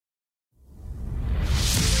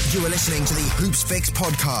You are listening to the Hoops Fix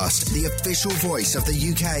podcast, the official voice of the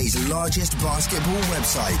UK's largest basketball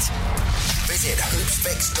website. Visit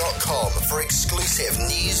hoopsfix.com for exclusive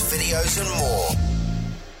news, videos and more.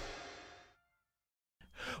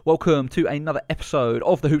 Welcome to another episode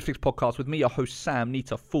of the Hoops Fix podcast with me, your host Sam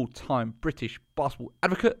Nita, full-time British basketball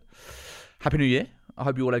advocate. Happy New Year. I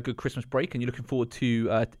hope you all had a good Christmas break and you're looking forward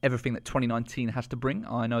to everything that 2019 has to bring.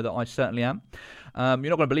 I know that I certainly am. You're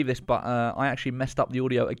not going to believe this, but I actually messed up the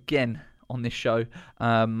audio again on this show.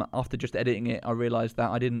 After just editing it, I realised that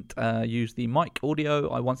I didn't use the mic audio.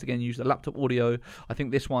 I once again used the laptop audio. I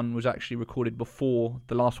think this one was actually recorded before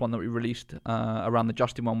the last one that we released around the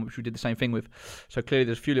Justin one, which we did the same thing with. So clearly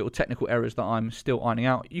there's a few little technical errors that I'm still ironing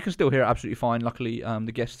out. You can still hear it absolutely fine. Luckily,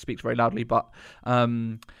 the guest speaks very loudly, but I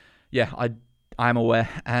am aware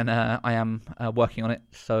and I am working on it,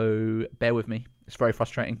 so bear with me. It's very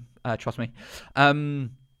frustrating, trust me.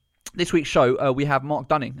 This week's show, we have Mark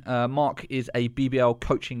Dunning. Mark is a BBL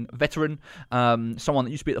coaching veteran, someone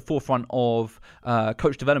that used to be at the forefront of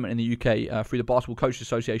coach development in the UK through the Basketball Coaches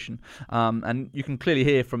Association. And you can clearly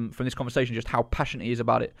hear from this conversation just how passionate he is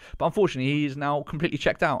about it. But unfortunately, he is now completely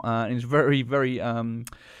checked out and is very, very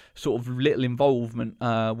sort of little involvement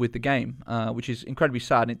with the game, which is incredibly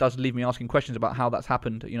sad. And it does leave me asking questions about how that's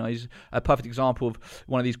happened. You know, he's a perfect example of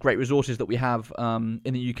one of these great resources that we have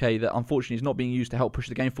in the UK that unfortunately is not being used to help push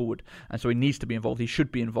the game forward. And so he needs to be involved. He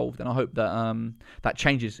should be involved. And I hope that that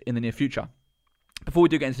changes in the near future. Before we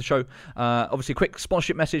do get into the show, obviously a quick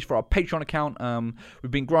sponsorship message for our Patreon account.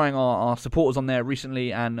 We've been growing our supporters on there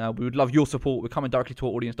recently, and we would love your support. We're coming directly to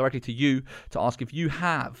our audience, directly to you, to ask if you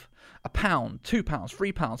have £1, £2,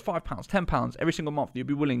 £3, £5, £10 every single month that you'd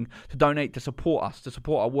be willing to donate to support us, to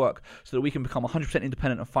support our work, so that we can become 100%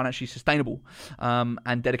 independent and financially sustainable,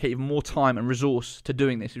 and dedicate even more time and resource to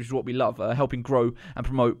doing this, which is what we love, helping grow and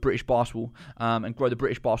promote British basketball and grow the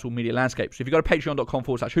British basketball media landscape. So if you go to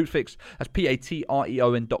patreon.com/hoopsfix, that's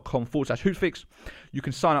patreon.com/hoopsfix, you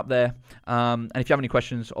can sign up there, and if you have any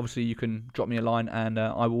questions, obviously you can drop me a line and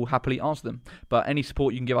I will happily answer them. But any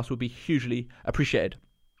support you can give us would be hugely appreciated.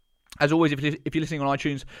 As always, if you're listening on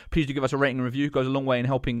iTunes, please do give us a rating and review. It goes a long way in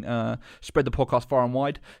helping spread the podcast far and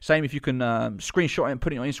wide. Same if you can screenshot it and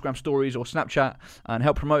put it on Instagram stories or Snapchat and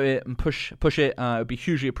help promote it and push it. It would be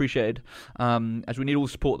hugely appreciated, as we need all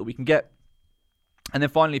the support that we can get. And then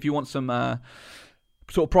finally, if you want some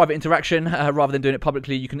sort of private interaction rather than doing it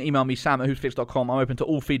publicly, you can email me, sam@hoopsfix.com. I'm open to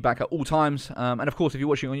all feedback at all times. And of course, if you're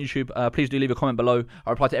watching on YouTube, please do leave a comment below. I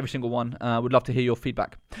reply to every single one. Would love to hear your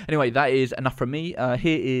feedback. Anyway, that is enough from me.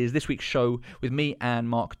 Here is this week's show with me and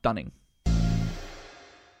Mark Dunning.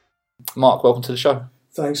 Mark, welcome to the show.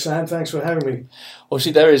 Thanks, Sam. Thanks for having me.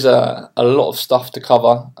 Obviously, there is a lot of stuff to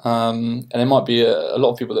cover, and there might be a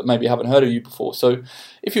lot of people that maybe haven't heard of you before. So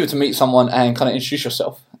if you were to meet someone and kind of introduce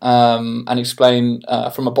yourself and explain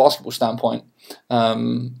from a basketball standpoint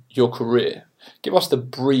your career, give us the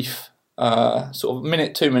brief sort of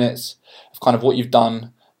minute, 2 minutes of kind of what you've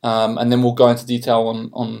done, and then we'll go into detail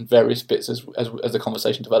on various bits as the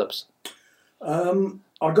conversation develops.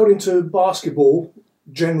 I got into basketball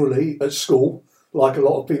generally at school, like a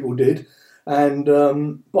lot of people did, and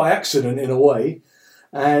by accident in a way,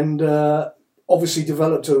 and obviously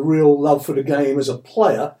developed a real love for the game as a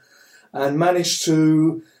player and managed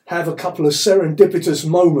to have a couple of serendipitous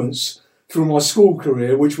moments through my school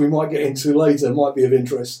career, which we might get into later, might be of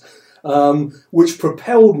interest, which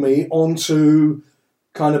propelled me onto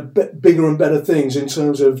kind of bigger and better things in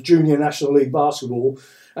terms of junior National League basketball.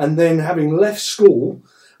 And then having left school,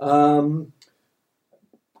 caught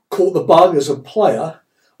the bug as a player,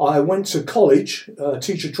 I went to college,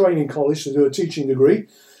 teacher training college, to do a teaching degree,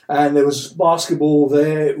 and there was basketball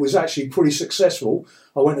there. It was actually pretty successful.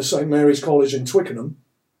 I went to St Mary's College in Twickenham,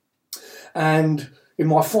 and in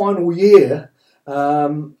my final year,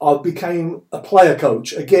 I became a player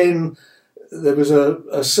coach. Again, there was a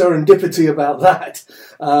serendipity about that,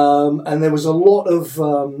 and there was a lot of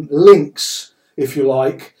links, if you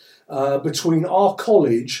like, between our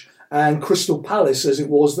college and Crystal Palace, as it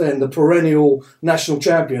was then, the perennial national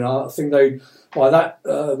champion. I think they, by that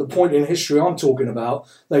the point in history I'm talking about,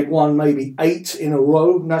 they'd won maybe 8 in a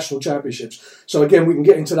row national championships. So again, we can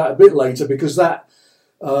get into that a bit later, because that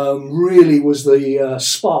really was the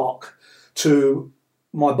spark to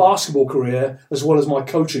my basketball career as well as my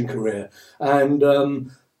coaching career. And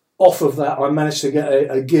off of that, I managed to get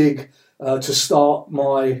a gig to start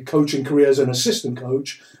my coaching career as an assistant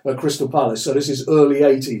coach at Crystal Palace. So this is early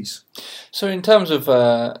 80s. So in terms of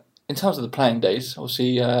the playing days,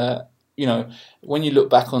 obviously, when you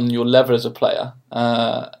look back on your level as a player,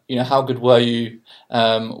 how good were you?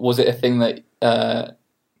 Was it a thing that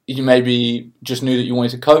you maybe just knew that you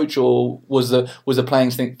wanted to coach, or was the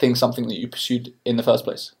playing thing something that you pursued in the first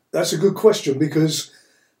place? That's a good question, because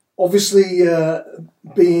obviously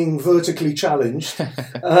being vertically challenged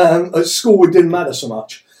at school, it didn't matter so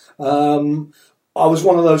much. I was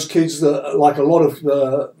one of those kids that, like a lot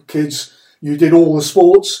of kids, you did all the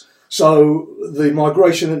sports, so the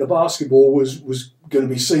migration into basketball was going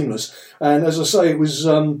to be seamless. And as I say, it was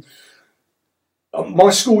my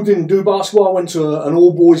school didn't do basketball. I went to an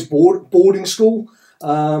all-boys boarding school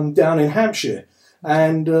down in Hampshire,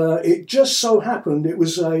 and it just so happened it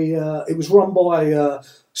was run by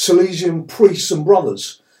Salesian priests and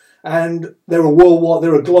brothers, and they're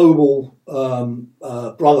a global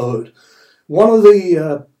brotherhood. One of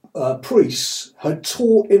the priests had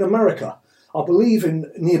taught in America, I believe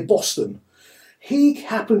near Boston. He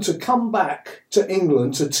happened to come back to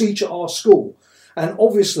England to teach at our school, and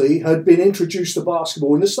obviously had been introduced to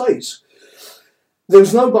basketball in the States. There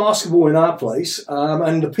was no basketball in our place,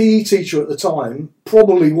 and the PE teacher at the time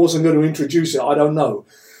probably wasn't going to introduce it, I don't know.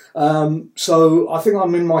 So I think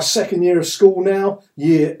I'm in my second year of school now,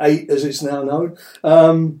 year 8 as it's now known.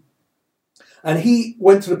 And he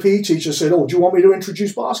went to the PE teacher and said, "Oh, do you want me to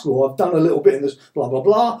introduce basketball? I've done a little bit in this, blah, blah,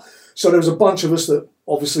 blah." So there was a bunch of us that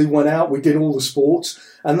obviously went out. We did all the sports.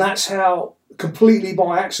 And that's how, completely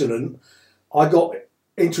by accident, I got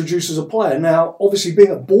introduced as a player. Now, obviously,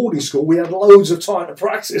 being at boarding school, we had loads of time to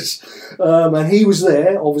practice. And he was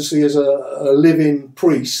there, obviously, as a living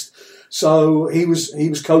priest. So he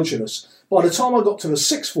was coaching us. By the time I got to the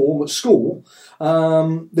sixth form at school,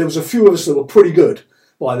 there was a few of us that were pretty good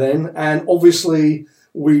by then, and obviously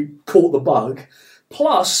we caught the bug.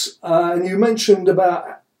 Plus, and you mentioned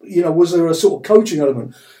about, was there a sort of coaching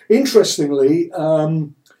element? Interestingly,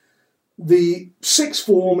 the sixth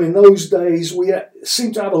form in those days, we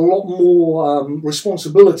seemed to have a lot more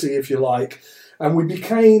responsibility, if you like, and we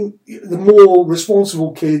became, the more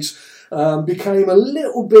responsible kids became a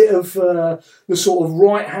little bit of the sort of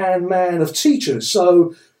right-hand man of teachers.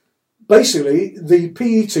 So basically, the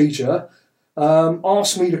PE teacher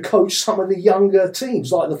asked me to coach some of the younger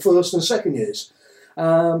teams, like the first and second years.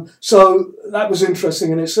 So that was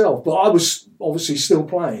interesting in itself, but I was obviously still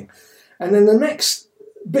playing. And then the next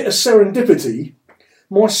bit of serendipity,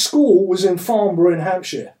 my school was in Farnborough in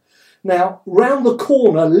Hampshire. Now, round the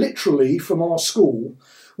corner, literally from our school,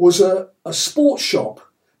 was a sports shop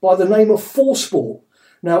by the name of Forsport.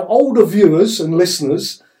 Now, older viewers and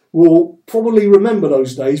listeners will probably remember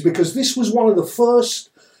those days, because this was one of the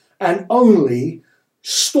first and only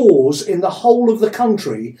stores in the whole of the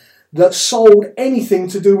country that sold anything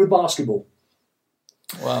to do with basketball.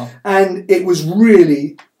 Wow. And it was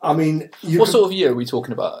really, I mean... What sort of year are we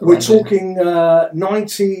talking about? We're talking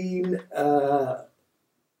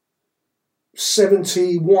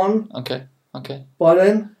 1971. Okay. By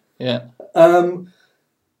then. Yeah.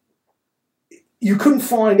 You couldn't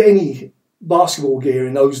find any basketball gear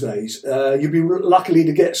in those days. You'd be lucky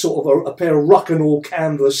to get sort of a pair of Ruckenall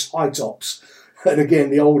canvas high tops. And again,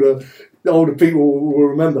 the older people will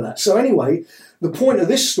remember that. So anyway, the point of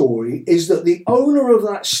this story is that the owner of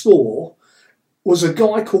that store was a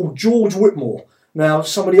guy called George Whitmore. Now,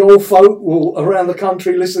 some of the old folk around the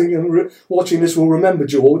country listening and watching this will remember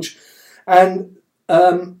George. And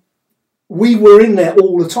we were in there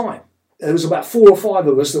all the time. There was about 4 or 5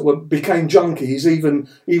 of us that became junkies even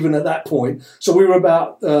at that point. So we were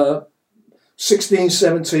about 16,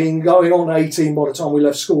 17, going on 18 by the time we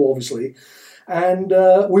left school, obviously. And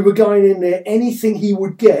we were going in there, anything he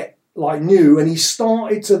would get, like new. And he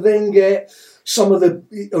started to then get some of the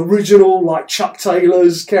original, like Chuck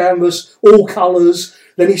Taylor's canvas, all colours.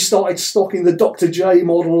 Then he started stocking the Dr. J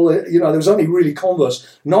model. There was only really Converse.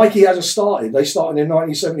 Nike hasn't started. They started in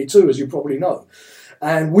 1972, as you probably know.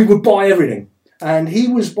 And we would buy everything. And he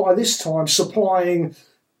was, by this time, supplying,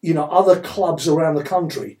 other clubs around the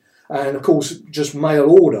country. And, of course, just mail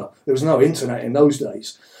order. There was no internet in those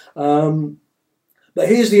days. But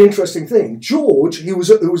here's the interesting thing. George, who was,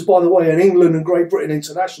 by the way, an England and Great Britain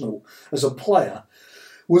international as a player,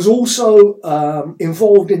 was also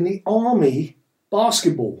involved in the Army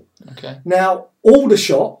basketball. Okay. Now,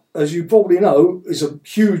 Aldershot, as you probably know, is a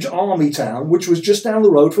huge army town, which was just down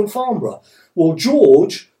the road from Farnborough. Well,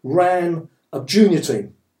 George ran a junior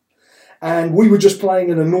team. And we were just playing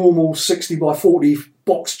in a normal 60 by 40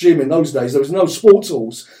 box gym in those days. There was no sports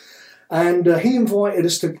halls. And he invited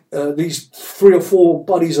us to, these 3 or 4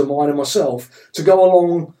 buddies of mine and myself, to go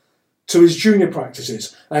along to his junior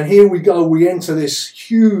practices. And here we go, we enter this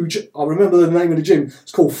huge, I remember the name of the gym,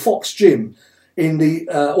 it's called Fox Gym, in the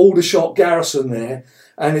Aldershot Garrison there.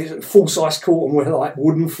 And it's a full-size court and we're like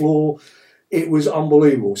wooden floor. It was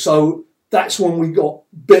unbelievable. So that's when we got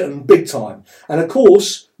bitten big time. And of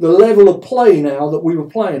course, the level of play now that we were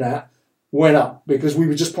playing at went up because we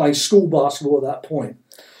were just playing school basketball at that point.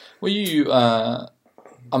 Were you, was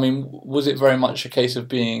it very much a case of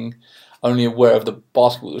being only aware of the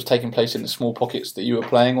basketball that was taking place in the small pockets that you were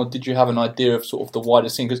playing, or did you have an idea of sort of the wider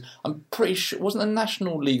scene? Because I'm pretty sure, wasn't the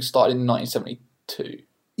National League started in 1972?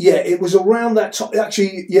 Yeah, it was around that time.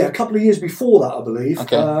 Actually, yeah, a couple of years before that, I believe.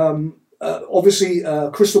 Okay. Obviously,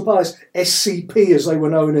 Crystal Palace, SCP as they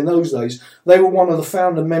were known in those days, they were one of the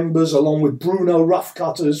founder members along with Bruno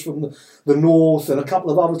Roughcutters from the north and a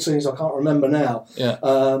couple of other teams I can't remember now. Yeah.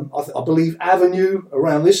 I believe Avenue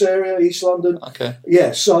around this area, East London. Okay.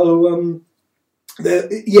 Yeah, so,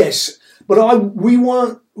 yes. But we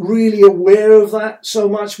weren't really aware of that so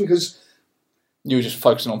much because... You were just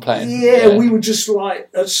focusing on playing. Yeah, we were just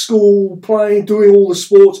like at school playing, doing all the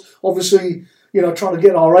sports. Obviously... trying to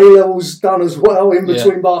get our A-levels done as well in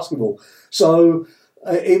between basketball. So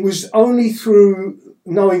it was only through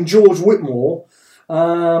knowing George Whitmore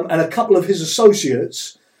and a couple of his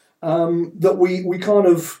associates that we kind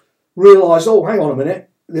of realised, oh, hang on a minute,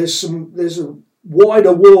 there's a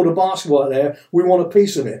wider world of basketball out there. We want a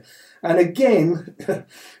piece of it. And again,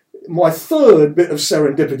 my third bit of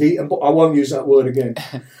serendipity, and I won't use that word again,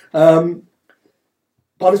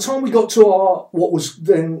 by the time we got to what was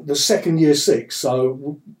then the second year 6,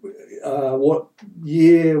 so what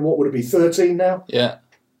would it be, 13 now? Yeah.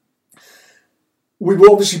 We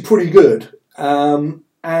were obviously pretty good,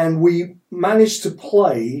 and we managed to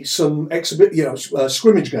play some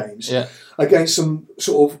scrimmage games against some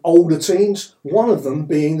sort of older teams, one of them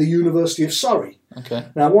being the University of Surrey. Okay.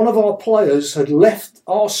 Now, one of our players had left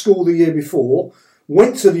our school the year before,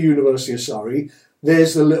 went to the University of Surrey.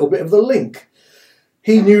 There's a little bit of the link.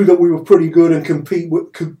 He knew that we were pretty good and could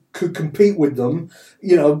compete with them,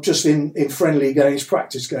 just in friendly games,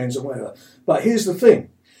 practice games and whatever. But here's the thing.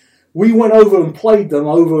 We went over and played them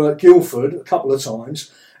over at Guildford a couple of times,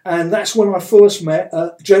 and that's when I first met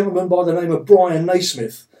a gentleman by the name of Brian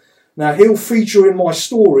Naismith. Now, he'll feature in my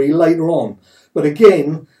story later on, but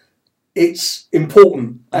again, it's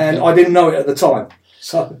important, and I didn't know it at the time.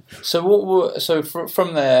 So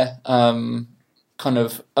from there... kind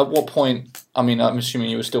of, at what point, I'm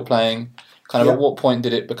assuming you were still playing, at what point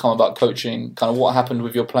did it become about coaching? Kind of what happened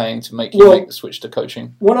with your playing to make you make the switch to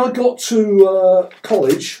coaching? When I got to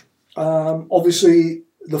college, obviously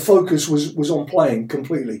the focus was on playing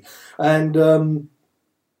completely. And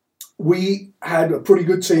we had a pretty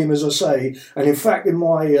good team, as I say. And in fact, in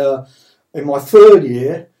my third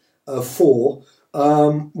year of 4...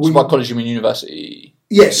 so by college you mean university?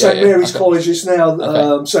 Yes, St Mary's College. It's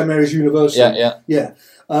now St Mary's University. Yeah.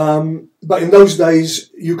 But in those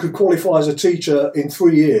days, you could qualify as a teacher in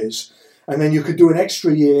 3 years, and then you could do an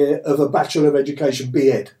extra year of a Bachelor of Education,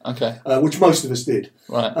 B.Ed, which most of us did.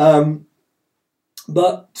 Right.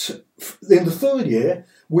 But in the third year,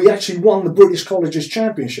 we actually won the British Colleges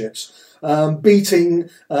Championships, beating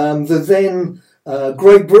the then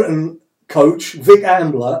Great Britain coach Vic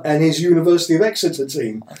Ambler and his University of Exeter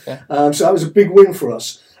team. So that was a big win for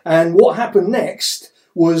us. And what happened next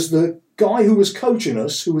was the guy who was coaching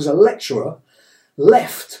us, who was a lecturer,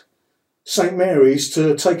 left St Mary's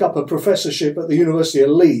to take up a professorship at the University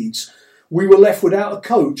of Leeds. We were left without a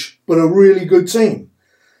coach, but a really good team,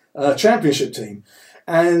 a championship team.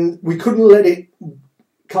 And we couldn't let it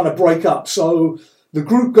kind of break up. So the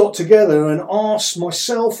group got together and asked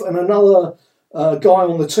myself and another guy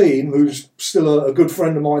on the team, who's still a good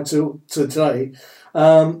friend of mine till today,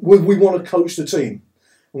 would we want to coach the team?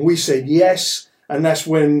 And we said yes, and that's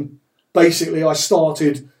when basically I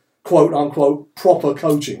started, quote unquote, proper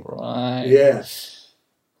coaching. Right. Yeah.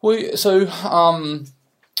 So,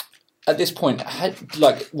 at this point,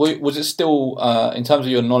 was it still, in terms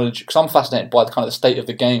of your knowledge, because I'm fascinated by the kind of the state of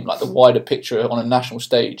the game, like the wider picture on a national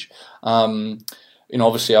stage.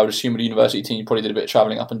 Obviously I would assume with a university team you probably did a bit of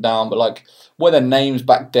travelling up and down, but were there names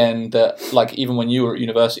back then that, even when you were at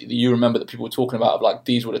university, that you remember that people were talking about, of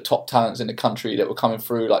these were the top talents in the country that were coming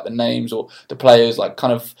through, the names or the players,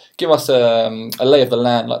 kind of give us a lay of the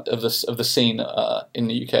land, of the scene in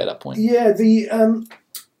the UK at that point? Yeah,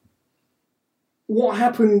 what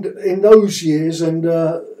happened in those years, and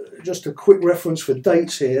just a quick reference for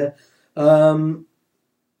dates here,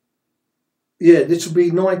 this would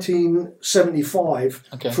be 1975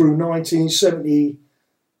 through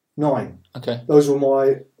 1979. Okay. Those were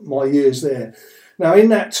my years there. Now, in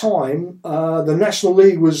that time, the National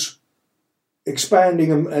League was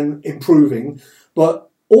expanding and improving, but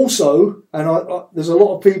also, and there's a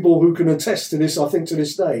lot of people who can attest to this, I think, to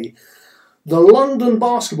this day, the London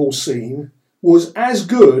basketball scene was as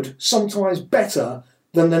good, sometimes better,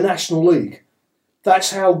 than the National League.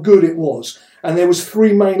 That's how good it was. And there was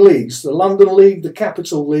 3 main leagues: the London League, the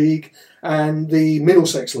Capital League, and the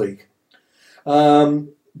Middlesex League.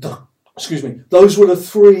 Excuse me. Those were the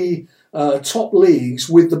 3 top leagues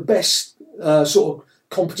with the best sort of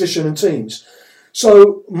competition and teams.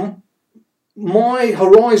 So my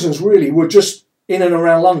horizons really were just in and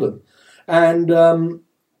around London. And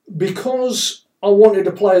because I wanted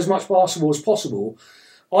to play as much basketball as possible,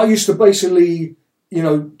 I used to basically,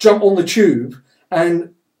 jump on the tube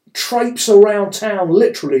and traipse around town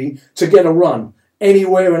literally to get a run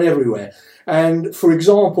anywhere and everywhere. And for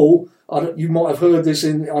example, you might have heard this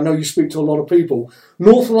I know you speak to a lot of people,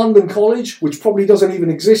 North London College, which probably doesn't even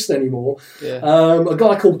exist anymore, a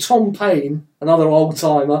guy called Tom Payne, another old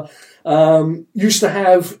timer, used to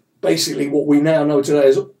have basically what we now know today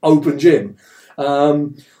as open gym.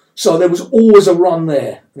 So there was always a run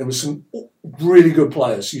there. There was some really good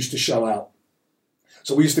players used to show out.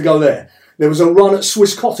 So we used to go there. There was a run at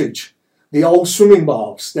Swiss Cottage, the old swimming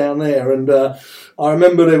baths down there. And I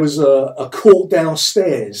remember there was a court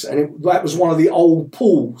downstairs, and that was one of the old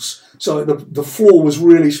pools. So the floor was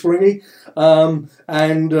really springy.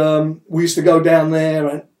 And we used to go down there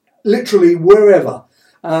and literally wherever.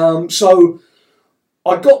 So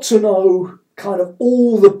I got to know kind of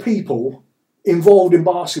all the people involved in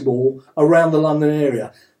basketball around the London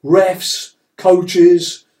area. Refs,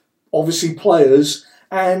 coaches, obviously players.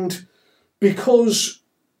 And because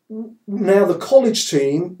now the college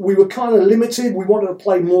team, we were kind of limited. We wanted to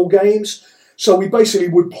play more games. So we basically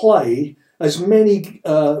would play as many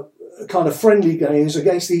kind of friendly games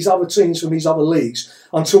against these other teams from these other leagues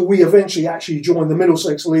until we eventually actually joined the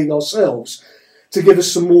Middlesex League ourselves to give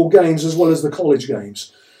us some more games as well as the college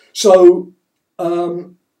games. So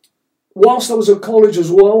whilst I was at college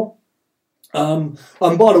as well, and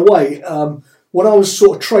by the way, when I was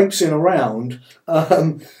sort of traipsing around,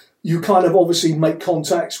 you kind of obviously make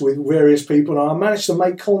contacts with various people, and I managed to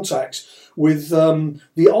make contacts with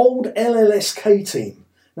the old LLSK team.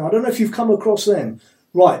 Now, I don't know if you've come across them.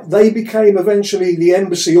 Right, they became eventually the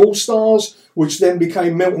Embassy All-Stars, which then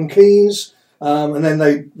became Milton Keynes, and then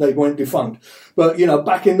they went defunct. But,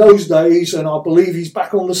 back in those days, and I believe he's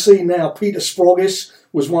back on the scene now, Peter Sprogis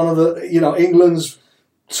was one of the, England's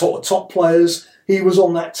top players. He was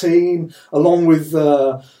on that team, along with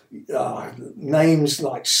names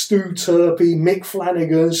like Stu Turpey, Mick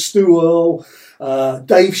Flanagan, Stu Earle,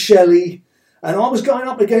 Dave Shelley. And I was going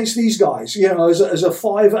up against these guys, as a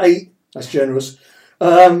 5'8", that's generous,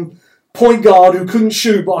 point guard who couldn't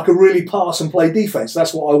shoot, but I could really pass and play defence.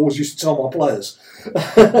 That's what I always used to tell my players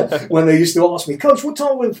when they used to ask me, Coach, what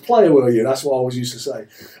type of player were you? That's what I always used to say.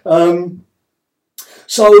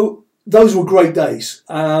 So those were great days.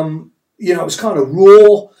 It was kind of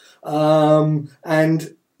raw,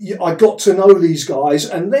 and I got to know these guys,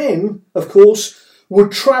 and then, of course,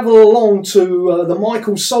 would travel along to the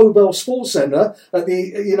Michael Sobel Sports Centre at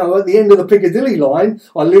the end of the Piccadilly line.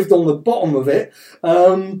 I lived on the bottom of it,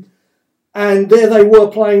 and there they were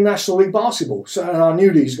playing National League basketball. So, and I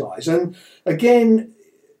knew these guys, and again,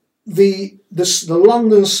 the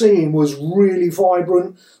London scene was really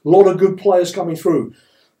vibrant. A lot of good players coming through.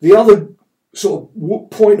 The other sort of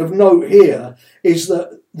point of note here is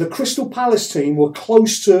that the Crystal Palace team were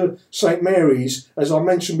close to St Mary's, as I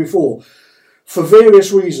mentioned before, for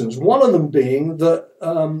various reasons. One of them being that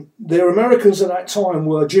their Americans at that time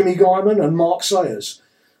were Jimmy Guyman and Mark Sayers.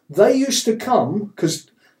 They used to come, because,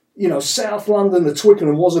 South London to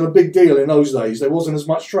Twickenham wasn't a big deal in those days. There wasn't as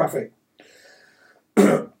much traffic.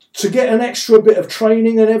 To get an extra bit of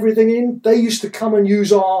training and everything in, they used to come and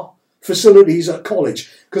use our facilities at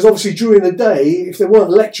college, because obviously during the day, if there weren't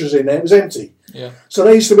lectures in there, it was empty. Yeah. So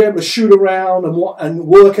they used to be able to shoot around and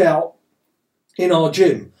work out in our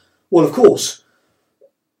gym. Well, of course,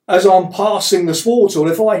 as I'm passing the sports hall,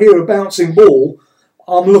 if I hear a bouncing ball,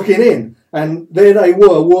 I'm looking in, and there they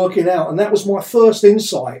were working out, and that was my first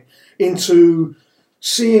insight into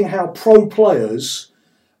seeing how pro players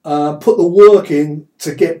put the work in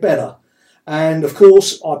to get better. And of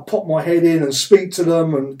course, I'd pop my head in and speak to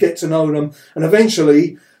them and get to know them. And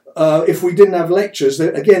eventually, if we didn't have lectures,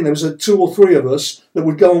 again, there was 2 or 3 of us that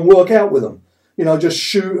would go and work out with them, just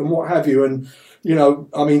shoot and what have you. And,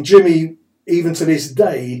 Jimmy, even to this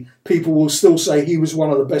day, people will still say he was one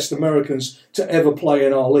of the best Americans to ever play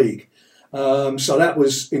in our league. So that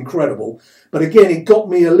was incredible. But again, it got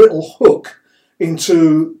me a little hook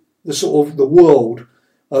into the sort of the world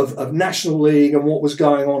of National League and what was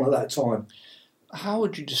going on at that time. How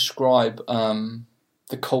would you describe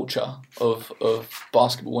the culture of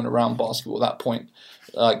basketball and around basketball at that point?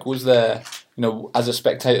 Like, was there, as a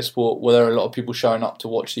spectator sport, were there a lot of people showing up to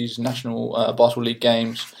watch these National Basketball League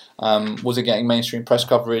games? Was it getting mainstream press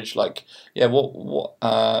coverage? From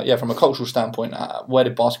a cultural standpoint, where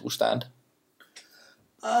did basketball stand?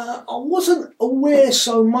 I wasn't aware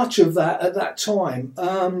so much of that at that time.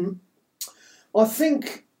 I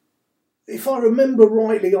think, if I remember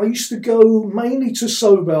rightly, I used to go mainly to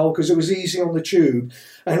Sobel because it was easy on the tube,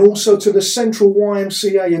 and also to the Central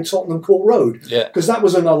YMCA in Tottenham Court Road, because that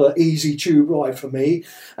was another easy tube ride for me.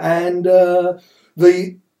 And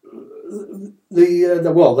they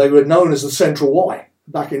were known as the Central Y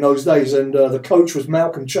back in those days, and the coach was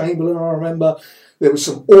Malcolm Chamberlain. I remember there were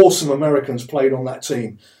some awesome Americans played on that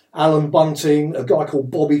team. Alan Bunting, a guy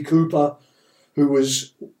called Bobby Cooper, who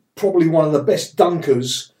was probably one of the best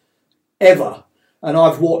dunkers ever. And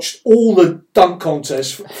I've watched all the dunk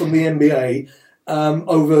contests from the NBA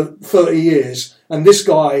over 30 years. And this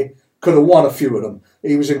guy could have won a few of them.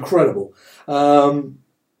 He was incredible.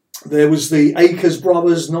 There was the Akers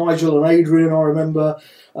brothers, Nigel and Adrian, I remember.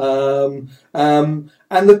 And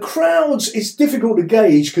the crowds, it's difficult to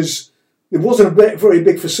gauge because it wasn't a very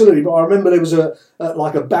big facility, but I remember there was a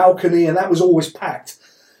balcony and that was always packed.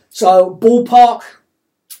 So ballpark,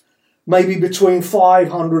 maybe between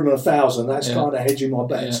 500 and 1,000. That's kind of hedging my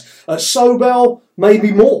bets. At Sobel,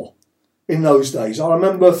 maybe more in those days. I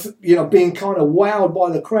remember, being kind of wowed by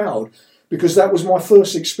the crowd because that was my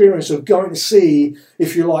first experience of going to see,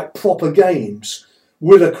 if you like, proper games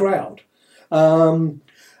with a crowd. And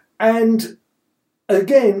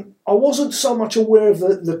again, I wasn't so much aware of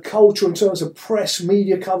the culture in terms of press,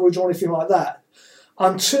 media coverage or anything like that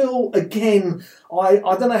until, again, I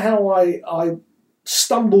don't know how I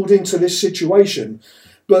stumbled into this situation,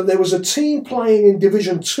 but there was a team playing in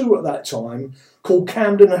Division 2 at that time called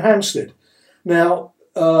Camden and Hampstead. Now,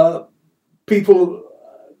 people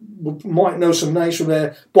might know some names from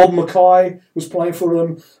there. Bob Mackay was playing for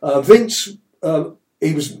them. Vince,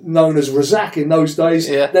 he was known as Razak in those days.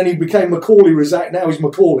 Yeah. Then he became Macaulay Razak. Now he's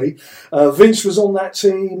Macaulay. Vince was on that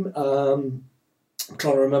team. I'm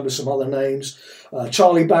trying to remember some other names.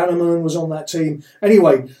 Charlie Bannerman was on that team.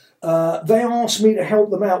 Anyway, they asked me to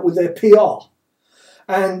help them out with their PR.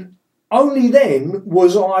 And only then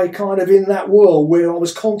was I kind of in that world where I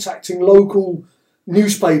was contacting local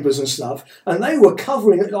newspapers and stuff, and they were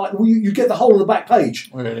covering it like you get the whole of the back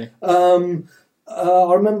page. Really?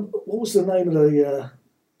 I remember, what was the name of the...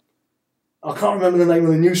 I can't remember the name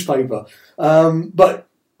of the newspaper, but...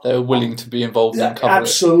 They were willing to be involved in covering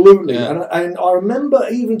absolutely. it. Yeah. And I remember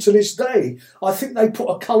even to this day, I think they put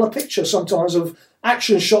a colour picture sometimes of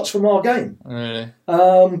action shots from our game. Really?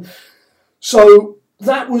 So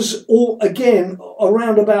that was all, again,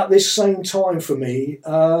 around about this same time for me.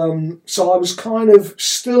 So I was kind of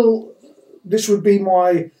still, this would be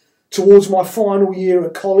towards my final year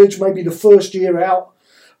at college, maybe the first year out,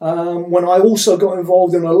 when I also got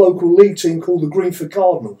involved in a local league team called the Greenford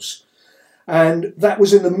Cardinals. And that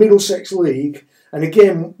was in the Middlesex League. And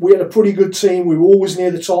again, we had a pretty good team. We were always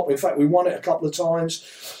near the top. In fact, we won it a couple of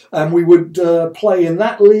times. And we would play in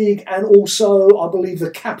that league and also, I believe, the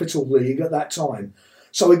Capital League at that time.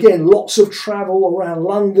 So again, lots of travel around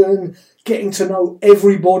London, getting to know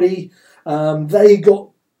everybody.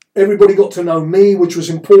 Everybody got to know me, which was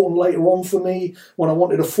important later on for me when I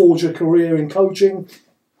wanted to forge a career in coaching.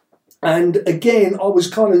 And again,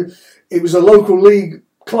 it was a local league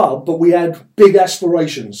club, but we had big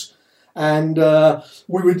aspirations. And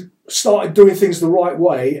we started doing things the right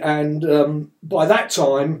way. And by that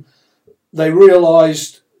time, they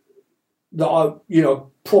realised that I,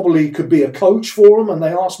 probably could be a coach for them, and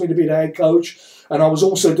they asked me to be the head coach. And I was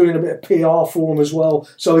also doing a bit of PR for them as well.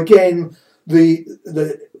 So again, the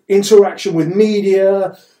interaction with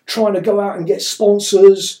media, trying to go out and get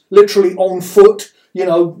sponsors, literally on foot,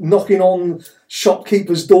 knocking on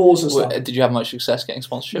shopkeepers' doors and stuff. Did you have much success getting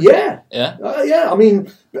sponsorship? Yeah. Yeah? Yeah, I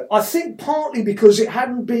mean, I think partly because it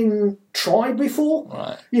hadn't been tried before.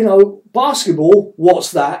 Right. Basketball,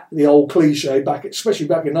 what's that? The old cliche, especially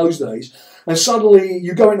back in those days. And suddenly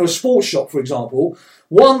you go into a sports shop, for example.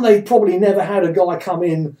 One, they probably never had a guy come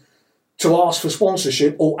in to ask for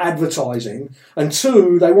sponsorship or advertising. And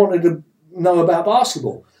two, they wanted to know about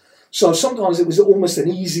basketball. So sometimes it was almost an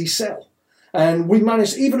easy sell. And we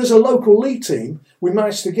managed, even as a local league team, we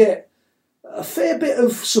managed to get a fair bit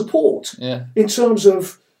of support in terms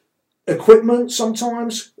of equipment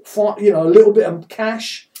sometimes, a little bit of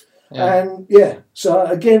cash. Yeah. And so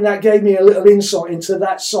again, that gave me a little insight into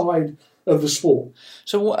that side of the sport.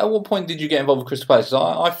 So at what point did you get involved with Crystal Palace?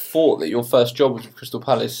 Because I thought that your first job was with Crystal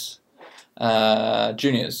Palace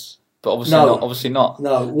Juniors. but obviously No. not. Obviously not.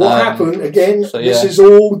 No, what happened, again, so, this yeah. is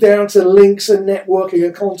all down to links and networking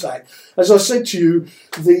and contact. As I said to you,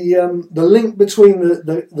 the link between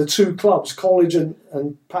the two clubs, College and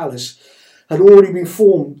Palace, had already been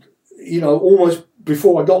formed, almost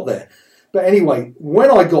before I got there. But anyway, when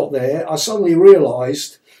I got there, I suddenly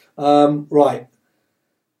realised, right,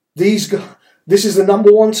 this is the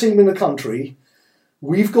number one team in the country.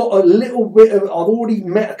 We've got a little bit of, I've already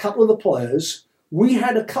met a couple of the players. We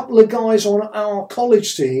had a couple of guys on our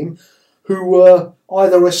college team who were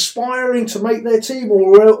either aspiring to make their team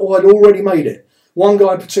or had already made it. One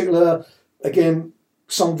guy in particular, again,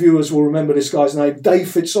 some viewers will remember this guy's name, Dave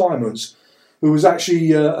Fitzsimons, who was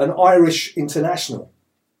actually an Irish international.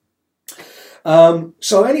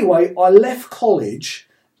 So anyway, I left college,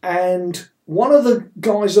 and one of the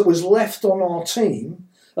guys that was left on our team,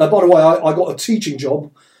 by the way, I got a teaching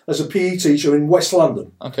job as a PE teacher in West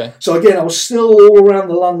London. Okay. So again, I was still all around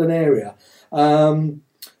the London area.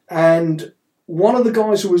 And one of the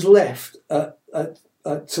guys who was left at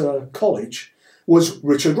college was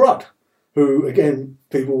Richard Rudd, who, again,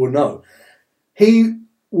 people would know. He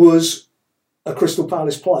was a Crystal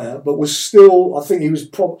Palace player, but was still, I think he was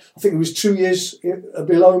 2 years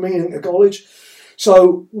below me in college.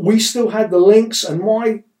 So we still had the links, and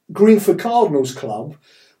my Greenford Cardinals club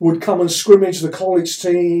would come and scrimmage the college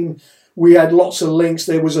team. We had lots of links.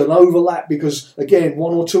 There was an overlap because, again,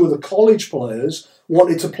 one or two of the college players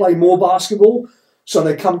wanted to play more basketball, so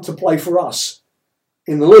they come to play for us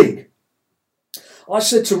in the league. I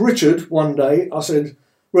said to Richard one day, I said,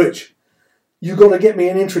 Rich, you got to get me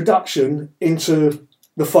an introduction into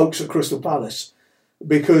the folks at Crystal Palace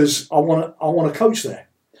because I want to coach there.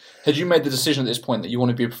 Had you made the decision at this point that you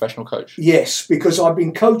want to be a professional coach? Yes, because I've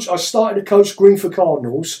been coach. I started to coach Greenford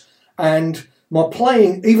Cardinals, and my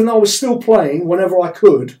playing, even though I was still playing whenever I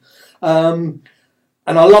could, and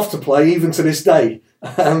I love to play even to this day.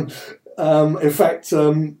 In fact,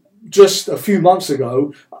 just a few months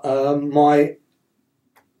ago, my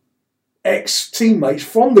ex-teammates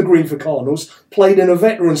from the Greenford Cardinals played in a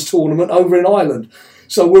veterans tournament over in Ireland.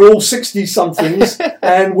 So we're all 60-somethings,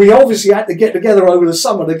 and we obviously had to get together over the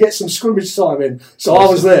summer to get some scrimmage time in. So awesome.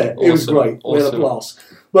 I was there. It was great. We had a blast.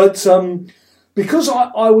 But because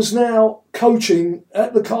I was now coaching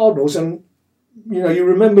at the Cardinals, and you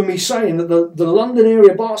remember me saying that the London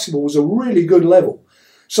area basketball was a really good level.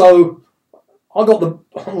 So I'm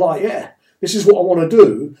like, yeah, this is what I want to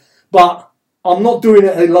do, but I'm not doing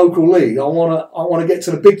it at a local league. I want to get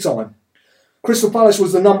to the big time. Crystal Palace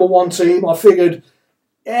was the number one team. I figured,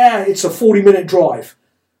 yeah, it's a 40-minute drive.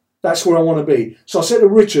 That's where I want to be. So I said to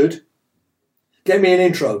Richard, get me an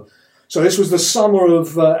intro. So this was the summer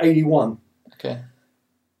of 81. Okay.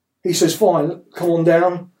 He says, fine, come on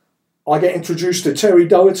down. I get introduced to Terry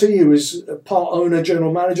Doherty, who is part owner,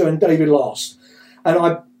 general manager, and David Last. And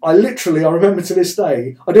I literally, I remember to this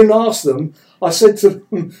day, I didn't ask them. I said to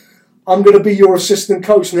them, I'm going to be your assistant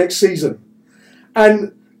coach next season.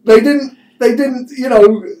 And they didn't,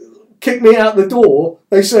 kick me out the door.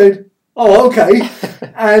 They said, oh, okay.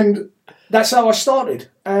 And that's how I started.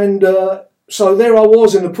 And so there I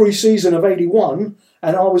was in the pre-season of 81,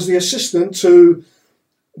 and I was the assistant to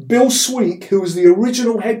Bill Sweek, who was the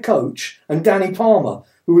original head coach, and Danny Palmer,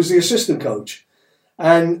 who was the assistant coach.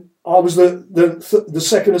 And I was the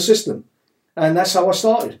second assistant. And that's how I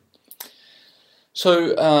started.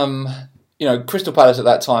 So, Crystal Palace at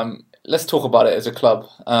that time, let's talk about it as a club.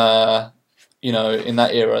 In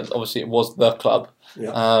that era, obviously it was the club.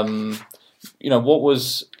 Yeah. What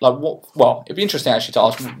was well, it'd be interesting actually to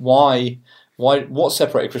ask what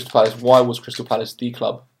separated Crystal Palace? Why was Crystal Palace the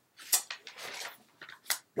club?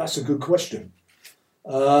 That's a good question.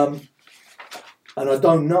 And I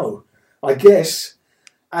don't know. I guess,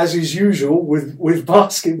 as is usual with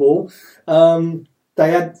basketball,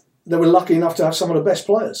 they were lucky enough to have some of the best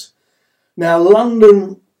players. Now,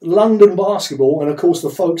 London basketball, and of course the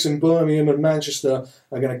folks in Birmingham and Manchester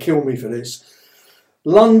are going to kill me for this.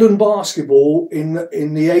 London basketball in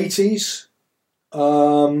the 80s,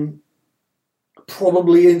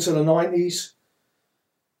 probably into the 90s,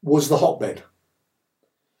 was the hotbed.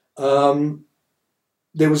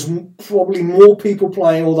 There was probably more people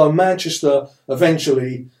playing, although Manchester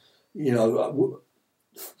eventually,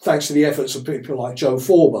 thanks to the efforts of people like Joe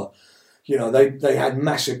Forber, they had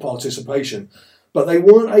massive participation. But they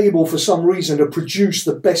weren't able, for some reason, to produce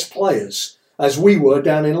the best players as we were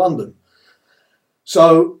down in London.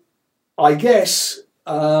 So I guess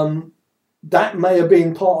that may have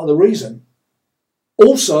been part of the reason.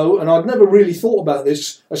 Also, and I'd never really thought about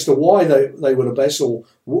this as to why they were the best, or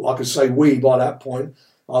I could say we by that point,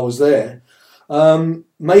 I was there.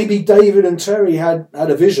 Maybe David and Terry had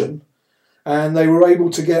a vision and they were able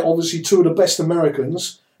to get obviously 2 of the best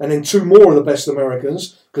Americans, and then 2 more of the best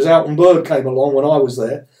Americans, because Alton Bird came along when I was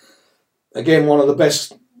there. Again, one of the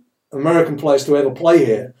best American players to ever play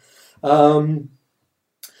here. And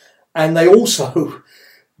they also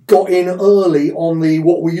got in early on the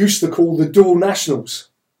what we used to call the dual nationals.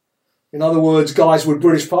 In other words, guys with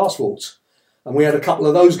British passports. And we had a couple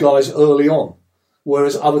of those guys early on,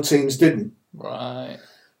 whereas other teams didn't. Right.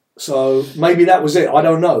 So maybe that was it. I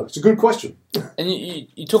don't know. It's a good question. And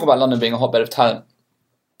you talk about London being a hotbed of talent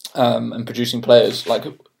and producing players. Like,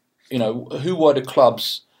 you know, who were the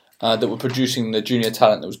clubs that were producing the junior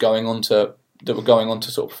talent that were going on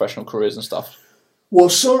to sort of professional careers and stuff? Well,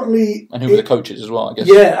 certainly. And who were the coaches as well, I guess?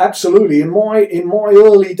 Yeah, absolutely. In my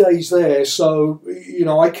early days there, so, you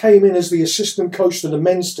know, I came in as the assistant coach to the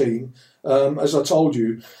men's team, as I told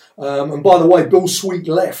you. And by the way, Bill Sweet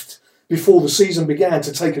left before the season began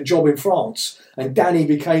to take a job in France, and Danny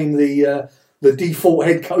became the default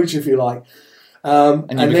head coach, if you like. And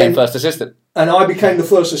you became first assistant. And I became the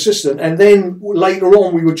first assistant. And then later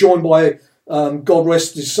on, we were joined by, God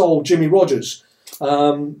rest his soul, Jimmy Rogers.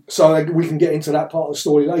 So we can get into that part of the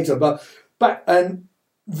story later. But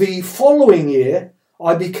the following year,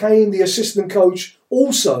 I became the assistant coach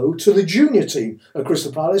also to the junior team at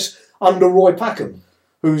Crystal Palace under Roy Packham,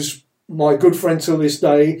 who's my good friend till this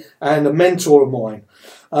day and a mentor of mine.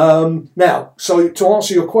 Now, so to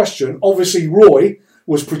answer your question, obviously Roy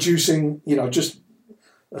was producing, you know, just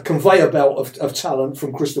a conveyor belt of talent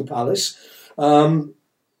from Crystal Palace. Hunt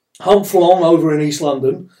Flong over in East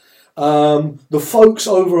London. The folks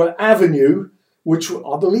over at Avenue, which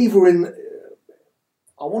I believe were in,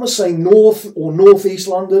 I want to say North or North East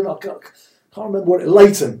London. I can't remember what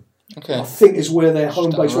Leighton. Okay. I think is where their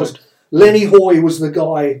home base was. Lenny Hoy was the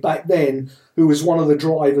guy back then who was one of the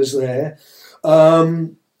drivers there.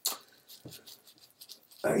 And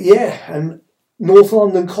North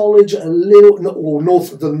London College,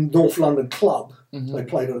 the North London Club. Mm-hmm. They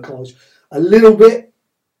played at the college a little bit.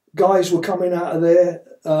 Guys were coming out of there.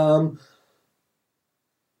 And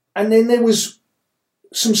then there was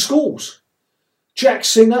some schools. Jack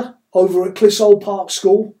Singer over at Clissold Park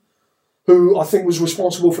School, who I think was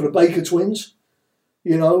responsible for the Baker twins.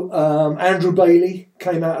 You know, Andrew Bailey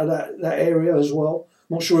came out of that area as well.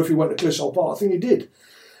 Not sure if he went to Clissold Park. I think he did.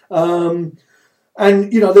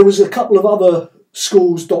 And, you know, there was a couple of other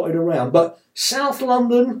schools dotted around. But South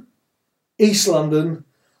London, East London,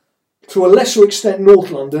 to a lesser extent North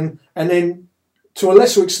London, and then to a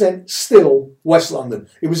lesser extent still West London.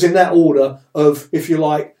 It was in that order of, if you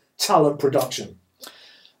like, talent production.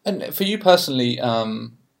 And for you personally,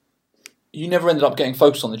 you never ended up getting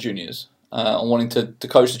focused on the juniors, on wanting to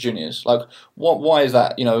coach the juniors. Like, why is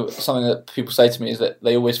that? You know, something that people say to me is that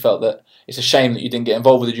they always felt that it's a shame that you didn't get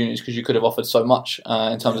involved with the juniors because you could have offered so much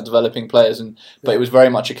in terms of developing players. But it was very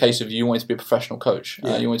much a case of you wanted to be a professional coach.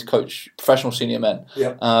 You wanted to coach professional senior men.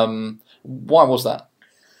 Yeah. Why was that?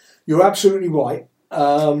 You're absolutely right.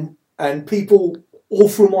 And people all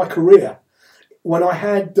through my career, when I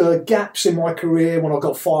had gaps in my career, when I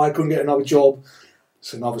got fired, couldn't get another job,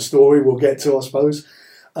 it's another story we'll get to, I suppose.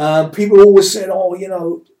 People always said, oh, you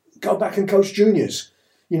know, go back and coach juniors.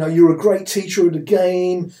 You know, you're a great teacher of the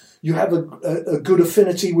game. You have a good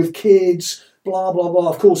affinity with kids, blah, blah, blah.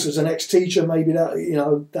 Of course, as an ex-teacher, maybe that, you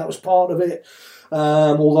know, that was part of it.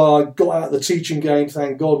 Although I got out of the teaching game,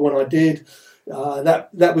 thank God, when I did.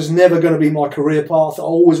 That was never going to be my career path. I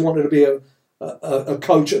always wanted to be a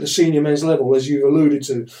coach at the senior men's level, as you alluded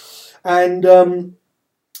to. And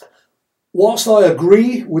whilst I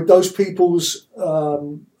agree with those people's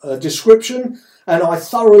description, and I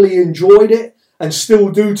thoroughly enjoyed it, and still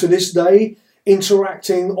do to this day,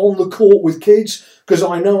 interacting on the court with kids, because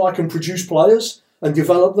I know I can produce players and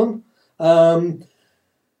develop them,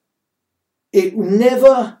 it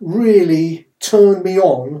never really turned me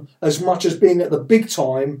on as much as being at the big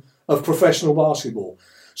time of professional basketball.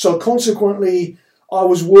 So consequently, I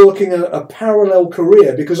was working a parallel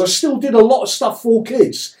career because I still did a lot of stuff for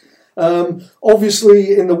kids.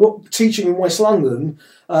 Obviously, in the teaching in West London,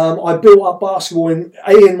 I built up basketball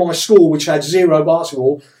in my school, which had zero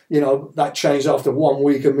basketball. You know, that changed after 1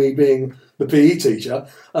 week of me being the PE teacher.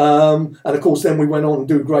 And of course, then we went on and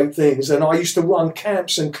do great things. And I used to run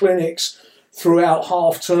camps and clinics throughout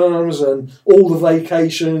half terms and all the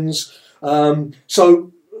vacations.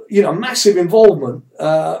 So, you know, massive involvement,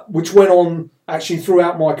 which went on actually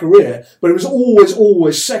throughout my career. But it was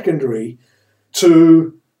always secondary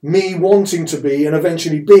to me wanting to be and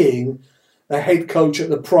eventually being a head coach at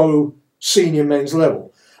the pro senior men's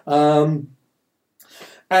level. And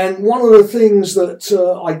one of the things that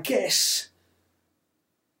I guess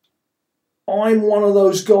I'm one of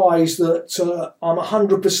those guys that I'm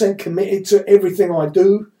 100% committed to everything I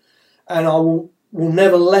do, and I will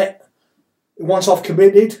never let, once I've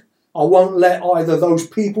committed, I won't let either those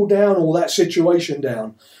people down or that situation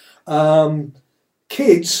down.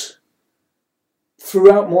 Kids,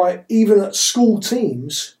 throughout even at school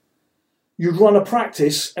teams, you'd run a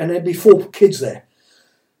practice and there'd be 4 kids there.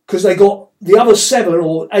 Because they got, the other 7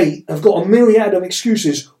 or 8 have got a myriad of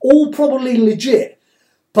excuses, all probably legit,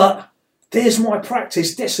 but there's my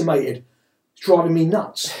practice decimated. It's driving me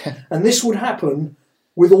nuts. And this would happen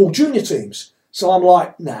with all junior teams. So I'm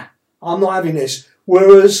like, nah, I'm not having this.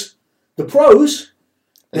 Whereas the pros,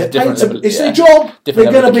 it's their job, they're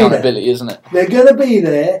going to be there. Isn't it? They're going to be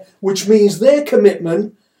there, which means their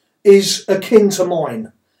commitment is akin to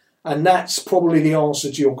mine. And that's probably the answer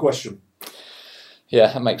to your question.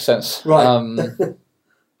 Yeah, that makes sense. Right.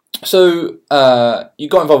 So you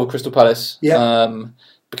got involved with Crystal Palace. Yeah.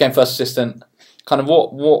 Became first assistant. Kind of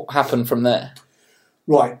what happened from there?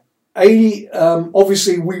 Right.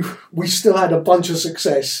 Obviously, we still had a bunch of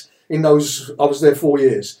success in those. I was there 4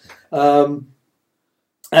 years, and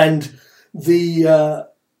the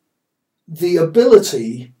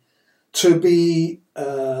ability to be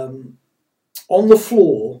on the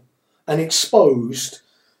floor and exposed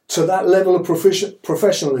to that level of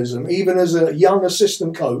professionalism, even as a young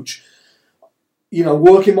assistant coach,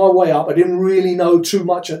 working my way up. I didn't really know too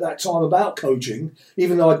much at that time about coaching,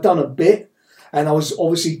 even though I'd done a bit. And I was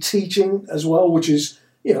obviously teaching as well, which is,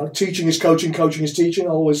 teaching is coaching, coaching is teaching.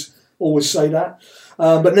 I always say that.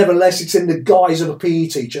 But nevertheless, it's in the guise of a PE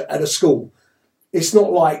teacher at a school. It's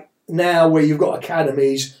not like now where you've got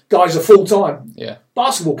academies, guys are full-time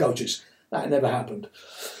basketball coaches. That never happened.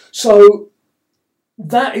 So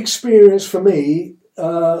that experience for me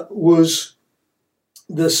was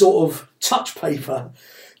the sort of touch paper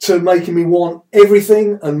to making me want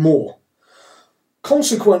everything and more.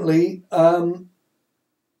 Consequently, I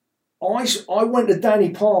went to Danny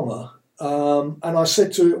Palmer and I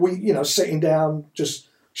said to sitting down, just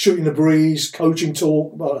shooting the breeze, coaching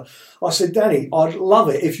talk. I said, Danny, I'd love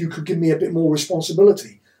it if you could give me a bit more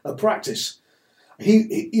responsibility at practice.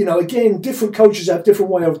 Again, different coaches have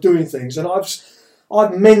different way of doing things, and I've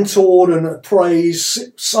mentored and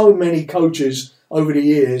praised so many coaches over the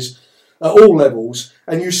years at all levels,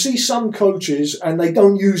 and you see some coaches and they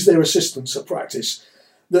don't use their assistants at practice.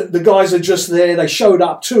 The guys are just there, they showed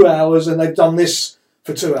up 2 hours and they've done this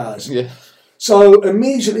for 2 hours. Yeah. So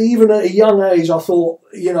immediately, even at a young age, I thought,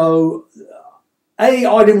 A,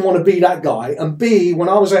 I didn't want to be that guy, and B, when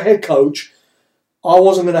I was a head coach, I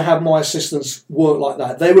wasn't going to have my assistants work like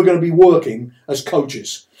that. They were going to be working as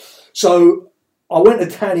coaches. So I went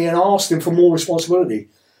to Danny and asked him for more responsibility.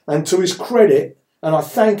 And to his credit, and I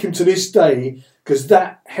thank him to this day, because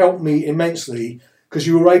that helped me immensely, because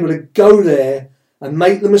you were able to go there and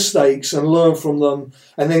make the mistakes and learn from them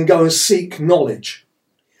and then go and seek knowledge.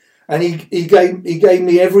 And he gave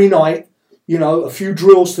me every night, a few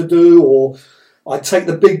drills to do, or I'd take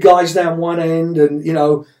the big guys down one end and,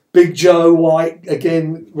 Big Joe White,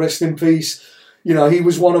 again, rest in peace. He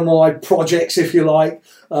was one of my projects, if you like.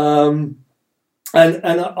 And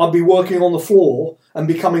I'd be working on the floor and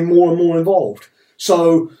becoming more and more involved.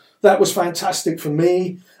 So that was fantastic for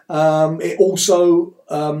me. It also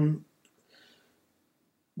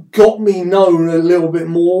got me known a little bit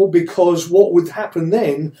more, because what would happen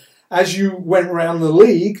then, as you went around the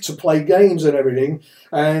league to play games and everything,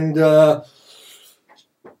 and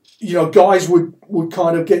guys would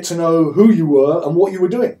kind of get to know who you were and what you were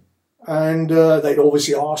doing. And they'd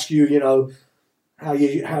obviously ask you, how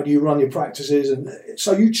do you run your practices? And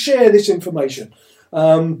so you'd share this information.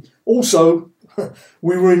 Also,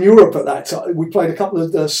 we were in Europe at that time. We played a couple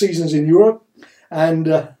of seasons in Europe. And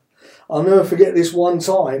I'll never forget this one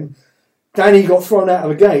time. Danny got thrown out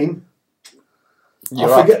of a game.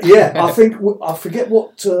 I forget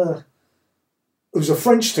what... it was a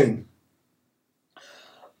French team.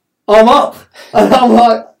 I'm up, and I'm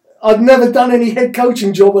like, I'd never done any head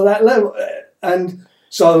coaching job at that level, and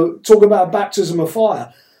so talk about baptism of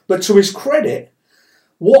fire. But to his credit,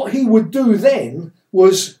 what he would do then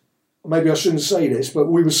was, maybe I shouldn't say this, but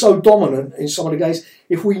we were so dominant in some of the games,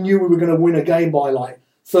 if we knew we were going to win a game by like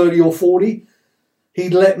 30 or 40,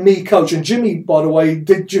 he'd let me coach. And Jimmy, by the way, he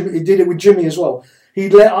did it with Jimmy as well.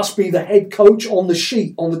 He'd let us be the head coach on the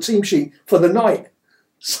sheet, on the team sheet for the night.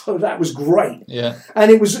 So that was great. Yeah.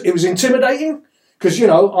 And it was intimidating, because,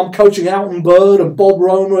 I'm coaching Alton Bird and Bob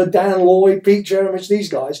Romer, Dan Lloyd, Pete Jeremich, these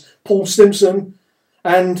guys, Paul Stimson.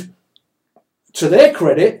 And to their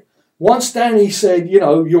credit, once Danny said,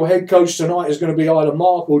 your head coach tonight is going to be either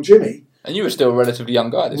Mark or Jimmy. And you were still a relatively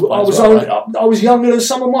young guy at this point. I was younger than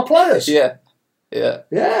some of my players. Yeah. Yeah.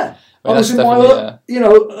 I mean, I was in that's my,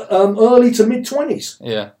 definitely, early to mid-20s.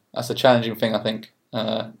 yeah, that's a challenging thing, I think.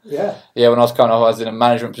 Yeah. Yeah, when I was coming up, I was in a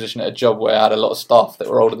management position at a job where I had a lot of staff that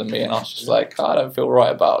were older than me, and I was just like, I don't feel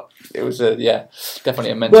right about. It was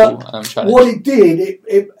definitely a mental challenge. What it did,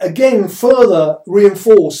 it again further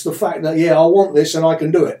reinforced the fact that I want this and I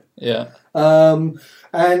can do it. Yeah.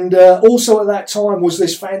 And also at that time was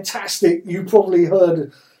this fantastic. You probably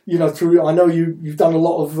heard, through. I know you've done a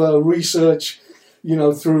lot of research,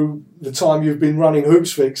 through the time you've been running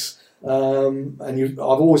HoopsFix. And I've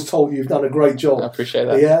always told you you've done a great job. I appreciate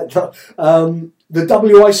that. Yeah. The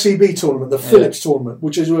WICB tournament, the Phillips tournament,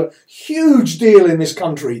 which is a huge deal in this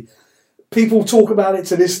country. People talk about it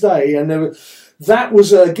to this day, and that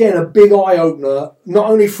was again a big eye opener, not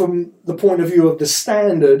only from the point of view of the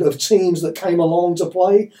standard of teams that came along to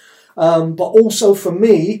play, but also for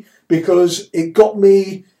me because it got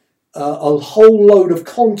me a whole load of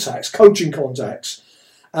contacts, coaching contacts,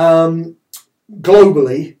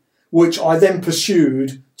 globally, which I then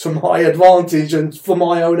pursued to my advantage and for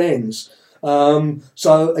my own ends.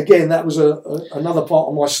 So again, that was another part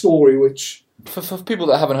of my story, which... For people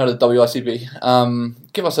that haven't heard of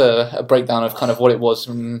WICB, give us a breakdown of kind of what it was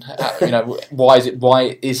and why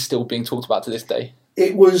it is still being talked about to this day.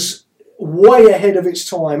 It was way ahead of its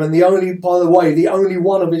time, and the only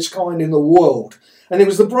one of its kind in the world. And it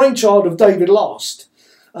was the brainchild of David Last.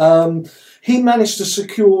 He managed to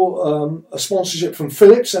secure a sponsorship from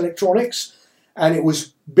Philips Electronics, and it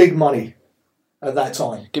was big money at that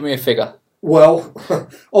time. Give me a figure. Well,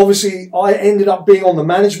 obviously, I ended up being on the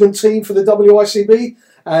management team for the WICB,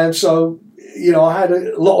 and so, I had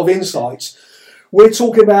a lot of insights. We're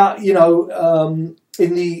talking about, in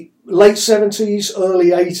the late 70s, early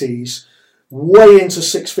 80s, way into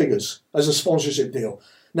six figures as a sponsorship deal.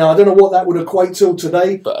 Now, I don't know what that would equate to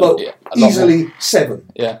today, but easily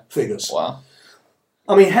seven figures. Wow.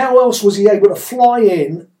 I mean, how else was he able to fly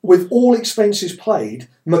in with all expenses paid,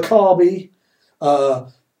 Maccabi,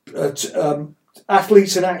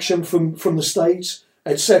 athletes in action from the States,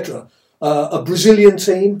 etc. A Brazilian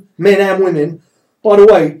team, men and women. By the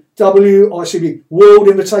way, WICB, World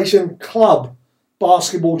Invitation Club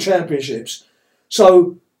Basketball Championships.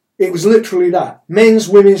 So it was literally that. Men's,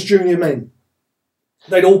 women's, junior men.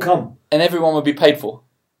 They'd all come. And everyone would be paid for.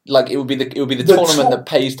 Like it would be the tournament that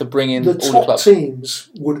pays to bring in all the top clubs. Teams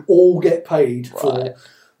would all get paid for.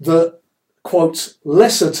 The quote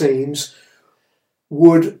lesser teams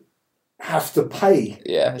would have to pay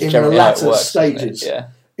in the latter stages. Yeah.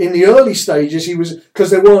 In the early stages, he was, because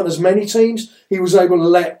there weren't as many teams, he was able to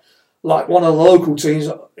let, like one of the local teams,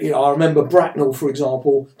 I remember Bracknell, for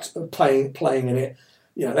example, playing in it.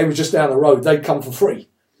 They were just down the road. They'd come for free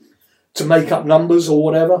to make up numbers or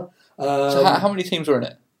whatever. So how many teams were in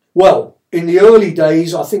it? Well, in the early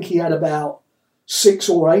days, I think he had about 6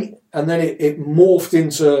 or 8, and then it morphed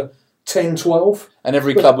into 10, 12. And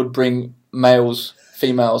every club would bring males,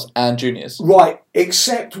 females, and juniors. Right,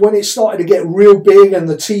 except when it started to get real big and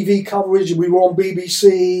the TV coverage, we were on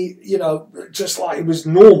BBC, just like it was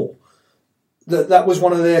normal. That was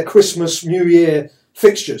one of their Christmas, New Year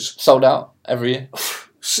fixtures. Sold out every year?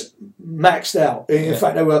 Maxed out. In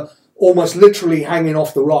fact, they were almost literally hanging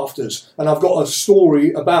off the rafters, and I've got a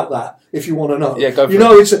story about that if you want to know. Yeah, go for it.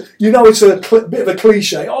 It's a bit of a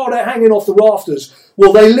cliche. Oh, they're hanging off the rafters.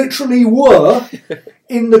 Well, they literally were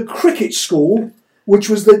in the cricket school, which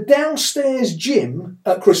was the downstairs gym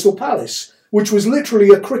at Crystal Palace, which was literally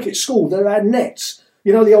a cricket school. They had nets,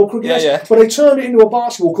 the old cricket nets. Yeah. But they turned it into a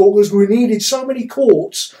basketball court because we needed so many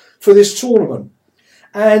courts for this tournament,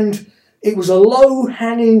 and it was a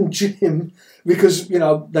low-hanging gym. Because,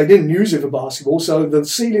 they didn't use it for basketball, so the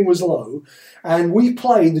ceiling was low. And we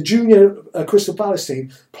played, the junior Crystal Palace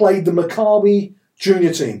team, played the Maccabi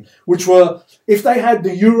junior team, which were, if they had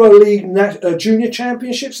the EuroLeague junior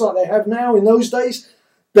championships like they have now in those days,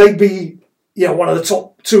 they'd be, one of the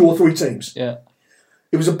top 2 or 3 teams. Yeah.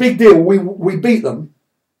 It was a big deal. We beat them.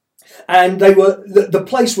 And they were, the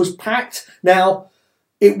place was packed. Now,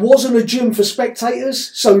 it wasn't a gym for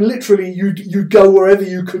spectators, so literally you'd go wherever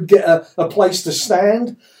you could get a place to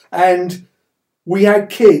stand, and we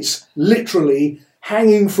had kids literally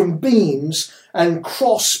hanging from beams and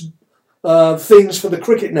cross things for the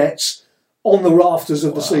cricket nets on the rafters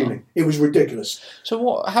of the ceiling. It was ridiculous.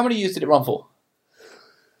 So how many years did it run for?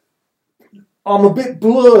 I'm a bit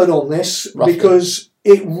blurred on this, roughly, because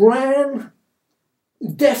it ran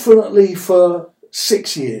definitely for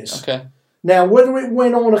 6 years. Okay. Now, whether it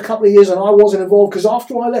went on a couple of years and I wasn't involved, because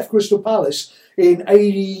after I left Crystal Palace in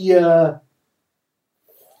 85,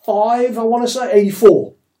 I want to say,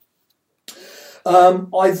 84,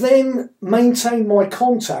 I then maintained my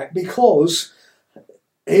contact because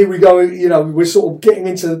here we go. You know, we're sort of getting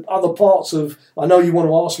into other parts of. I know you want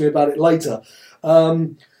to ask me about it later.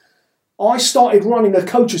 I started running a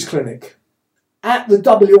coaches clinic at the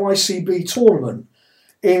WICB tournament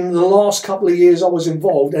in the last couple of years I was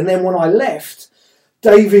involved, and then when I left,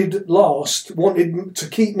 David Last wanted to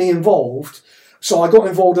keep me involved, so I got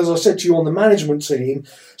involved, as I said to you, on the management team.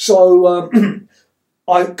 So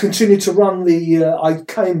I continued to run I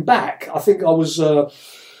came back. I think I was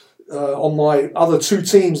on my other two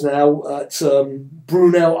teams now at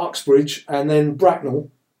Brunel, Uxbridge, and then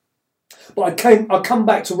Bracknell. But I come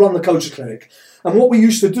back to run the coaches clinic, and what we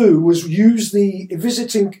used to do was use the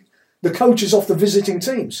coaches off the visiting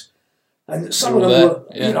teams, and some of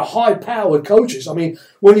them were high-powered coaches. I mean,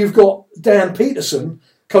 when you've got Dan Peterson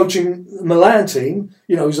coaching the Milan team,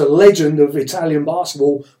 who's a legend of Italian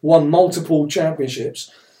basketball, won multiple championships.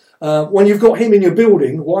 When you've got him in your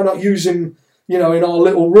building, why not use him, in our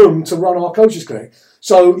little room to run our coaches clinic?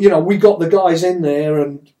 So, we got the guys in there,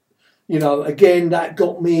 and again, that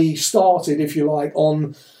got me started, if you like,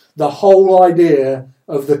 on the whole idea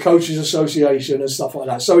of the Coaches Association and stuff like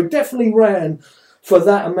that. So it definitely ran for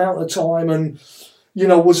that amount of time, and,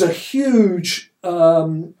 was a huge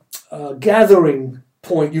gathering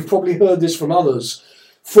point. You've probably heard this from others,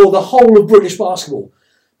 for the whole of British basketball.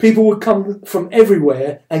 People would come from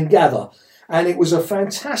everywhere and gather. And it was a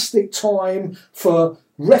fantastic time for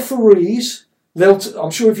referees.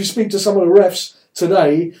 I'm sure if you speak to some of the refs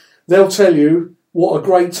today, they'll tell you what a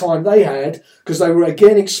great time they had, because they were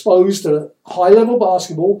again exposed to high-level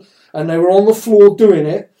basketball, and they were on the floor doing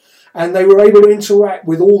it, and they were able to interact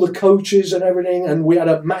with all the coaches and everything, and we had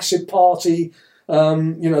a massive party.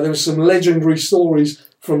 There were some legendary stories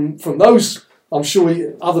from those. I'm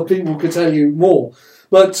sure other people could tell you more.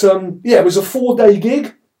 But, it was a 4-day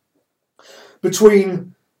gig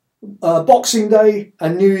between Boxing Day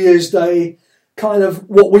and New Year's Day, kind of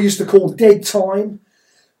what we used to call dead time.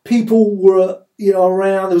 People were,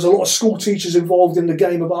 around. There was a lot of school teachers involved in the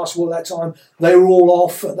game of basketball at that time. They were all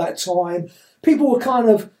off at that time. People were kind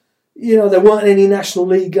of, there weren't any National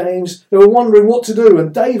League games. They were wondering what to do.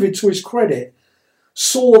 And David, to his credit,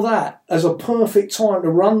 saw that as a perfect time to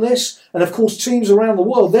run this. And of course, teams around the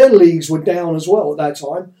world, their leagues were down as well at that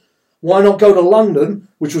time. Why not go to London,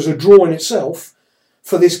 which was a draw in itself,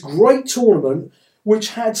 for this great tournament, which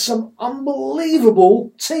had some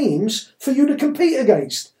unbelievable teams for you to compete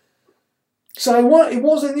against. So it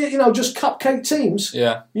wasn't, just cupcake teams.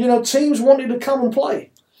 Yeah. Teams wanted to come and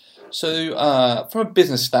play. So, from a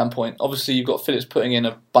business standpoint, obviously you've got Philips putting in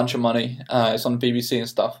a bunch of money. It's on the BBC and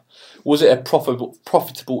stuff. Was it a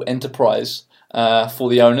profitable enterprise for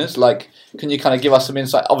the owners? Like, can you kind of give us some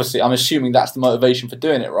insight? Obviously, I'm assuming that's the motivation for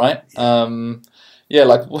doing it, right? In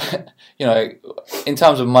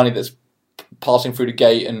terms of money that's passing through the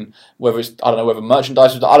gate, and whether it's, I don't know, whether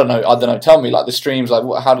merchandise was, I don't know. Tell me, like the streams, like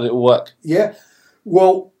how did it all work? Yeah,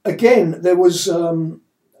 well, again, there was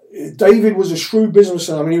David was a shrewd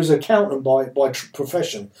businessman. I mean, he was an accountant by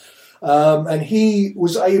profession, and he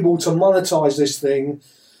was able to monetize this thing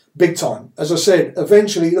big time. As I said,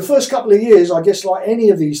 eventually, the first couple of years, I guess, like any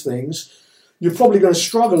of these things, you're probably going to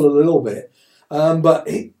struggle a little bit, but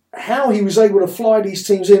how he was able to fly these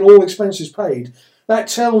teams in, all expenses paid, that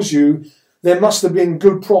tells you there must have been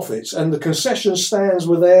good profits, and the concession stands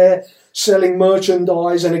were there selling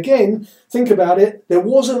merchandise. And again, think about it, there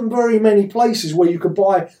wasn't very many places where you could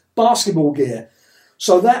buy basketball gear.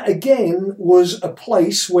 So that again was a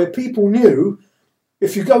place where people knew,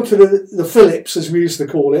 if you go to the Philips, as we used to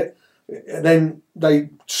call it, then they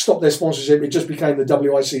stopped their sponsorship, it just became the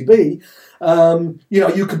WICB.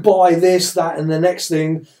 You could buy this, that, and the next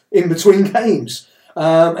thing in between games.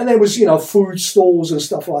 And there was, food stalls and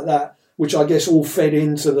stuff like that, which I guess all fed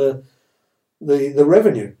into the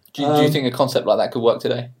revenue. Do you think a concept like that could work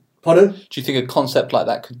today? Pardon? Do you think a concept like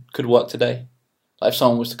that could work today? Like if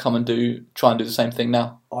someone was to come and try and do the same thing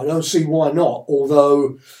now? I don't see why not,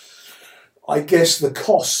 although I guess the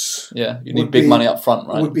costs... Yeah, you need big money up front,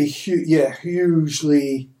 right? Would be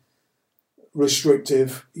hugely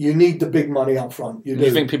restrictive. You need the big money up front. Do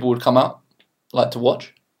you think people would come out, like, to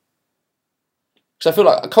watch? Because I feel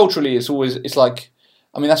like culturally it's like...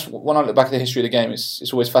 I mean, that's when I look back at the history of the game.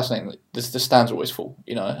 It's always fascinating. The stands are always full,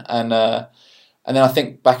 and then I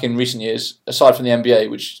think back in recent years, aside from the NBA,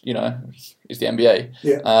 which is the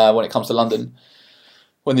NBA, when it comes to London,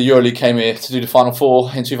 when the EuroLeague came here to do the Final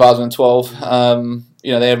Four in 2012,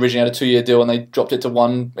 they originally had a 2-year deal and they dropped it to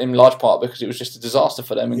 1 in large part because it was just a disaster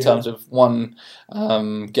for them in terms of 1,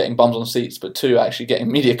 getting bums on seats, but 2, actually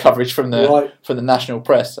getting media coverage from the national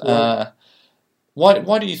press. Right.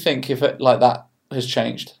 Why do you think if it like that has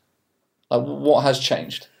changed? Like, what has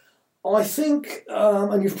changed? I think,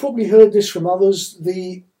 and you've probably heard this from others,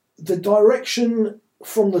 the direction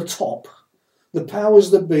from the top, the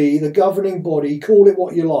powers that be, the governing body, call it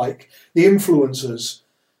what you like, the influencers,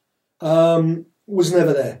 was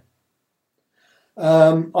never there.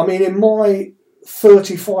 I mean, in my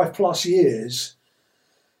 35 plus years,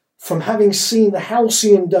 from having seen the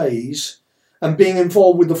halcyon days and being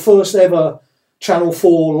involved with the first ever Channel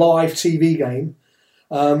 4 live TV game,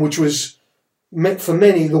 which was meant for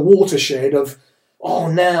many the watershed of,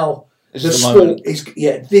 now the sport is,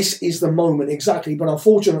 this is the moment, exactly. But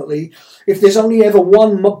unfortunately, if there's only ever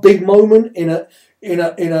one big moment in a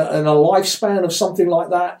lifespan of something like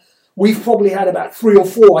that, we've probably had about 3 or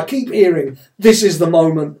 4. I keep hearing this is the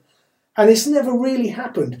moment, and it's never really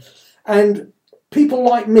happened. And people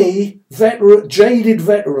like me, jaded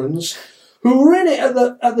veterans, who were in it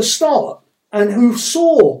at the start and who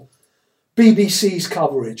saw BBC's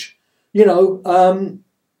coverage.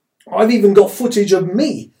 I've even got footage of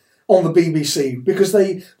me on the BBC because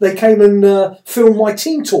they came and filmed my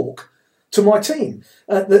team talk to my team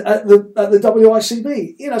at the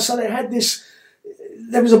WICB. So they had this.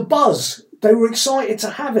 There was a buzz. They were excited to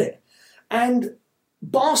have it, and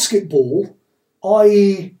basketball,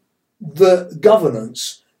 i.e., the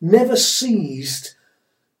governance, never seized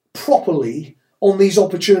properly on these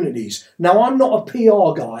opportunities. Now, I'm not a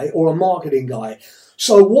PR guy or a marketing guy.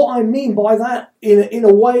 So what I mean by that, in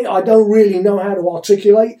a way I don't really know how to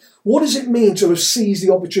articulate. What does it mean to have seized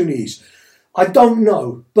the opportunities? I don't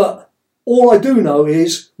know. But all I do know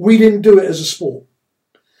is we didn't do it as a sport.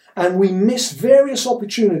 And we missed various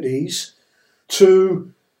opportunities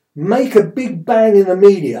to make a big bang in the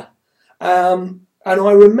media. And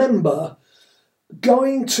I remember I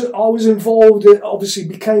was involved, obviously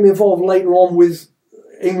became involved later on with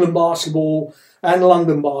England basketball and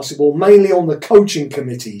London basketball, mainly on the coaching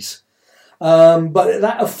committees. But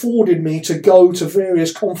that afforded me to go to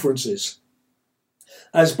various conferences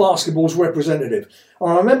as basketball's representative.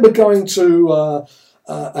 And I remember going to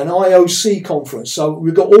an IOC conference. So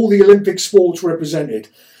we've got all the Olympic sports represented.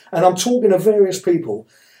 And I'm talking to various people.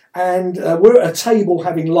 And we're at a table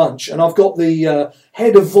having lunch. And I've got the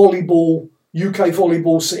head of volleyball, UK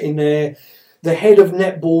volleyball, sitting there, the head of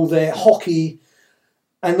netball there, hockey,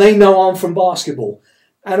 and they know I'm from basketball.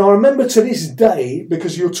 And I remember to this day,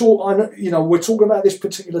 because we're talking about this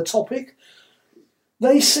particular topic,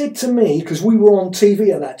 they said to me, because we were on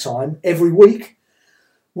TV at that time every week,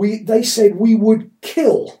 they said we would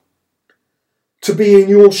kill to be in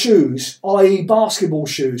your shoes, i.e. basketball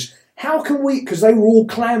shoes. How can we, because they were all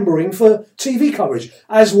clambering for TV coverage,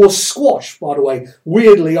 as was squash, by the way.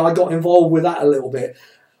 Weirdly, I got involved with that a little bit.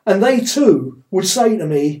 And they too would say to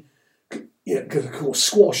me, because of course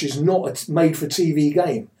squash is not a made-for-TV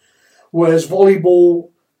game, whereas volleyball,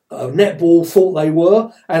 netball thought they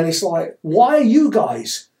were, and it's like, why are you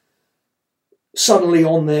guys suddenly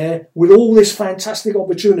on there with all this fantastic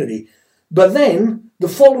opportunity? But then, the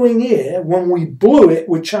following year, when we blew it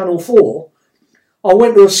with Channel 4, I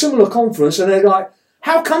went to a similar conference, and they're like,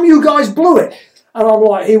 how come you guys blew it? And I'm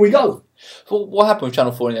like, here we go. Well, what happened with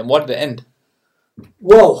Channel 4 in the end? Why did it end?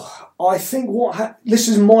 Well, I think this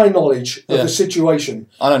is my knowledge of the situation.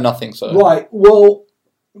 I know nothing, so... Right, well,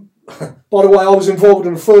 by the way, I was involved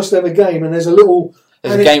in the first ever game, and there's a little...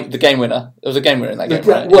 The game winner. There was a game winner in that game,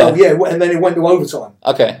 right? Well, yeah, and then it went to overtime.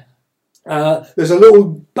 Okay. There's a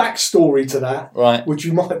little backstory to that, right, which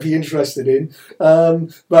you might be interested in.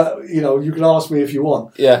 But, you can ask me if you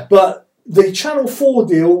want. Yeah. But the Channel 4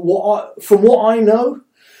 deal, from what I know...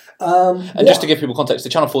 and just to give people context, the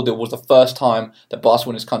Channel 4 deal was the first time that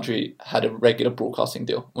basketball in this country had a regular broadcasting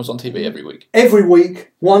deal. It was on TV every week. Every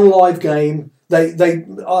week, one live game. They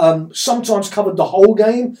sometimes covered the whole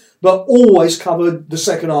game, but always covered the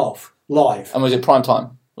second half live. And was it prime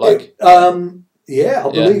time? Yeah,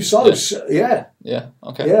 I believe so. Yeah. Yeah.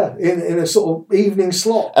 Okay. Yeah, in a sort of evening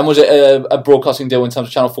slot. And was it a broadcasting deal in terms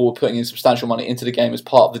of Channel 4 were putting in substantial money into the game as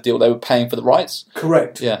part of the deal? They were paying for the rights?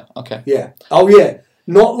 Correct. Yeah. Okay. Yeah. Oh, yeah.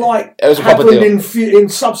 Not like it was happened in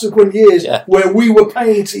subsequent years where we were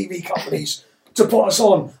paying TV companies to put us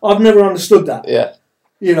on. I've never understood that. Yeah.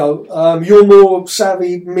 You're more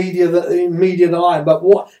savvy media than I am, but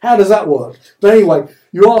how does that work? But anyway,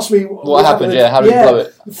 you asked me what happened. Yeah, how did you blow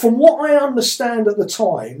it? From what I understand at the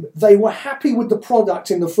time, they were happy with the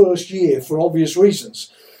product in the first year for obvious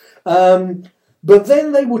reasons. But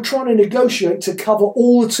then they were trying to negotiate to cover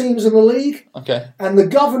all the teams in the league. Okay. And the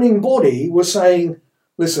governing body was saying,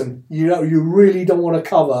 listen, you really don't want to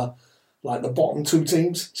cover like the bottom two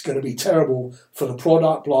teams. It's going to be terrible for the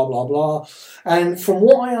product, blah, blah, blah. And from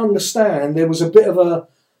what I understand, there was a bit of a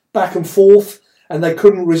back and forth and they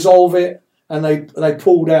couldn't resolve it. and they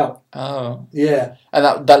pulled out. Oh. Yeah. And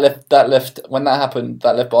that left when that happened,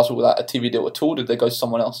 that left basketball without a TV deal at all. Did they go to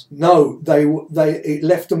someone else? No, it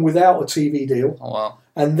left them without a TV deal. Oh wow.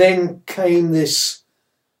 And then came this,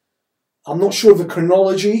 I'm not sure of the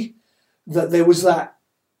chronology, that there was that,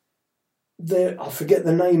 I forget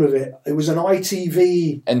the name of it. It was an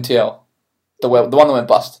ITV. NTL. The one that went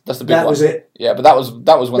bust. That's the big one. That was it. Yeah, but that was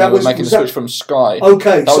when they were making the switch from Sky.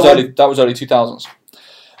 Okay. That was early 2000s.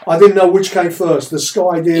 I didn't know which came first, the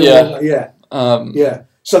Sky deal. Yeah. Yeah.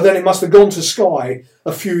 So then it must have gone to Sky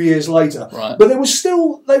a few years later. Right. But they were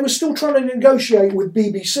still trying to negotiate with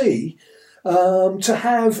BBC to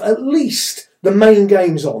have at least the main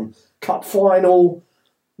games on. Cup final,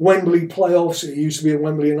 Wembley playoffs. It used to be at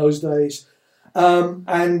Wembley in those days.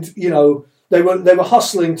 And, you know, they were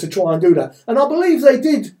hustling to try and do that. And I believe they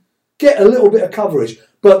did get a little bit of coverage.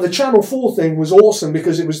 But the Channel 4 thing was awesome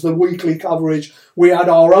because it was the weekly coverage. We had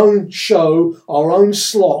our own show, our own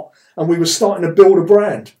slot, and we were starting to build a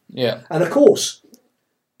brand. Yeah. And of course,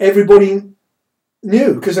 everybody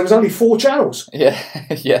knew because there was only 4 channels. Yeah,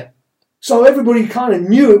 yeah. So everybody kind of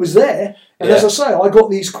knew it was there. And as I say, I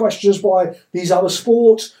got these questions by these other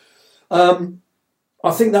sports.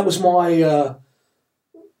 I think that was my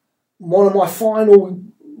one of my final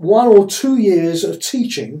 1 or 2 years of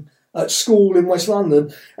teaching at school in West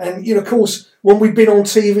London. And, you know, of course, when we'd been on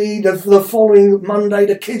TV, the following Monday,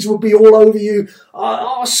 the kids would be all over you.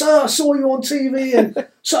 Oh, sir, I saw you on TV. And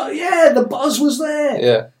so, yeah, the buzz was there.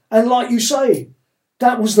 Yeah. And like you say,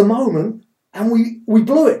 that was the moment, and we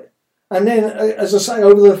blew it. And then, as I say,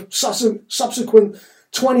 over the subsequent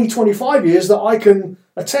 20, 25 years that I can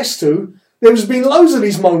attest to, there's been loads of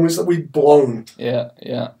these moments that we've blown. Yeah,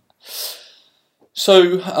 yeah.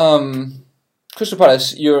 So, Crystal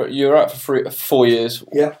Palace, you're out for 4 years.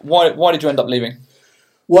 Yeah. Why did you end up leaving?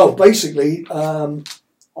 Well, basically,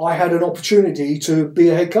 I had an opportunity to be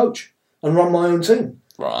a head coach and run my own team.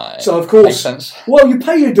 Right. So, of course, makes sense. Well, you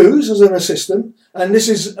pay your dues as an assistant, and this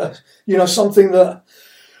is, something that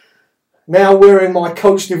now wearing my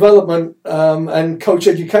coach development and coach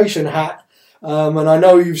education hat, and I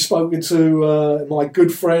know you've spoken to my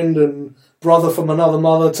good friend and brother from another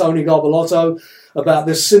mother, Tony Garbolotto, about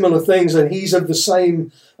this similar things, and he's of the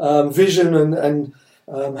same vision and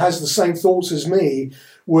has the same thoughts as me.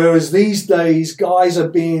 Whereas these days, guys are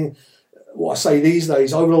being, well, I say these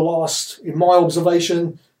days, over the last, in my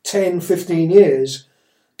observation, 10, 15 years,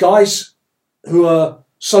 guys who are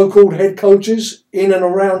so-called head coaches in and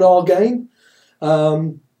around our game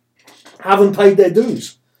haven't paid their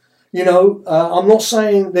dues. You know, I'm not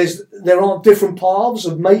saying there aren't different paths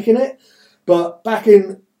of making it, but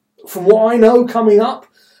from what I know coming up,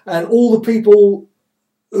 and all the people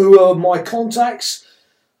who are my contacts,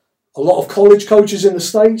 a lot of college coaches in the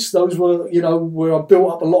States, those were, where I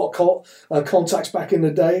built up a lot of contacts back in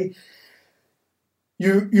the day.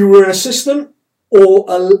 You were an assistant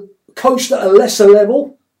or coached at a lesser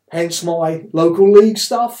level, hence my local league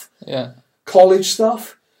stuff, college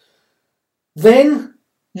stuff. Then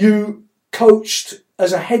you coached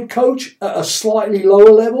as a head coach at a slightly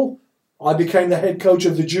lower level. I became the head coach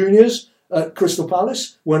of the juniors at Crystal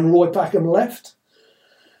Palace when Roy Packham left.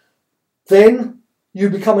 Then you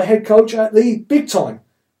become a head coach at the big time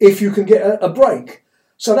if you can get a break.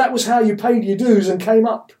 So that was how you paid your dues and came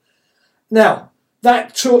up. Now,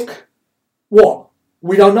 that took what?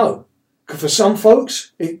 We don't know. For some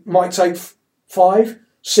folks, it might take 5,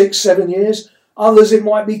 6, 7 years. Others, it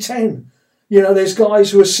might be 10. There's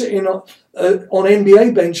guys who are sitting on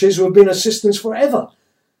NBA benches who have been assistants forever.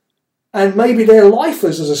 And maybe they're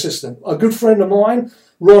lifers as assistant. A good friend of mine,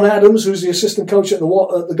 Ron Adams, who's the assistant coach at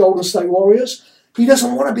the Golden State Warriors, he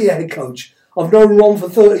doesn't want to be a head coach. I've known Ron for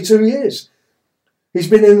 32 years. He's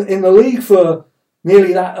been in the league for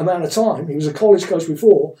nearly that amount of time. He was a college coach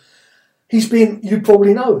before. You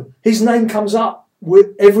probably know, his name comes up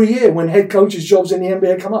every year when head coaches' jobs in the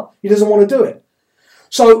NBA come up. He doesn't want to do it.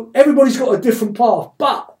 So everybody's got a different path,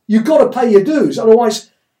 but you've got to pay your dues.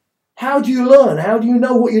 Otherwise, how do you learn? How do you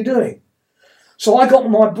know what you're doing? So I got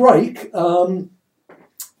my break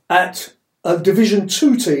at a Division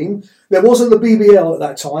 2 team. There wasn't the BBL at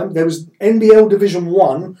that time. There was NBL Division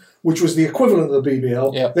 1, which was the equivalent of the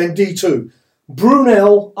BBL, then D2.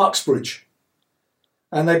 Brunel Uxbridge.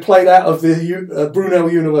 And they played out of the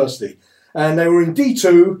Brunel University. And they were in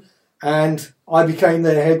D2, and I became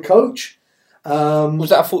their head coach. Was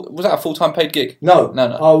that a full-time paid gig? No.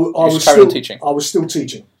 I was still teaching. I was still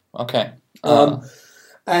teaching. Okay.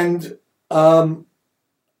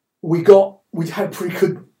 We'd had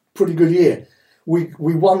pretty good year. We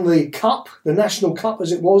won the cup, the national cup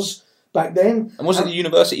as it was back then. And was it the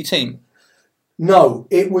university team? No,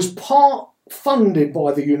 it was part funded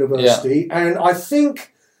by the university, and I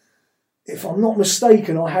think, if I'm not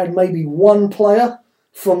mistaken, I had maybe one player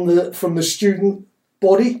from the student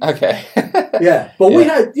body. Okay. Yeah, but we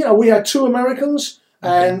had 2 Americans,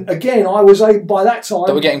 and again, I was able by that time.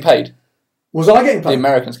 That were getting paid. Was I getting paid? The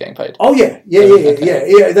Americans getting paid. Oh yeah.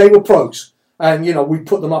 Okay. They were pros, and we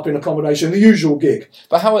put them up in accommodation, the usual gig.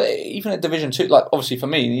 But how, even at Division 2, like obviously for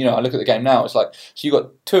me, I look at the game now, it's like, so you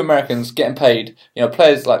got 2 Americans getting paid,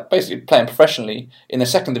 players like basically playing professionally in the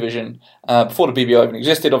second division, before the BBL even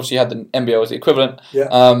existed. Obviously you had the NBL as the equivalent.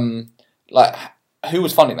 Yeah. Like, who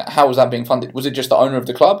was funding that? How was that being funded? Was it just the owner of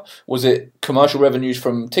the club? Was it commercial revenues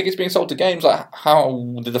from tickets being sold to games? Like,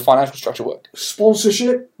 how did the financial structure work?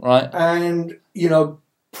 Sponsorship. Right. And,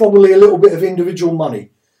 probably a little bit of individual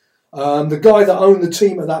money. The guy that owned the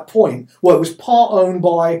team at that point, it was part owned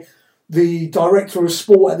by the director of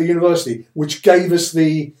sport at the university, which gave us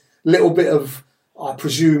the little bit of, I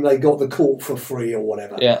presume they got the court for free or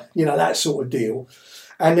whatever. Yeah. That sort of deal.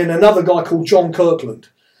 And then another guy called John Kirkland,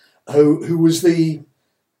 who was the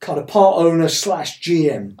kind of part owner /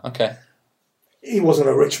 GM. Okay. He wasn't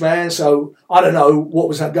a rich man, so I don't know what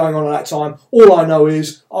was going on at that time. All I know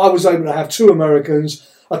is I was able to have 2 Americans,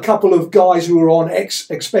 a couple of guys who were on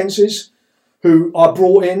expenses, who I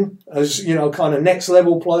brought in as, kind of next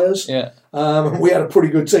level players. Yeah. We had a pretty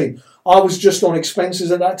good team. I was just on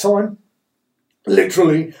expenses at that time,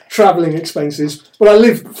 literally travelling expenses, but I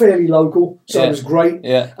lived fairly local, so it was great.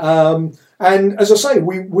 Yeah. And as I say,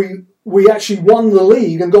 we actually won the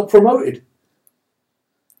league and got promoted.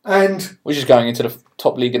 And which is going into the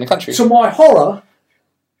top league in the country. To my horror,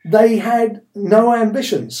 they had no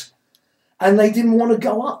ambitions. And they didn't want to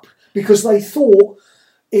go up because they thought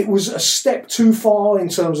it was a step too far in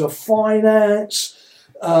terms of finance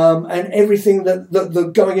and everything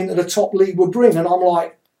that going into the top league would bring. And I'm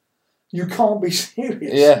like, you can't be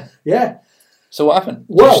serious. Yeah. Yeah. So what happened?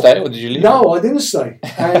 Did Well, you stay or did you leave? No, I didn't stay.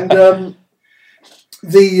 And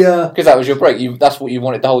because that was your break. That's what you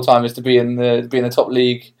wanted the whole time, is to be in the top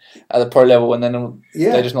league at the pro level, and then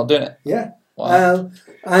they're just not doing it. Yeah. Wow.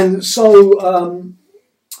 And so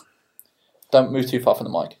don't move too far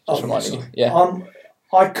from the mic. Just reminding you. Yeah.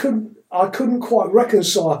 I couldn't quite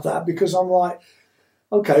reconcile that because I'm like,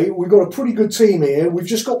 okay, we've got a pretty good team here. We've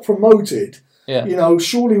just got promoted. Yeah.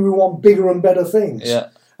 Surely we want bigger and better things. Yeah.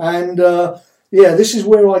 And this is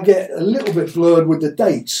where I get a little bit blurred with the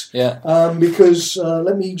dates. Yeah. Because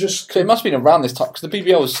let me just. So it must have been around this time, because the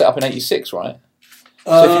BBL was set up in '86, right?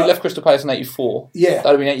 So if you left Crystal Palace in '84, yeah, that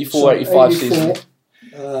would have been '84, '85 season.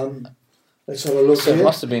 Let's have a look. So here. It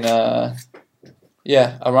must have been around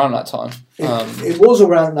that time. It was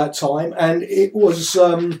around that time, and it was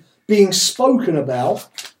being spoken about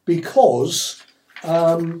because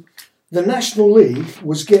the National League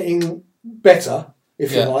was getting better,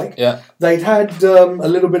 if you like. Yeah. They'd had a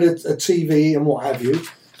little bit of TV and what have you,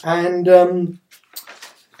 and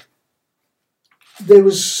there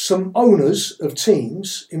was some owners of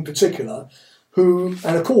teams in particular who,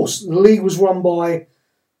 and of course the league was run by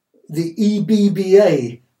the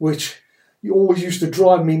EBBA, which always used to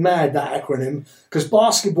drive me mad, that acronym, because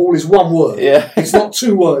basketball is one word. Yeah. It's not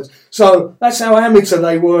 2 words. So that's how amateur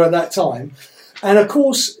they were at that time. And of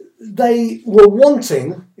course they were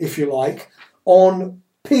wanting, if you like, on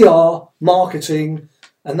PR, marketing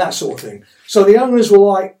and that sort of thing. So the owners were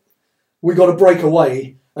like, we got to break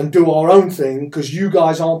away and do our own thing because you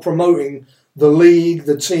guys aren't promoting the league,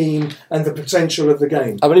 the team, and the potential of the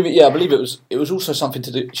game. I believe it. Yeah, I believe it was. It was also something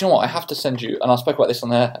to do. Do you know what? I have to send you, and I spoke about this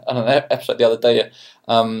on an episode the other day.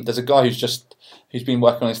 There's a guy who's been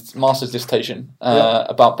working on his master's dissertation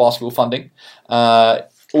about basketball funding, all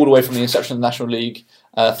the way from the inception of the National League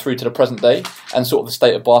through to the present day, and sort of the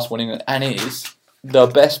state of basketball in England. And it is the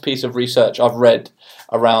best piece of research I've read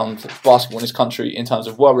around basketball in this country in terms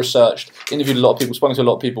of well-researched, interviewed a lot of people, spoken to a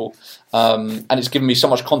lot of people, and it's given me so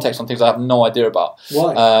much context on things I have no idea about,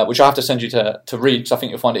 which I have to send you to read because I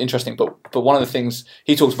think you'll find it interesting. But one of the things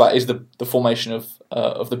he talks about is the formation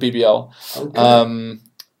of the BBL. Okay.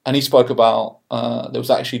 And he spoke about there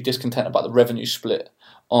was actually discontent about the revenue split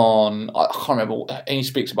on, I can't remember, and he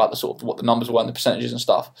speaks about the sort of what the numbers were and the percentages and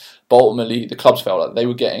stuff, but ultimately the clubs felt like they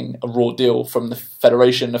were getting a raw deal from the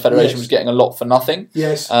federation was getting a lot for nothing.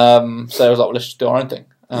 Yes. So they was like, well, let's just do our own thing.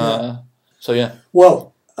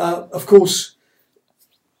 Well, of course,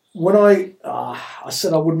 when I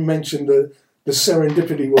said I wouldn't mention the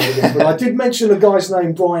serendipity word again, but I did mention a guy's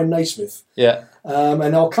name, Brian Naismith. Yeah.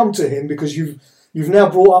 And I'll come to him because You've now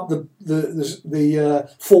brought up the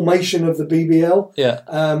formation of the BBL,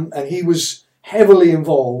 and he was heavily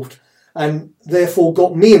involved, and therefore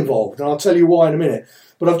got me involved, and I'll tell you why in a minute.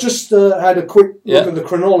 But I've just had a quick look at the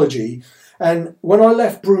chronology, And when I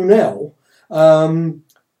left Brunel,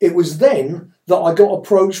 it was then that I got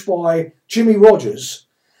approached by Jimmy Rogers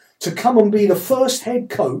to come and be the first head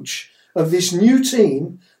coach of this new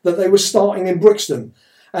team that they were starting in Brixton.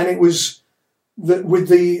 And it was with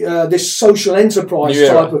this social enterprise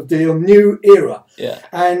type of deal, new era. Yeah.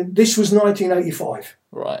 And this was 1985.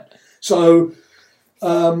 Right. So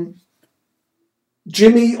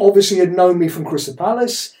Jimmy obviously had known me from Crystal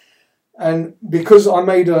Palace, and because I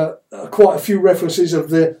made quite a few references of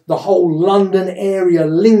the whole London area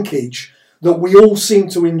linkage that we all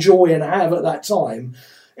seemed to enjoy and have at that time,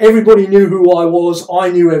 everybody knew who I was, I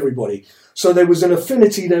knew everybody. So there was an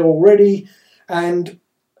affinity there already, and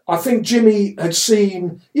I think Jimmy had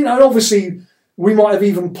seen, and obviously we might have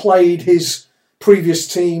even played his previous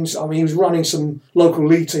teams. I mean, he was running some local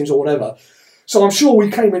league teams or whatever. So I'm sure we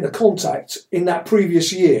came into contact in that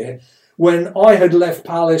previous year when I had left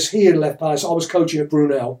Palace, he had left Palace, I was coaching at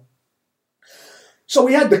Brunel. So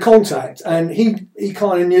we had the contact, and he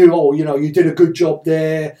kind of knew, you did a good job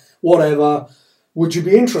there, whatever, would you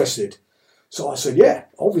be interested? So I said, yeah,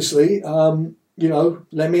 obviously,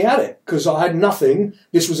 let me at it, because I had nothing.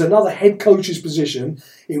 This was another head coach's position.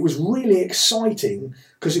 It was really exciting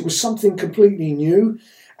because it was something completely new,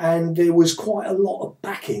 and there was quite a lot of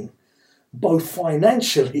backing, both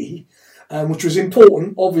financially, which was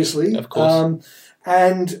important, obviously, of course,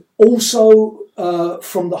 and also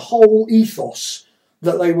from the whole ethos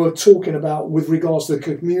that they were talking about with regards to the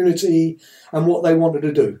community and what they wanted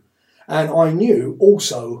to do. And I knew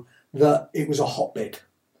also that it was a hotbed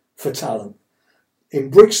for talent in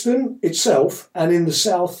Brixton itself and in the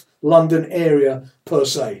South London area per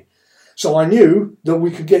se. So I knew that we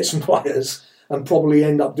could get some players and probably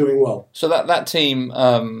end up doing well. So that team,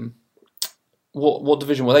 what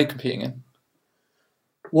division were they competing in?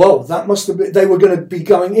 Well, that must have been, they were going to be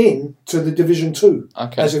going in to the Division 2,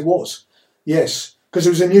 as it was. Yes, because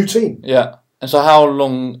it was a new team. Yeah. And so how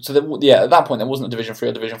long... So, at that point, there wasn't a Division 3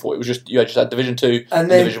 or Division 4. It was just... You just had Division 2 and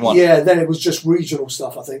then, Division 1. Yeah, then it was just regional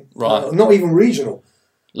stuff, I think. Right. Not even regional.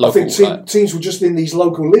 Local, I think teams were just in these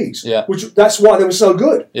local leagues. Yeah. That's why they were so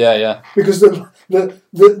good. Yeah, yeah. Because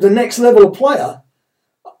the next level of player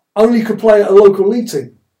only could play at a local league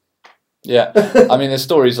team. Yeah. I mean, there's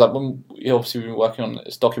stories like when... Obviously, we've been working on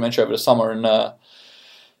this documentary over the summer, and there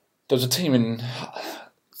was a team in...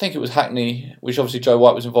 I think it was Hackney, which obviously Joe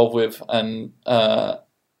White was involved with, and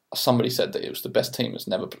somebody said that it was the best team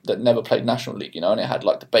that never played National League, and it had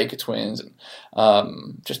like the Baker Twins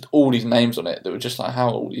and just all these names on it that were just like, how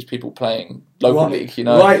are all these people playing local league,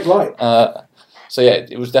 Right. So yeah,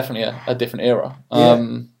 it was definitely a different era.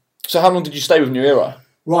 So how long did you stay with New Era?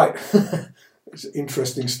 Right, it's an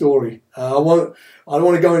interesting story. I don't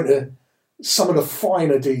want to go into some of the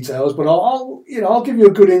finer details, but I'll give you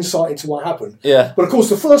a good insight into what happened. Yeah. But of course,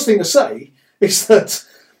 the first thing to say is that,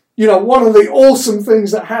 one of the awesome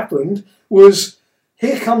things that happened was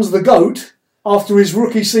here comes the GOAT after his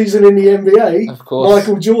rookie season in the NBA, of course,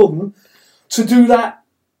 Michael Jordan, to do that.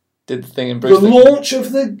 Did the thing in Bristol. The launch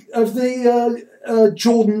of the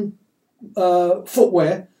Jordan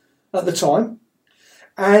footwear at the time,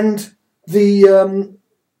 and the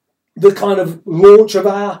kind of launch of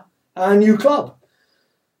our new club.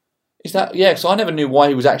 Is that so? I never knew why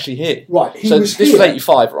he was actually here. Right, this was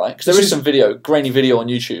 85, right? Because there is some grainy video on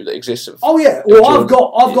YouTube that exists of. Oh yeah, well I've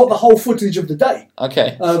got the whole footage of the day.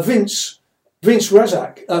 Okay. Vince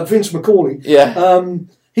Razak, Vince McCauley. Yeah.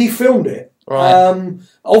 He filmed it. Right.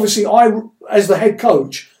 Obviously, I, as the head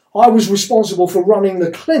coach, I was responsible for running the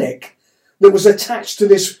clinic that was attached to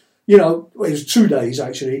this. It was 2 days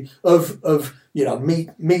actually of meet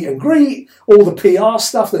and greet, all the PR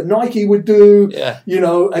stuff that Nike would do,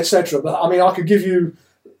 etc. But I mean, I could give you,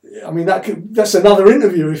 that's another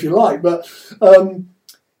interview if you like. But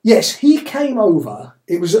yes, he came over.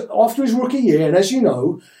 It was after his rookie year, and as you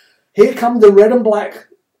know, here come the red and black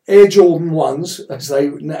Air Jordan 1s, as they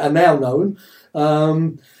are now known,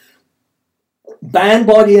 banned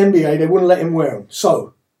by the NBA. They wouldn't let him wear them.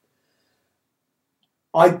 So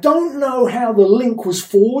I don't know how the link was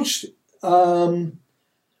forged,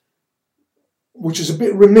 which is a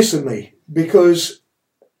bit remiss of me, because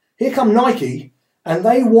here come Nike and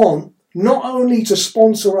they want not only to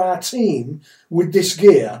sponsor our team with this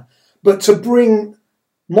gear, but to bring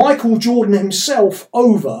Michael Jordan himself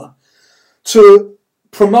over to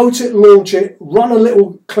promote it, launch it, run a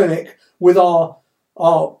little clinic with our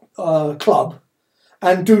club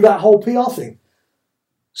and do that whole PR thing.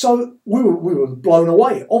 So we were blown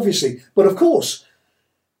away, obviously. But of course,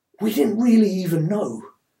 we didn't really even know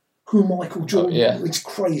who Michael Jordan was. It's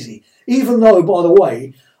crazy. Even though, by the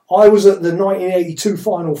way, I was at the 1982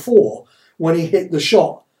 Final Four when he hit the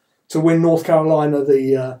shot to win North Carolina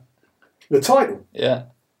the title. Yeah.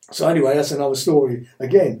 So anyway, that's another story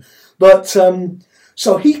again. But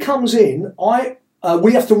so he comes in.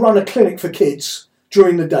 We have to run a clinic for kids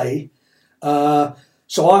during the day.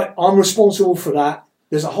 So I'm responsible for that.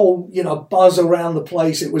 There's a whole buzz around the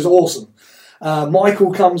place. It was awesome.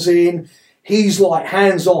 Michael comes in. He's like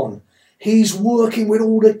hands on. He's working with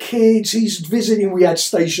all the kids. He's visiting. We had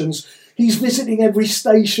stations. He's visiting every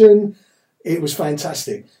station. It was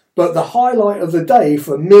fantastic. But the highlight of the day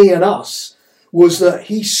for me and us was that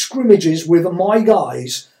he scrimmages with my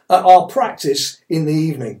guys at our practice in the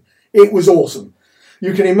evening. It was awesome.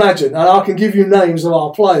 You can imagine, and I can give you names of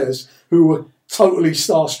our players who were totally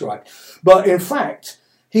starstruck. But in fact,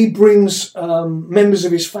 he brings members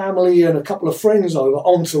of his family and a couple of friends over,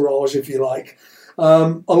 entourage if you like,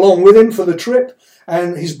 along with him for the trip.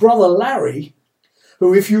 And his brother Larry,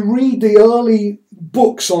 who if you read the early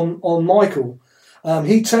books on Michael,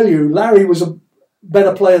 he'd tell you Larry was a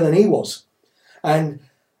better player than he was. And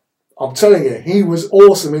I'm telling you, he was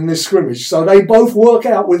awesome in this scrimmage. So they both work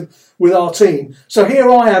out with our team. So here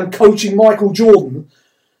I am coaching Michael Jordan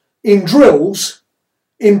in drills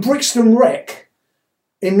in Brixton Rec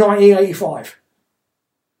in 1985.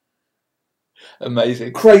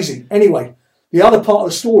 Amazing. Crazy. Anyway, the other part of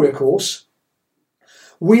the story, of course,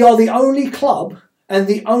 we are the only club and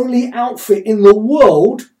the only outfit in the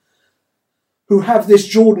world who have this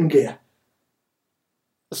Jordan gear.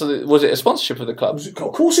 So was it a sponsorship of the club?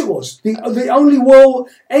 Of course it was. The only world,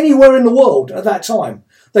 anywhere in the world at that time.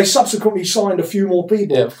 They subsequently signed a few more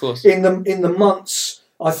people. Yeah, of course. In the months,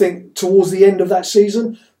 I think, towards the end of that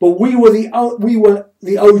season. But we were the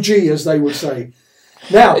OG, as they would say.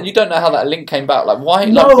 Now, and you don't know how that link came about. Like why?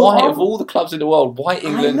 Of all the clubs in the world, why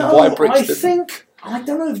England? Why Brixton? I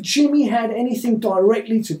don't know if Jimmy had anything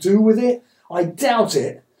directly to do with it. I doubt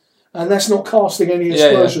it, and that's not casting any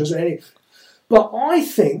aspersions. Yeah. But I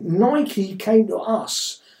think Nike came to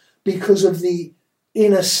us because of the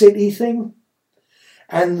inner city thing.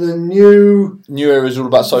 And the new era is all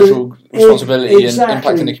about social responsibility and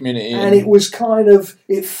impacting the community. And it was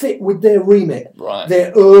it fit with their remit. Right.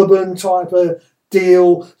 Their urban type of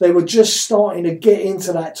deal. They were just starting to get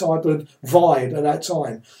into that type of vibe at that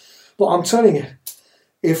time. But I'm telling you,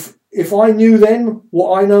 if I knew then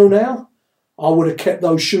what I know now, I would have kept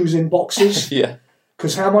those shoes in boxes. Yeah.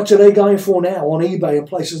 Because how much are they going for now on eBay and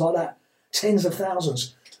places like that? Tens of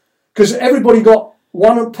thousands. Because everybody got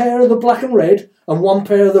one pair of the black and red and one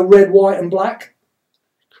pair of the red, white and black.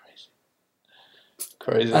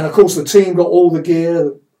 Crazy. And of course the team got all the gear,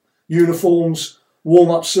 the uniforms,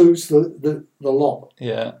 warm-up suits, the lot.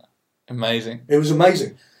 Yeah, amazing. It was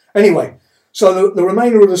amazing. Anyway, so the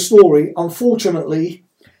remainder of the story, unfortunately,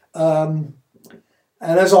 and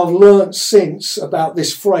as I've learnt since about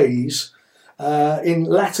this phrase, in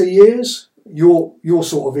latter years, your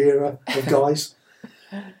sort of era of guys,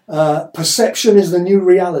 perception is the new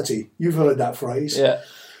reality. You've heard that phrase. Yeah.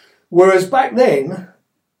 Whereas back then,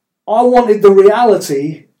 I wanted the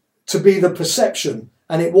reality to be the perception,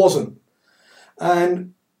 and it wasn't.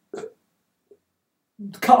 And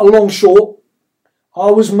cut a long short,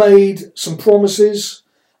 I was made some promises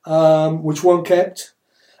which weren't kept,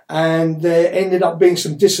 and there ended up being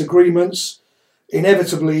some disagreements,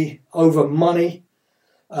 inevitably over money,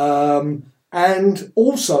 and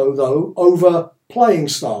also, though, over playing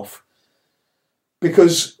staff.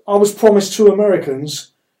 Because I was promised 2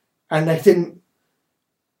 Americans, and they didn't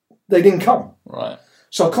come. Right.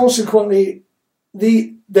 So consequently,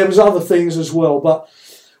 there was other things as well, but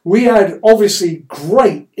we had obviously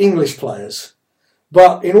great English players.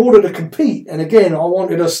 But in order to compete, and again, I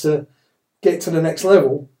wanted us to get to the next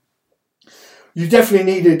level, you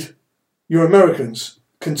definitely needed your Americans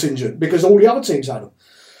contingent because all the other teams had them.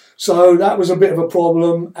 So that was a bit of a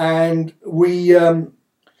problem, and we, I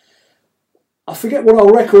forget what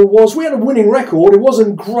our record was. We had a winning record. It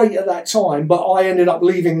wasn't great at that time, but I ended up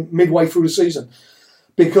leaving midway through the season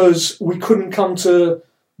because we couldn't come to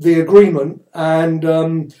the agreement,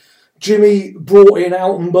 and Jimmy brought in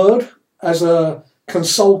Alton Bird as a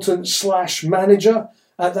consultant / manager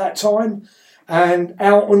at that time, and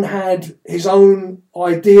Alton had his own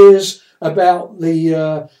ideas about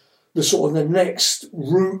the sort of the next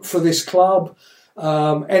route for this club.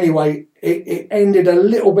 Anyway, it ended a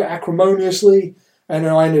little bit acrimoniously, and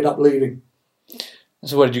then I ended up leaving.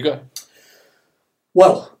 So where did you go?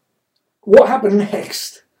 Well, what happened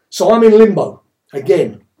next? So I'm in limbo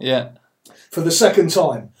again. Yeah. For the second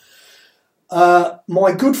time.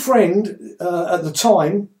 My good friend at the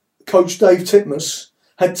time, Coach Dave Titmus,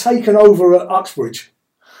 had taken over at Uxbridge.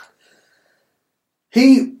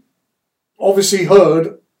 He obviously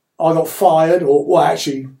heard I got fired, or well,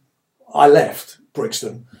 actually, I left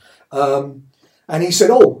Brixton. And he said,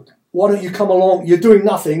 "Oh, why don't you come along? You're doing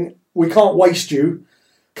nothing. We can't waste you.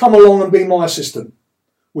 Come along and be my assistant,"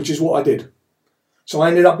 which is what I did. So I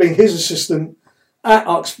ended up being his assistant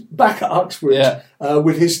back at Uxbridge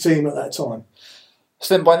with his team at that time.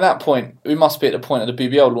 So then by that point, we must be at the point of the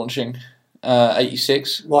BBL launching,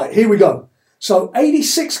 86. Right, here we go. So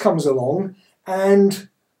 86 comes along, and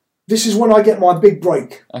this is when I get my big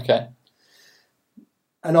break. Okay.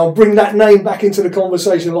 And I'll bring that name back into the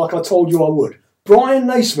conversation like I told you I would. Brian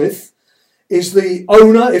Naismith is the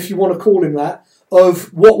owner, if you want to call him that,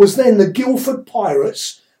 of what was then the Guildford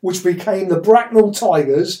Pirates, which became the Bracknell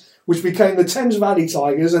Tigers, which became the Thames Valley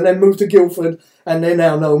Tigers, and then moved to Guildford, and they're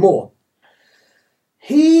now no more.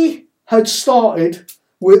 He had started,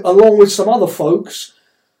 along with some other folks,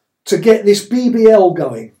 to get this BBL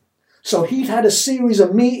going. So he'd had a series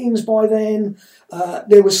of meetings by then.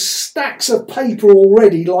 There was stacks of paper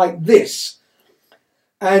already like this.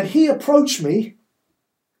 And he approached me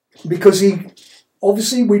because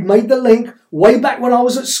obviously we'd made the link way back when I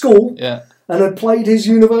was at school and had played his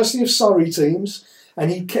University of Surrey teams.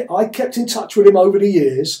 And I kept in touch with him over the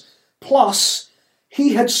years. Plus,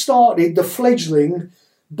 he had started the fledgling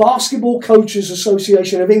Basketball Coaches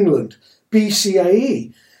Association of England,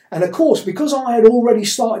 BCAE. And of course, because I had already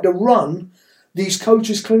started to run these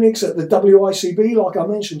coaches clinics at the WICB, like I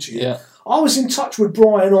mentioned to you, I was in touch with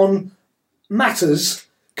Brian on matters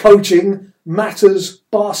coaching, matters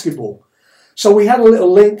basketball. So we had a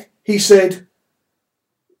little link. He said,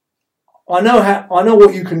 I know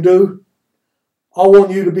what you can do. I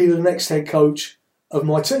want you to be the next head coach of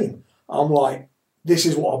my team. I'm like, this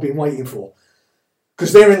is what I've been waiting for.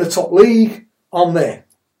 Because they're in the top league, I'm there.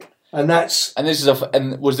 And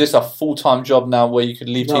was this a full-time job now where you could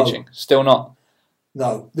leave teaching? Still not?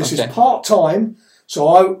 No, this is part-time. So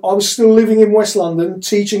I was still living in West London,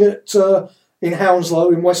 teaching in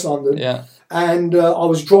Hounslow in West London. Yeah. And I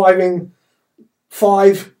was driving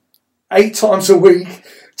 5-8 times a week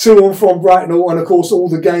to and from Bracknell, and of course all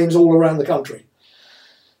the games all around the country.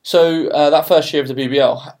 So that first year of the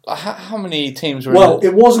BBL, how many teams were involved?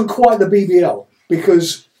 Well, it wasn't quite the BBL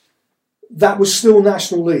because that was still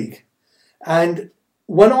National League. And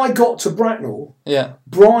when I got to Bracknell,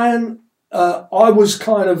 Brian, I was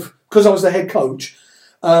because I was the head coach,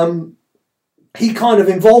 he kind of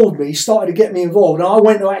involved me, started to get me involved. And I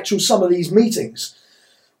went to some of these meetings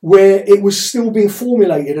where it was still being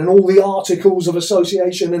formulated and all the articles of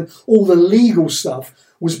association and all the legal stuff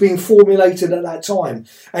was being formulated at that time.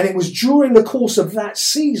 And it was during the course of that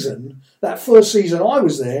season, that first season I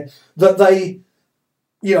was there, that they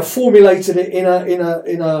formulated it in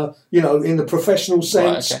the professional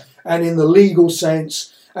sense and in the legal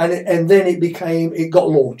sense, and then it got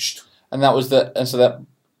launched. And that was so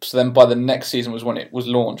then by the next season was when it was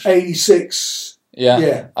launched. 86.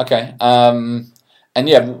 Yeah. Okay.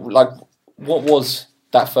 What was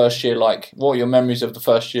that first year like? What were your memories of the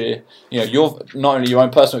first year? Your not only your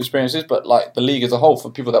own personal experiences, but like the league as a whole for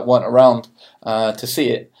people that weren't around to see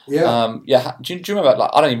it. Yeah. Do you remember?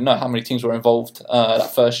 I don't even know how many teams were involved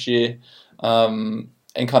that first year, and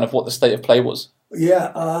kind of what the state of play was.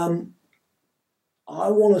 Yeah. I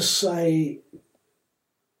want to say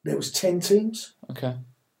there was 10 teams. Okay.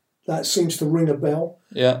 That seems to ring a bell.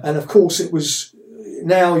 Yeah. And of course, it was.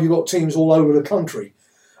 Now you've got teams all over the country,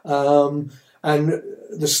 and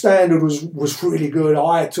the standard was really good.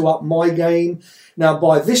 I had to up my game. Now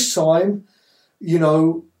by this time, I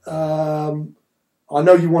know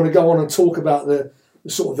you want to go on and talk about the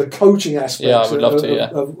sort of the coaching aspect. Yeah, I would love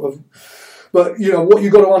to. But what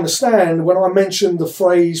you've got to understand, when I mentioned the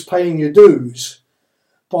phrase "paying your dues,"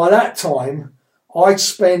 by that time I'd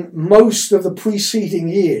spent most of the preceding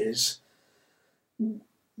years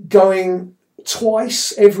going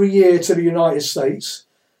twice every year to the United States.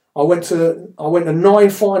 I went to 9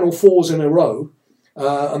 Final Fours in a row,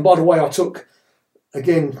 and by the way, I took,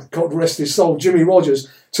 again, God rest his soul, Jimmy Rogers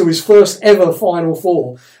to his first ever Final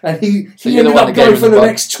Four, and he ended up going for the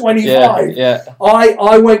next 25. Yeah.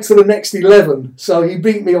 I went to the next 11, so he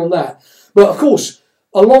beat me on that. But of course,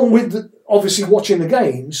 along with obviously watching the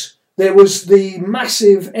games, there was the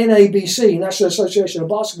massive NABC, National Association of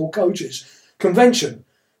Basketball Coaches convention,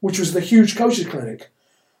 which was the huge coaches clinic.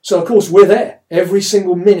 So, of course, we're there every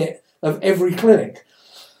single minute of every clinic.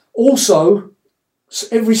 Also,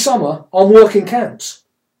 every summer, I'm working camps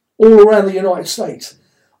all around the United States.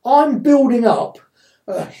 I'm building up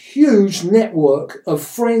a huge network of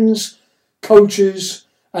friends, coaches,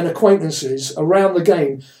 and acquaintances around the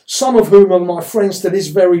game, some of whom are my friends to this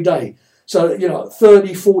very day. So,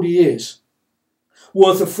 30, 40 years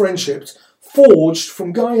worth of friendships forged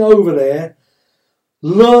from going over there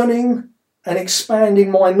learning and expanding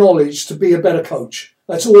my knowledge to be a better coach.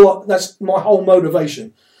 That's my whole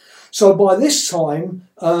motivation. So by this time,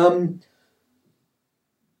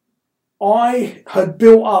 I had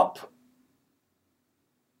built up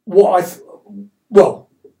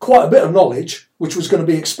quite a bit of knowledge, which was going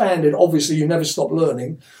to be expanded. Obviously, you never stop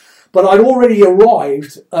learning. But I'd already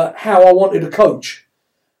arrived at how I wanted to coach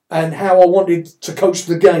and how I wanted to coach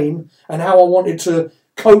the game and how I wanted to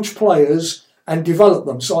coach players and develop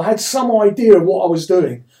them. So I had some idea of what I was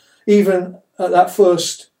doing, even at that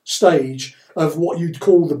first stage of what you'd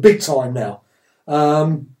call the big time now.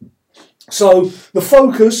 So the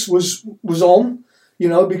focus was on,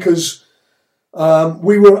 because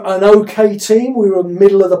we were an okay team. We were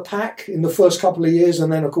middle of the pack in the first couple of years,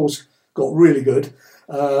 and then, of course, got really good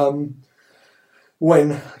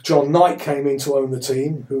when John Knight came in to own the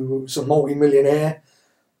team, who was a multi-millionaire.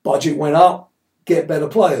 Budget went up, get better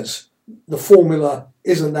players. The formula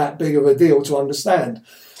isn't that big of a deal to understand.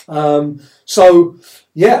 It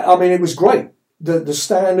was great. The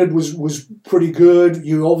standard was pretty good.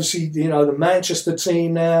 You obviously, the Manchester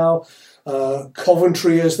team now,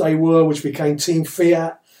 Coventry as they were, which became Team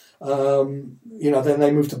Fiat. Then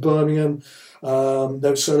they moved to Birmingham.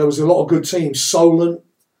 There was a lot of good teams. Solent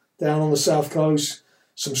down on the south coast.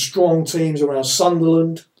 Some strong teams around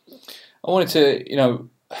Sunderland. I wanted to,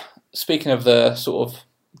 speaking of the sort of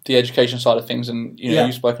the education side of things, and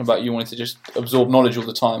you've spoken about you wanted to just absorb knowledge all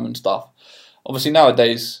the time and stuff. Obviously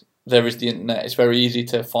nowadays there is the internet. It's very easy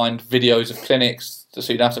to find videos of clinics,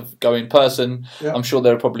 so you don't have to go in person. Yeah. I'm sure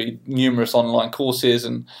there are probably numerous online courses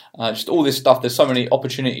and just all this stuff. There's so many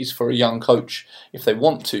opportunities for a young coach, if they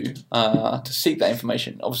want to seek that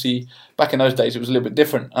information. Obviously, back in those days, it was a little bit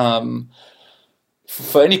different.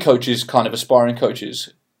 For any coaches, kind of aspiring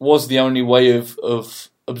coaches, was the only way of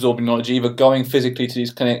absorbing knowledge either going physically to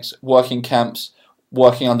these clinics, working camps,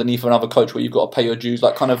 working underneath another coach where you've got to pay your dues,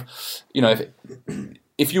 like kind of,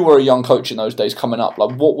 if you were a young coach in those days coming up,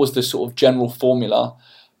 like what was the sort of general formula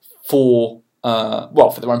for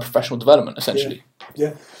their own professional development, essentially?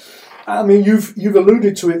 Yeah. I mean, you've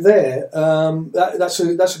alluded to it there. That's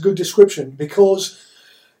a good description, because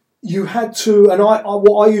you had to, and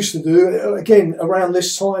what I used to do again around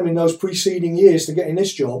this time in those preceding years to get in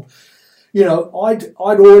this job. I'd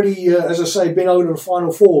already, as I say, been over the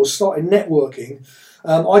Final Four, started networking.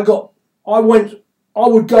 I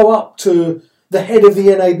would go up to the head of the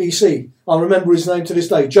NABC. I remember his name to this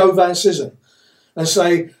day, Joe Van Sissen, and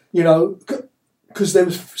say, because there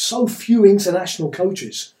was so few international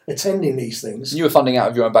coaches attending these things. You were funding out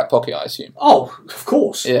of your own back pocket, I assume. Oh, of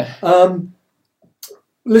course. Yeah.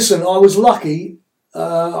 Listen, I was lucky.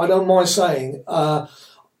 I don't mind saying.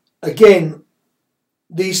 Again,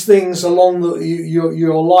 these things along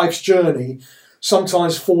your life's journey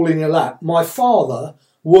sometimes fall in your lap. My father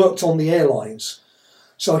worked on the airlines,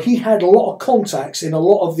 so he had a lot of contacts in a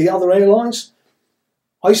lot of the other airlines.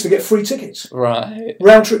 I used to get free tickets, right?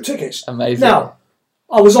 Round trip tickets. Amazing. Now,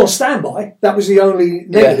 I was on standby. That was the only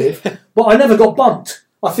negative, but I never got bumped.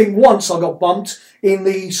 I think once I got bumped in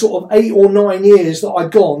the sort of 8 or 9 years that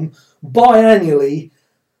I'd gone biannually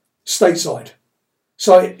stateside.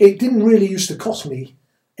 So it didn't really used to cost me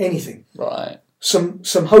anything. Right. Some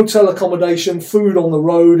hotel accommodation, food on the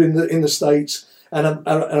road in the States, and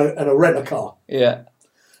a rent a car. Yeah.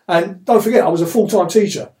 And don't forget, I was a full-time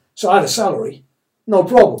teacher, so I had a salary, no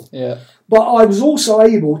problem. Yeah. But I was also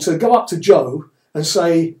able to go up to Joe and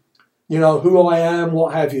say, who I am,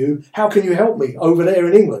 what have you. How can you help me over there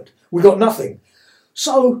in England? We got nothing.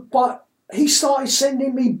 So, but he started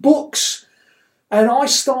sending me books, and I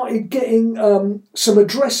started getting some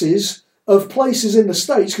addresses of places in the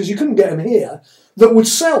States, because you couldn't get them here, that would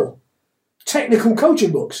sell technical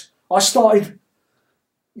coaching books. I started,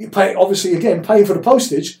 paying for the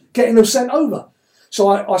postage, getting them sent over. So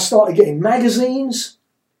I started getting magazines,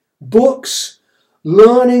 books,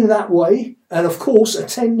 learning that way, and of course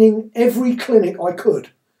attending every clinic I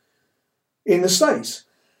could in the States.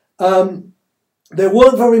 There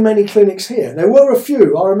weren't very many clinics here. There were a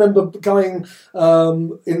few. I remember going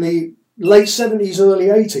in the late 70s, early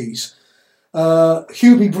 80s.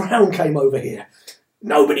 Hubie Brown came over here.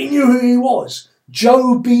 Nobody knew who he was.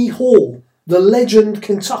 Joe B. Hall, the legend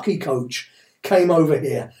Kentucky coach, came over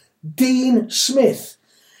here. Dean Smith.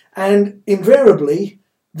 And invariably,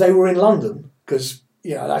 they were in London, because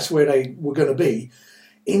that's where they were going to be,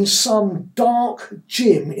 in some dark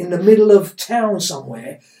gym in the middle of town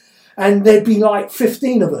somewhere. And there'd be like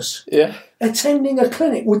 15 of us attending a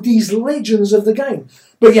clinic with these legends of the game.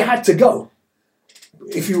 But you had to go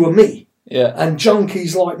if you were me and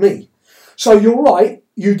junkies like me. So you're right,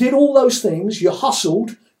 you did all those things, you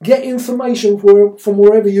hustled get information from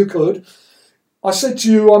wherever you could. I said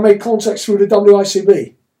to you, I made contacts through the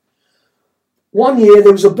WICB. One year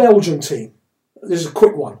there was a Belgian team. This is a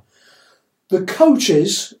quick one. The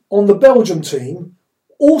coaches on the Belgium team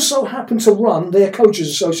also happened to run their coaches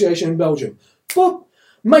association in Belgium. Boop,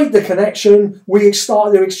 made the connection. We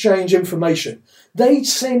started to exchange information. They'd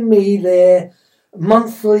send me their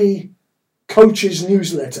monthly coaches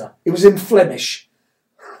newsletter. It was in Flemish.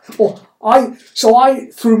 Well, I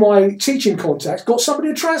through my teaching contacts, got somebody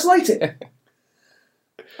to translate it.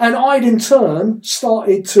 And I'd in turn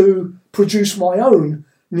started to produce my own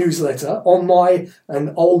newsletter on my,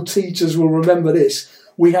 and old teachers will remember this,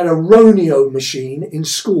 we had a Roneo machine in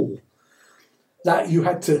school that you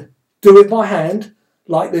had to do it by hand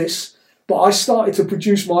like this, but I started to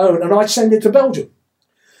produce my own and I'd send it to Belgium.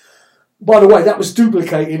 By the way, that was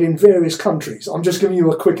duplicated in various countries. I'm just giving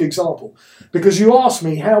you a quick example because you asked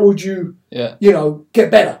me how would you,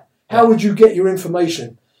 get better? How would you get your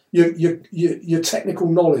information, your technical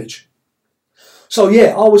knowledge? So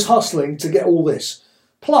yeah, I was hustling to get all this.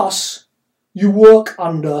 Plus, you work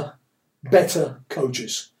under better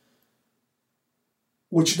coaches,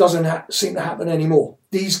 which doesn't seem to happen anymore.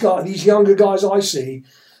 These younger guys I see,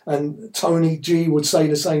 and Tony G would say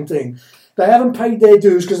the same thing. They haven't paid their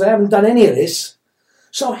dues because they haven't done any of this.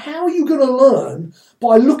 So how are you going to learn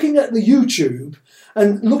by looking at the YouTube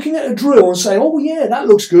and looking at a drill and saying, oh yeah, that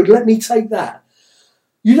looks good, let me take that?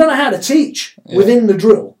 You don't know how to teach within the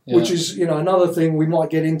drill, which is another thing we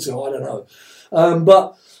might get into, I don't know.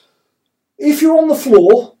 But if you're on the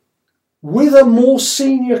floor with a more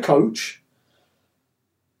senior coach,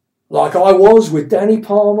 like I was with Danny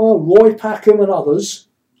Palmer, Roy Packham and others,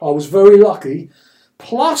 I was very lucky,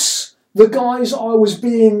 plus the guys I was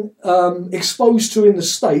being exposed to in the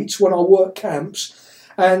States when I worked camps.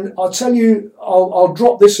 And I'll tell you, I'll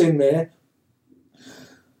drop this in there.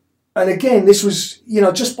 And again, this was,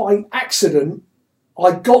 just by accident,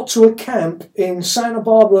 I got to a camp in Santa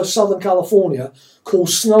Barbara, Southern California, called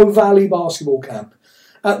Snow Valley Basketball Camp.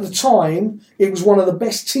 At the time, it was one of the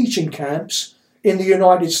best teaching camps in the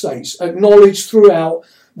United States, acknowledged throughout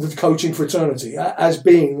the coaching fraternity as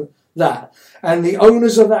being that. And the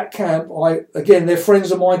owners of that camp, they're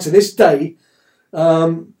friends of mine to this day.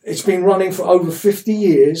 It's been running for over 50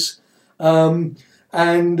 years.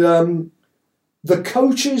 The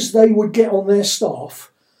coaches they would get on their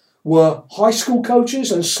staff were high school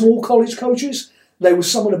coaches and small college coaches. They were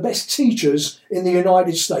some of the best teachers in the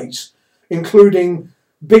United States, including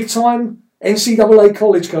big-time NCAA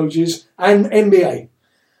college coaches and NBA.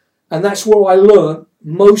 And that's where I learned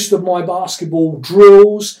most of my basketball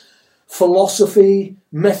drills, philosophy,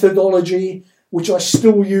 methodology, which I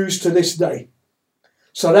still use to this day.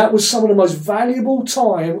 So that was some of the most valuable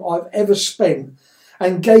time I've ever spent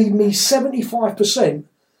and gave me 75%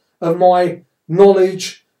 of my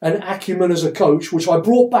knowledge and acumen as a coach, which I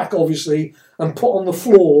brought back, obviously, and put on the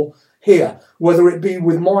floor here, whether it be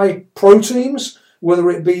with my pro teams, whether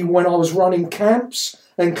it be when I was running camps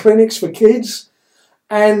and clinics for kids,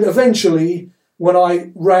 and eventually when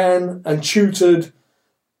I ran and tutored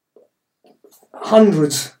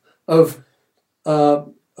hundreds of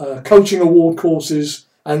coaching award courses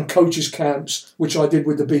and coaches camps, which I did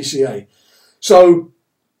with the BCA. So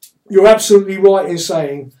you're absolutely right in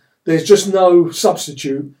saying there's just no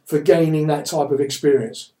substitute for gaining that type of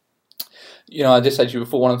experience. I did say to you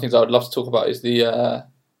before, one of the things I would love to talk about is the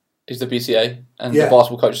BCA and the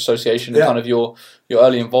Basketball Coaches Association and kind of your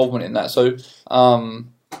early involvement in that. So, how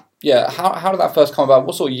did that first come about?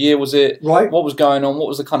 What sort of year was it? Right. What was going on? What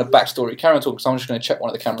was the kind of backstory? Carry on talking, because I'm just going to check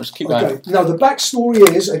one of the cameras. Keep going. Now, the backstory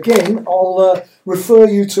is, again, I'll refer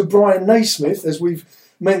you to Brian Naismith, as we've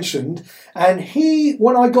mentioned. And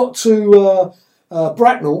when I got to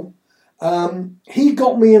Bracknell, he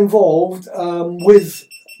got me involved with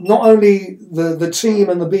not only the team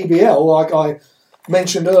and the BBL, like I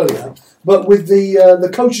mentioned earlier, but with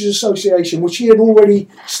the Coaches Association, which he had already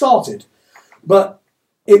started. But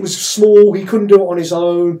it was small, he couldn't do it on his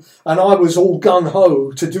own, and I was all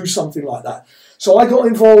gung-ho to do something like that. So I got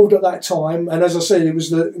involved at that time, and as I said, it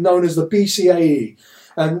was known as the BCAE.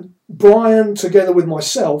 And Brian, together with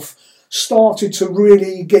myself, started to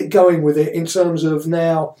really get going with it in terms of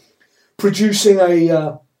now producing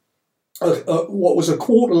what was a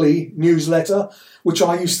quarterly newsletter, which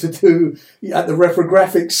I used to do at the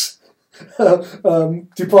reprographics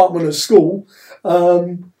department of school.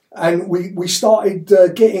 And we started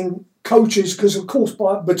getting coaches because, of course,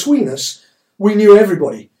 between us, we knew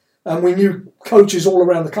everybody and we knew coaches all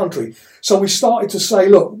around the country. So we started to say,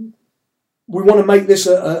 look, we want to make this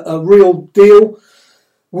a real deal.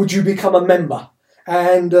 Would you become a member?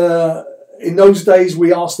 And in those days,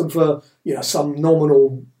 we asked them for, some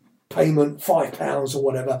nominal payment, £5 or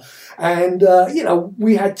whatever. And,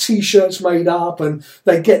 we had T-shirts made up and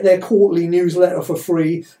they'd get their quarterly newsletter for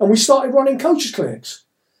free. And we started running coaches clinics.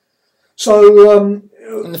 So...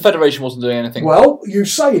 and the Federation wasn't doing anything. Well, you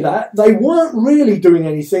say that. They weren't really doing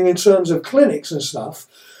anything in terms of clinics and stuff.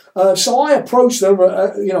 So I approached them,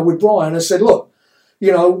 with Brian and said, look,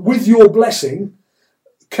 with your blessing,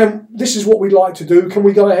 this is what we'd like to do. Can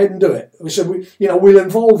we go ahead and do it? We said, we'll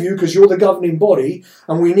involve you because you're the governing body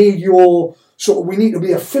and we need we need to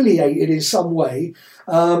be affiliated in some way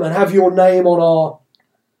and have your name on our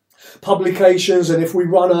publications. And if we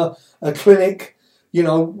run a clinic,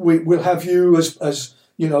 we'll have you as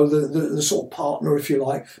the sort of partner, if you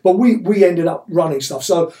like. But we ended up running stuff.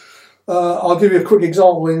 So I'll give you a quick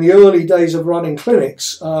example. In the early days of running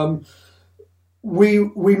clinics, we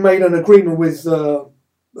made an agreement with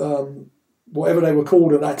whatever they were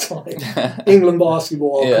called at that time, England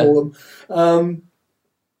Basketball, I'll call them.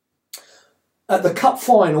 At the cup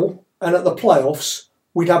final and at the playoffs,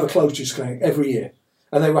 we'd have a coaches clinic every year,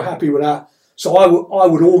 and they were happy with that. So I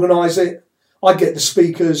would organise it. I'd get the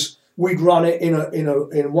speakers. We'd run it in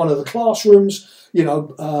one of the classrooms,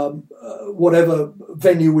 whatever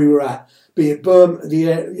venue we were at, be it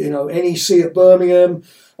NEC at Birmingham.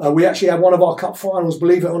 We actually had one of our cup finals,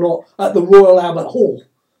 believe it or not, at the Royal Albert Hall.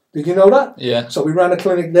 Did you know that? Yeah. So we ran a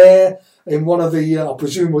clinic there in one of the, I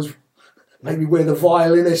presume was maybe where the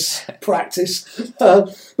violinists practice.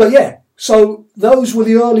 But yeah, so those were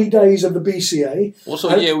the early days of the BCA. What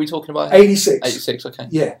sort of year are we talking about? 86. 86, okay.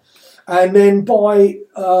 Yeah. And then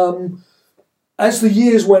as the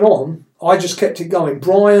years went on, I just kept it going.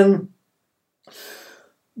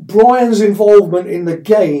 Brian's involvement in the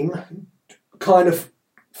game kind of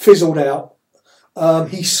fizzled out.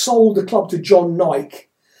 He sold the club to John Nike,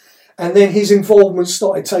 and then his involvement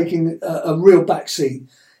started taking a real backseat.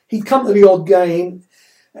 He'd come to the odd game.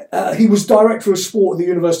 He was director of sport at the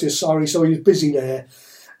University of Surrey, so he was busy there.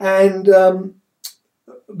 And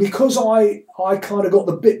because I kind of got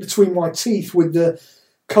the bit between my teeth with the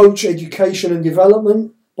coach education and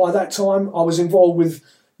development, by that time I was involved with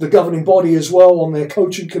the governing body as well on their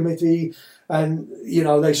coaching committee, and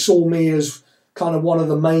they saw me as kind of one of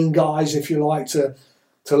the main guys, if you like, to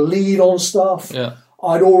lead on stuff. Yeah.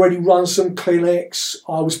 I'd already run some clinics.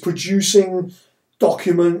 I was producing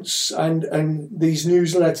documents and these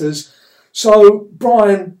newsletters. So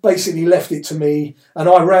Brian basically left it to me and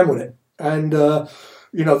I ran with it. And,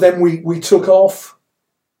 then we took off.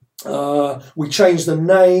 We changed the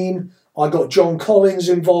name. I got John Collins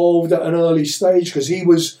involved at an early stage because he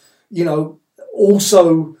was,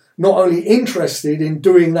 also not only interested in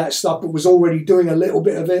doing that stuff, but was already doing a little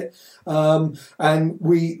bit of it. And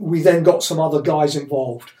we then got some other guys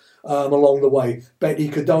involved along the way. Betty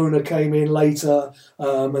Cadona came in later,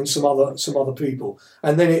 and some other people.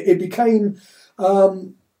 And then it became,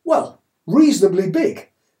 reasonably big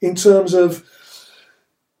in terms of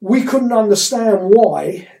we couldn't understand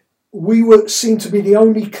why we seemed to be the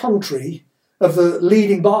only country of the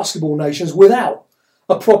leading basketball nations without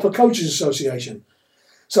a proper coaches association.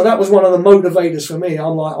 So that was one of the motivators for me.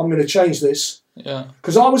 I'm like, I'm going to change this. Yeah.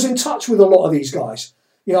 Because I was in touch with a lot of these guys.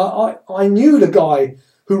 I knew the guy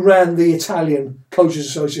who ran the Italian Coaches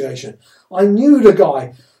Association. I knew the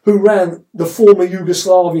guy who ran the former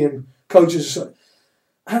Yugoslavian Coaches Association.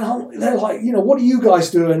 And they're like, what are you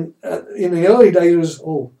guys doing? In the early days, it was,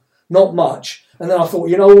 not much. And then I thought,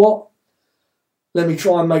 you know what? Let me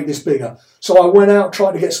try and make this bigger. So I went out,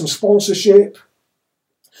 tried to get some sponsorship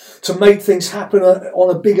to make things happen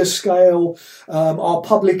on a bigger scale. Our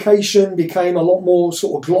publication became a lot more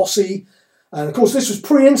sort of glossy. And of course, this was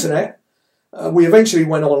pre-internet. We eventually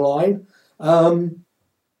went online. And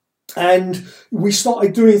we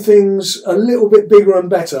started doing things a little bit bigger and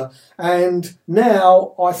better. And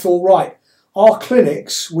now I thought, right, our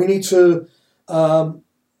clinics, we need to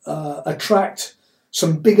attract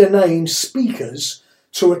some bigger name speakers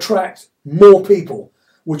to attract more people,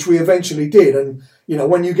 which we eventually did. And,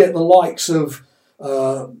 when you get the likes of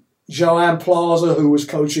Joan Plaza, who was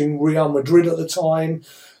coaching Real Madrid at the time,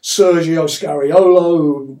 Sergio Scariolo,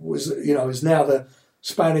 who was, is now the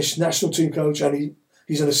Spanish national team coach, and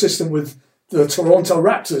he's an assistant with the Toronto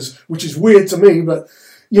Raptors, which is weird to me, but,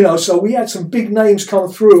 so we had some big names come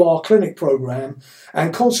through our clinic program,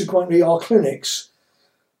 and consequently our clinics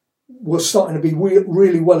were starting to be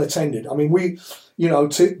really well attended. I mean,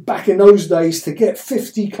 back in those days, to get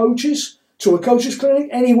 50 coaches to a coaches clinic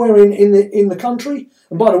anywhere in the country,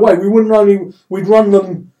 and by the way, we'd run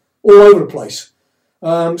them all over the place.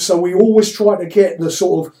 So we always try to get the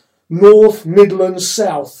sort of North, Midlands,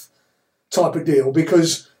 South type of deal,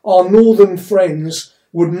 because our northern friends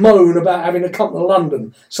would moan about having to come to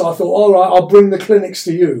London. So I thought, all right, I'll bring the clinics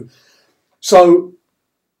to you. So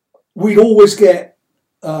we'd always get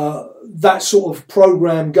that sort of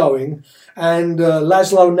program going. And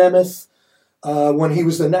Laszlo Nemeth, when he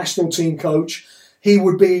was the national team coach, he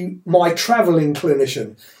would be my travelling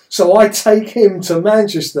clinician. So I take him to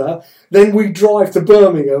Manchester, then we drive to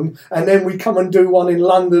Birmingham, and then we come and do one in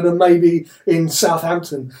London and maybe in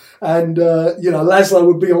Southampton. And, Laszlo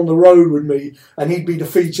would be on the road with me, and he'd be the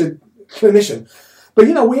featured clinician. But,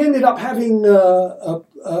 we ended up having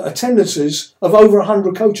attendances of over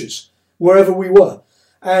 100 coaches wherever we were.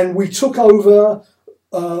 And we took over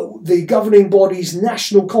the governing body's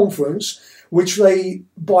national conference, which they,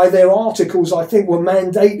 by their articles, I think, were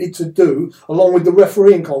mandated to do, along with the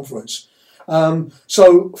refereeing conference.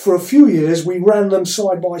 So for a few years, we ran them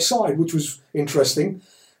side by side, which was interesting,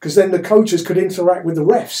 because then the coaches could interact with the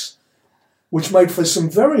refs, which made for some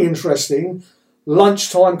very interesting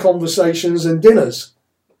lunchtime conversations and dinners.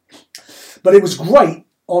 But it was great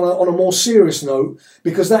on a more serious note,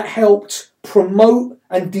 because that helped promote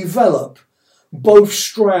and develop both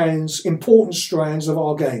important strands of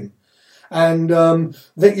our game. And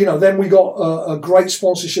then we got a great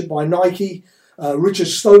sponsorship by Nike. Richard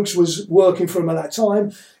Stokes was working for him at that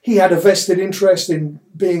time. He had a vested interest in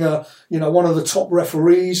being one of the top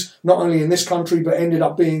referees, not only in this country, but ended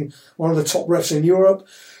up being one of the top refs in Europe.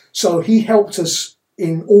 So he helped us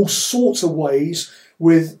in all sorts of ways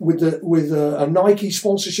with a Nike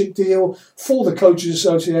sponsorship deal for the Coaches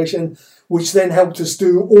Association, which then helped us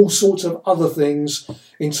do all sorts of other things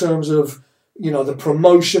in terms of the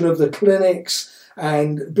promotion of the clinics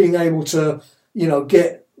and being able to,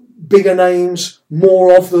 get bigger names,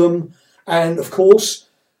 more of them. And of course,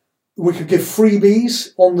 we could give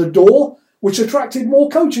freebies on the door, which attracted more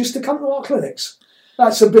coaches to come to our clinics.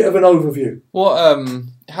 That's a bit of an overview.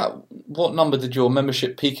 What number did your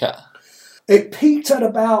membership peak at? It peaked at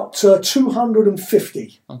about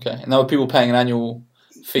 250. Okay, and there were people paying an annual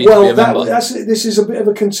fee to be a member? This is a bit of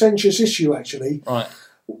a contentious issue, actually. Right.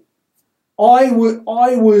 I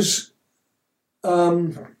was,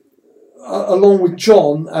 along with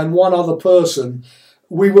John and one other person,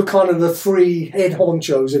 we were kind of the three head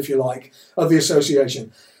honchos, if you like, of the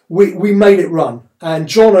association. We made it run. And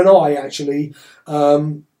John and I actually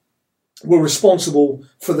were responsible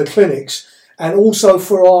for the clinics and also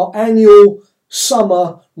for our annual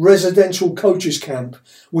summer residential coaches camp,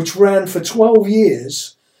 which ran for 12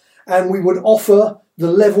 years. And we would offer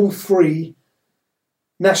the level 3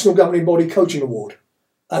 National Governing Body Coaching Award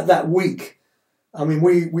at that week. I mean,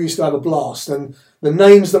 we used to have a blast. And the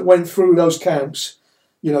names that went through those camps,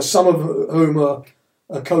 some of whom are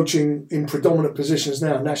coaching in predominant positions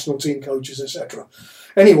now, national team coaches, etc.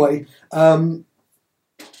 Anyway,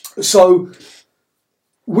 so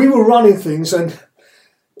we were running things, and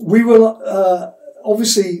we were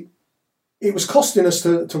obviously, it was costing us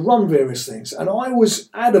to run various things. And I was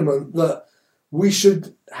adamant that we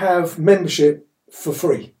should have membership for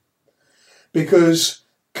free, because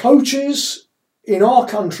coaches in our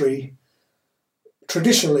country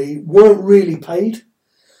traditionally weren't really paid.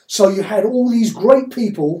 So you had all these great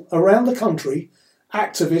people around the country,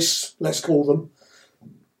 activists, let's call them,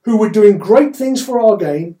 who were doing great things for our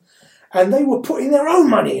game, and they were putting their own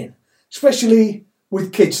money in, especially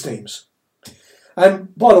with kids teams.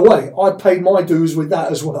 And by the way, I paid my dues with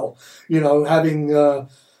that as well, having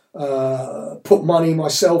put money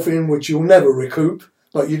myself in, which you'll never recoup,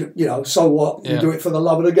 but so what? You do it for the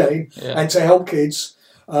love of the game and to help kids.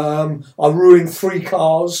 I ruined 3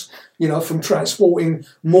 cars, from transporting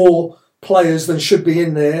more players than should be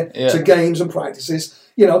in there to games and practices.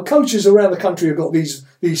 Coaches around the country have got these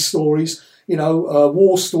stories,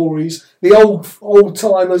 war stories. The old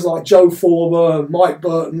timers like Joe Forber, Mike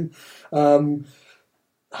Burton,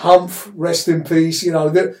 Humph, rest in peace.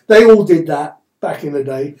 They all did that back in the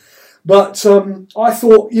day. But I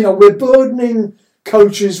thought, we're burdening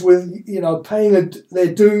coaches with, paying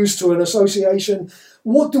their dues to an association.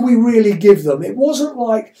 What do we really give them? It wasn't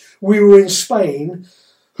like we were in Spain,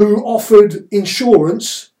 who offered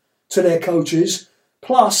insurance to their coaches,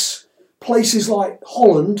 plus places like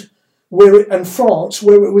Holland and France,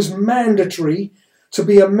 where it was mandatory to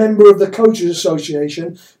be a member of the Coaches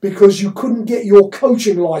Association, because you couldn't get your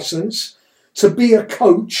coaching license to be a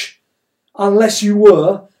coach unless you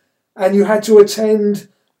were, and you had to attend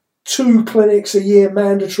 2 clinics a year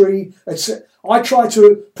mandatory. I tried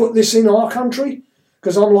to put this in our country,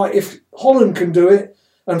 because I'm like, if Holland can do it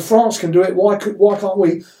and France can do it, why can't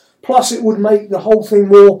we? Plus, it would make the whole thing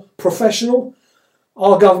more professional.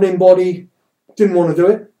 Our governing body didn't want to do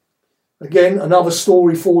it. Again, another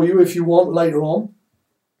story for you if you want later on.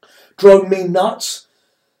 drove me nuts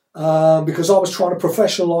because I was trying to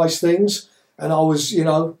professionalise things, and I was,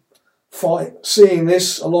 seeing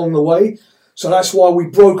this along the way. So that's why we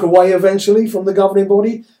broke away eventually from the governing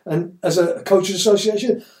body and as a coaches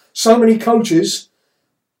association. So many coaches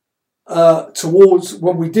towards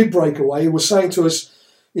when we did break away were saying to us,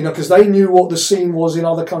 because they knew what the scene was in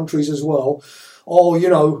other countries as well.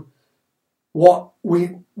 Oh, what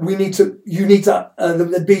you need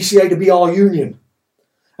the BCA to be our union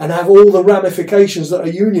and have all the ramifications that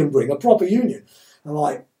a union bring, a proper union. I'm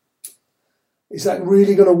like, is that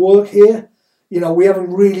really going to work here? We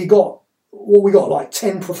haven't really got what we got, like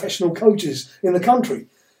 10 professional coaches in the country,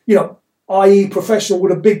 i.e. professional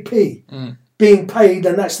with a big P, being paid,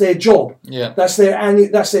 and that's their job. Yeah. That's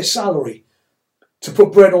their salary to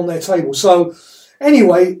put bread on their table. So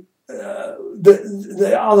anyway, we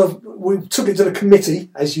took it to the committee,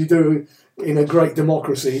 as you do in a great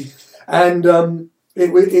democracy, and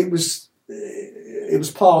it was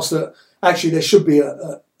passed that actually there should be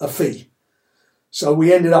a fee. So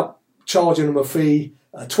we ended up charging them a fee,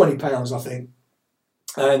 £20, I think,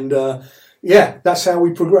 and that's how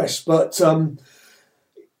we progressed. But I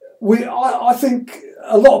think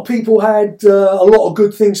a lot of people had a lot of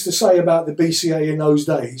good things to say about the BCA in those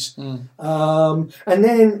days, and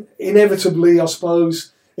then inevitably, I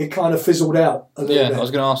suppose, it kind of fizzled out a little bit. I was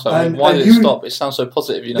going to ask that. Why did it stop? It sounds so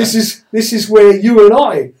positive, This is where you and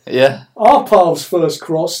I, our paths first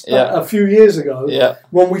crossed a few years ago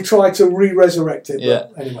when we tried to re-resurrect it. Yeah.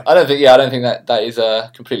 But anyway. I don't think that is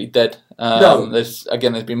completely dead. No. There's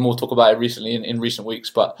been more talk about it recently in recent weeks,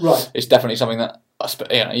 but it's definitely something that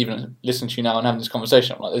even listening to you now and having this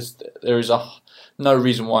conversation, I'm like, there is no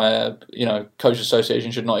reason why coach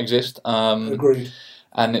association should not exist. Agreed.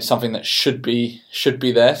 And it's something that should be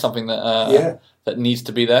there, something that that needs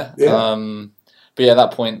to be there. Yeah. But at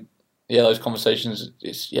that point, those conversations,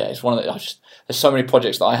 it's one of the. There's so many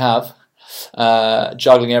projects that I have,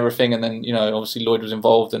 juggling everything, and then obviously Lloyd was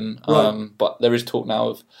involved, and but there is talk now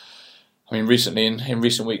of, recently in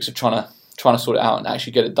recent weeks of trying to sort it out and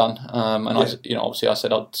actually get it done. Obviously I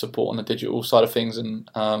said I'd support on the digital side of things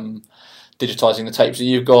and. Digitising the tapes that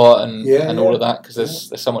you've got and all of that, because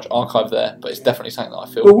there's so much archive there, but it's definitely something that I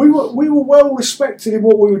feel. But we were well respected in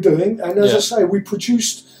what we were doing, and as I say, we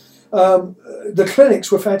produced the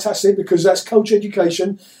clinics were fantastic because that's coach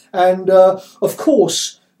education, and of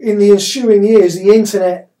course in the ensuing years the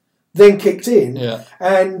internet then kicked in,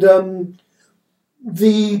 and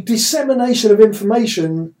the dissemination of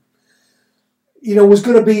information, was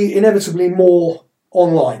going to be inevitably more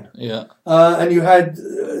online. And you had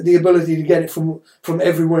the ability to get it from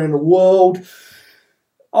everywhere in the world.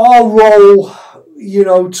 Our role,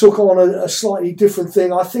 took on a slightly different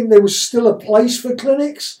thing. I think there was still a place for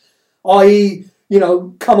clinics, i.e.,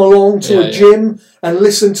 come along to a gym and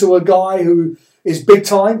listen to a guy who is big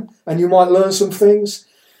time and you might learn some things.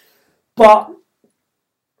 But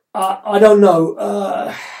I don't know.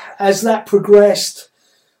 As that progressed,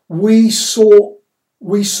 we saw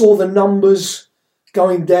the numbers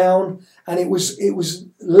going down, and it was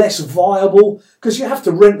less viable because you have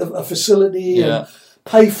to rent a facility and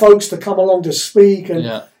pay folks to come along to speak, and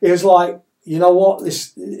it was like,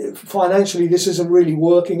 this financially this isn't really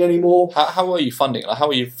working anymore. How are you funding? How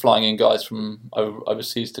are you flying in guys from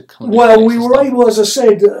overseas to come? Well, we were able, as I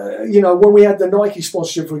said, when we had the Nike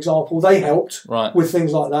sponsorship, for example, they helped with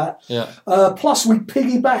things like that. Plus, we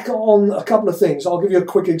piggyback on a couple of things. I'll give you a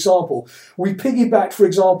quick example. We piggybacked, for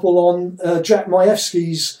example, on Jack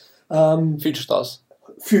Majewski's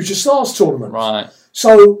Future Stars tournament. Right.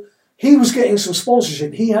 So he was getting some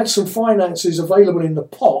sponsorship. He had some finances available in the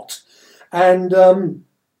pot. And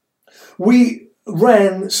we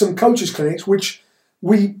ran some coaches clinics, which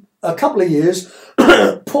we, a couple of years,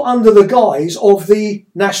 put under the guise of the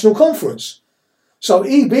national conference. So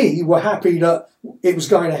EB were happy that it was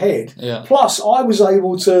going ahead. Plus, I was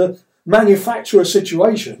able to manufacture a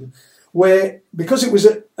situation where, because it was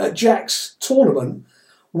at Jack's tournament,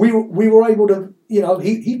 we were able to,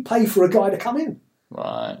 he'd pay for a guy to come in.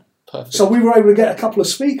 Right, perfect. So we were able to get a couple of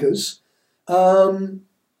speakers to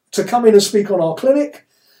come in and speak on our clinic.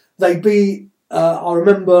 They'd be, I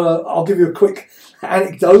remember, I'll give you a quick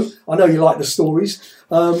anecdote. I know you like the stories.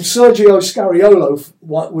 Sergio Scariolo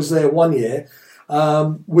was there one year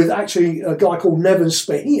with actually a guy called Neven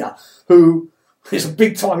Spahia, who is a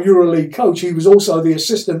big-time EuroLeague coach. He was also the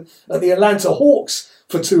assistant at the Atlanta Hawks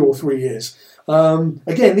for 2 or 3 years.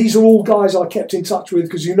 Again, these are all guys I kept in touch with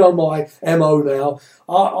because my MO now.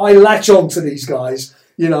 I latch on to these guys.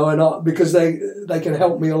 Because they can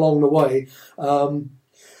help me along the way.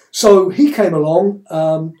 So he came along,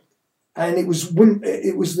 and it was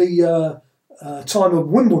the time of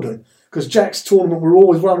Wimbledon, because Jack's tournament would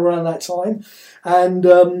always run around that time,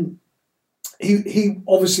 and he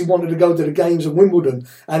obviously wanted to go to the games of Wimbledon,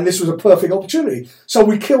 and this was a perfect opportunity. So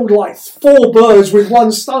we killed like 4 birds with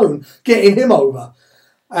one stone, getting him over.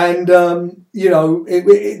 And those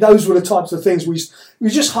were the types of things we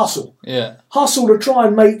just hustle, hustle to try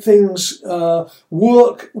and make things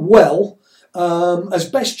work well as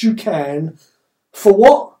best you can. For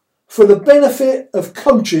what? For the benefit of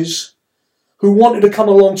coaches who wanted to come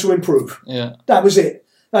along to improve. Yeah, that was it.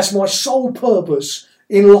 That's my sole purpose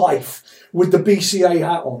in life with the BCA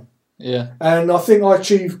hat on. Yeah, and I think I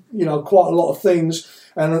achieved quite a lot of things,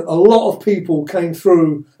 and a lot of people came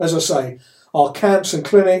through, as I say, our camps and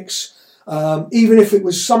clinics, even if it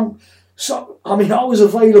was some. I mean, I was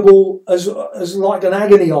available as like an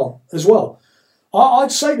agony on as well.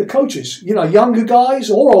 I'd say to coaches, younger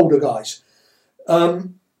guys or older guys,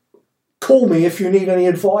 call me if you need any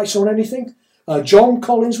advice on anything. John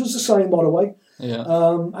Collins was the same, by the way. Yeah.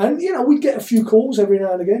 And we'd get a few calls every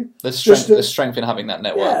now and again. There's strength in having that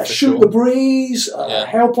network. Yeah, for shoot sure. the breeze,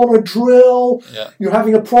 help on a drill. Yeah. You're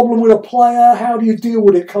having a problem with a player. How do you deal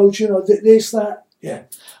with it, coach? This, that. Yeah.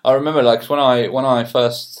 I remember, like, when I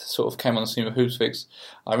first sort of came on the scene with HoopsFix,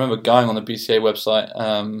 I remember going on the BCA website,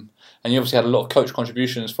 and you obviously had a lot of coach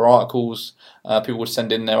contributions for articles. People would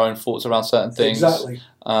send in their own thoughts around certain things. Exactly.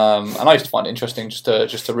 And I used to find it interesting just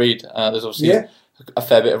to read. There's obviously a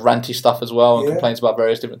fair bit of ranty stuff as well, and complaints about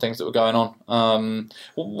various different things that were going on.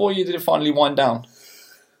 What year did it finally wind down?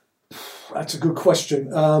 That's a good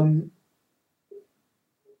question.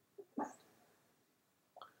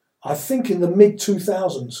 I think in the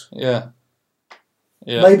mid-2000s. Yeah.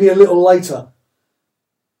 Maybe a little later.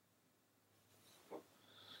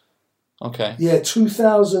 Okay. Yeah,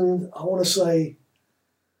 2000, I want to say,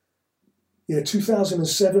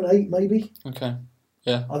 2007, 8 maybe. Okay.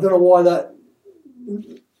 Yeah. I don't know why that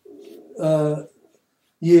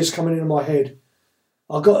year's coming into my head.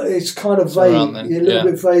 It's kind of vague, a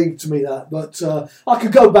little bit vague to me, that, but I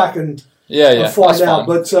could go back and find out. Fine.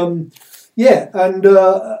 But and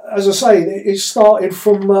as I say, it started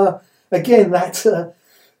from again that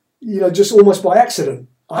just almost by accident.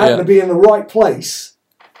 I happened to be in the right place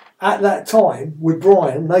at that time with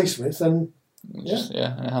Brian Naismith, and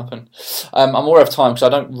it happened. I'm aware of time because I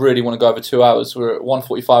don't really want to go over 2 hours. We're at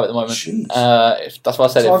 1:45 at the moment. Jeez. That's why I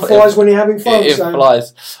said time flies when you're having fun. It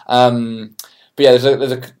flies. But yeah,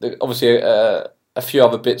 there's obviously a few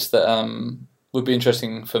other bits that would be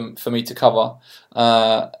interesting for me to cover.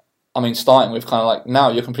 I mean, starting with kind of like,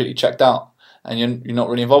 now you're completely checked out and you're not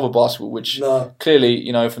really involved with basketball, which clearly,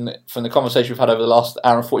 from the conversation we've had over the last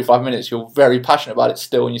hour and 45 minutes, you're very passionate about it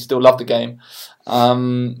still, and you still love the game,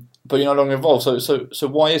 but you're no longer involved. So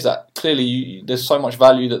why is that? Clearly, there's so much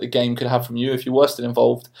value that the game could have from you if you were still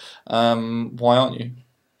involved. Why aren't you?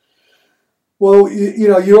 Well,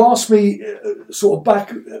 you asked me sort of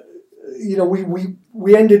back.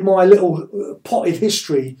 We ended my little potted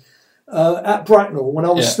history at Bracknell when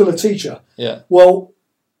I was still a teacher. Yeah. Well,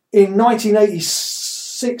 in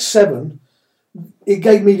 1986-7, it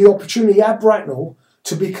gave me the opportunity at Bracknell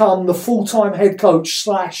to become the full-time head coach /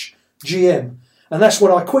 GM. And that's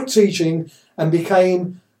when I quit teaching and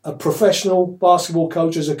became a professional basketball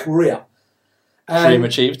coach as a career. Dream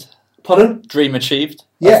achieved. Pardon? Dream achieved.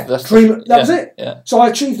 That was it. Yeah. So I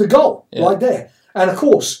achieved the goal right there. And of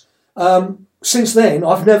course, since then,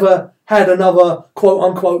 I've never had another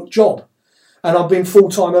quote-unquote job. And I've been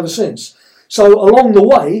full-time ever since. So along the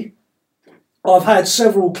way, I've had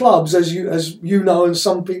several clubs, as you know, and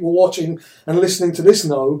some people watching and listening to this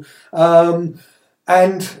know. And,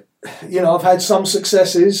 I've had some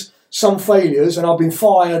successes, some failures, and I've been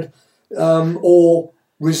fired or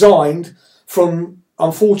resigned from,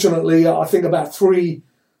 unfortunately, I think about 3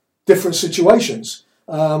 different situations,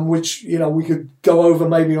 which, we could go over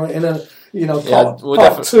maybe in a... part 2. We'll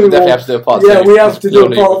definitely have to do a part 2. Yeah, we have to do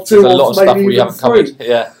a part 2. There's a lot of stuff we haven't covered.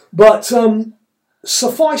 Yeah. But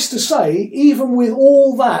suffice to say, even with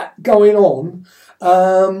all that going on,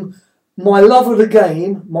 my love of the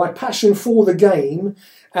game, my passion for the game,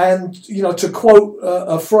 and, to quote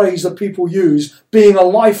a phrase that people use, being a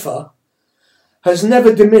lifer, has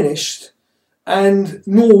never diminished, and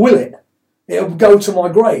nor will it. It'll go to my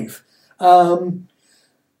grave.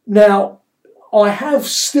 Now, I have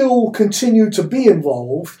still continued to be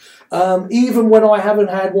involved, even when I haven't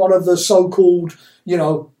had one of the so-called,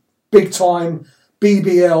 big-time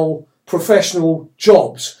BBL professional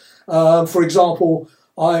jobs. For example,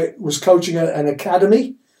 I was coaching an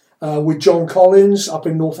academy with John Collins up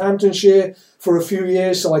in Northamptonshire for a few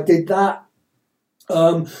years, so I did that.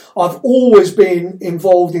 I've always been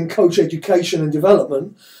involved in coach education and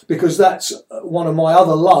development because that's one of my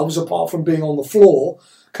other loves, apart from being on the floor,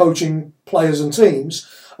 coaching players and teams.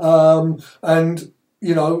 And,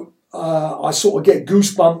 you know, I sort of get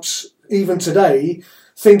goosebumps even today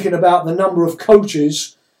thinking about the number of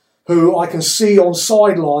coaches who I can see on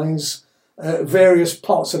sidelines at various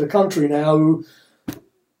parts of the country now who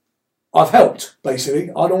I've helped, basically.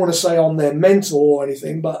 I don't want to say I'm their mentor or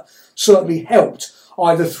anything, but certainly helped,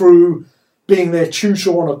 either through being their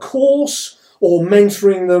tutor on a course or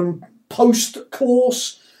mentoring them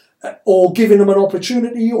post-course or giving them an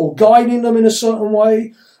opportunity or guiding them in a certain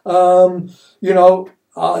way. There's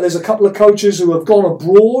a couple of coaches who have gone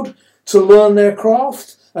abroad to learn their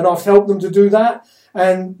craft, and I've helped them to do that,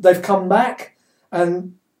 and they've come back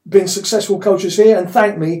and been successful coaches here and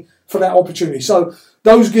thanked me for that opportunity. So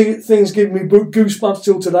those things give me goosebumps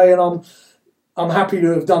till today, and I'm happy to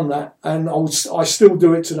have done that, and I still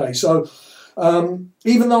do it today. So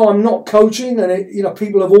even though I'm not coaching, and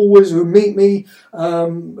people have always, who meet me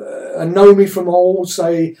and know me from old,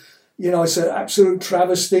 say, it's an absolute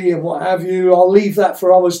travesty and what have you. I'll leave that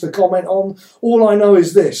for others to comment on. All I know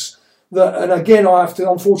is this, that, and again, I have to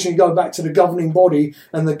unfortunately go back to the governing body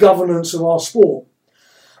and the governance of our sport.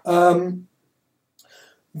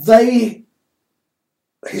 They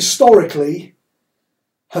historically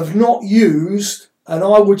have not used, and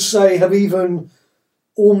I would say have even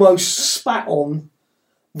almost spat on,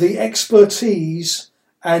 the expertise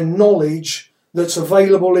and knowledge that's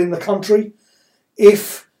available in the country.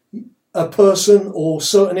 If a person or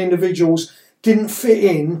certain individuals didn't fit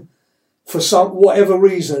in for whatever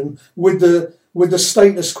reason with the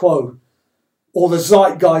status quo or the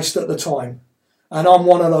zeitgeist at the time, and I'm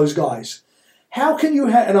one of those guys. How can you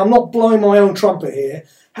and I'm not blowing my own trumpet here,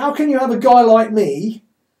 how can you have a guy like me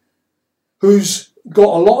who's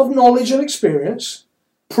got a lot of knowledge and experience,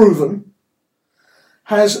 proven,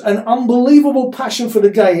 has an unbelievable passion for the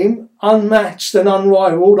game, unmatched and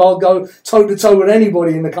unrivaled. I'll go toe-to-toe with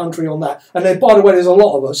anybody in the country on that. And then, by the way, there's a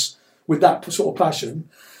lot of us with that sort of passion,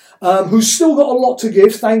 who's still got a lot to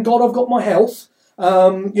give. Thank God I've got my health.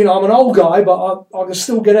 I'm an old guy, but I can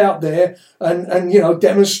still get out there and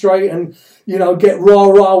demonstrate and, get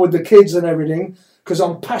rah-rah with the kids and everything, because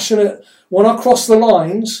I'm passionate. When I cross the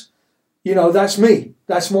lines, that's me.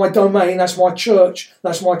 That's my domain. That's my church.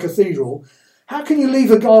 That's my cathedral. How can you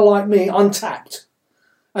leave a guy like me untapped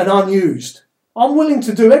and unused? I'm willing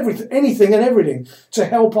to do anything and everything to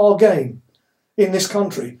help our game in this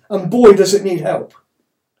country. And boy, does it need help.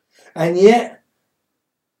 And yet,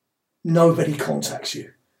 nobody contacts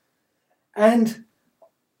you. And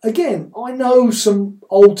again, I know some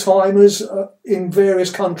old-timers in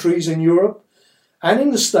various countries in Europe and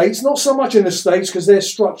in the States, not so much in the States because their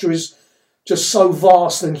structure is just so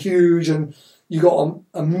vast and huge, and you've got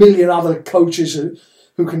a million other coaches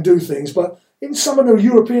who can do things. But in some of the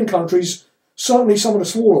European countries, certainly some of the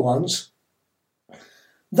smaller ones,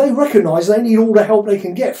 they recognise they need all the help they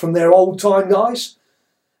can get from their old-time guys.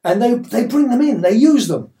 And they bring them in, they use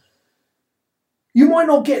them. You might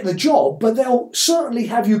not get the job, but they'll certainly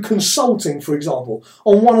have you consulting, for example,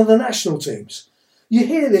 on one of the national teams. You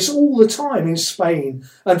hear this all the time in Spain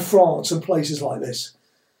and France and places like this.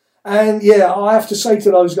 And yeah, I have to say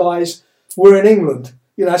to those guys, we're in England.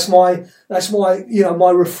 That's my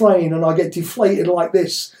my refrain, and I get deflated like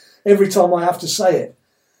this every time I have to say it.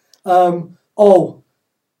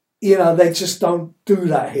 They just don't do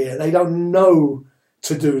that here. They don't know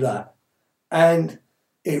to do that. And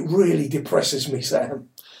it really depresses me, Sam.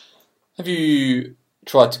 Have you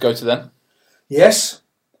tried to go to them? Yes,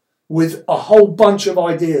 with a whole bunch of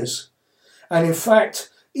ideas. And in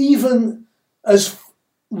fact, even as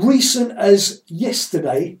recent as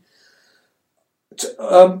yesterday,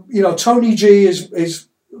 Tony G is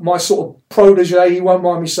my sort of protege. He won't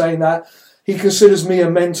mind me saying that. He considers me a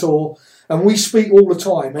mentor, and we speak all the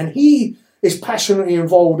time. And he is passionately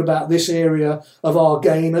involved about this area of our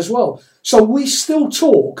game as well. So we still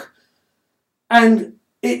talk, and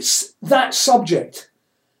it's that subject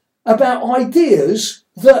about ideas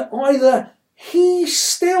that either he's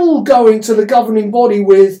still going to the governing body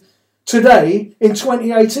with today in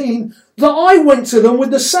 2018, that I went to them with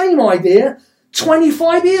the same idea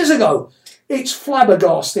 25 years ago. It's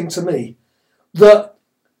flabbergasting to me that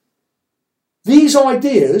these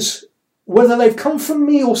ideas, whether they've come from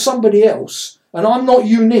me or somebody else, and I'm not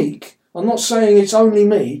unique, I'm not saying it's only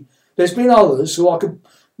me, there's been others who I could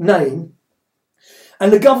name,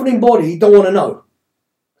 and the governing body don't want to know.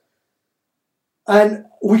 And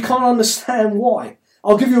we can't understand why.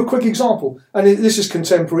 I'll give you a quick example, and this is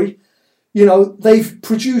contemporary. They've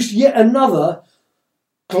produced yet another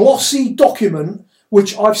glossy document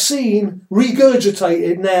which I've seen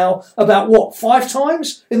regurgitated now about 5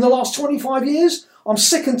 times in the last 25 years. I'm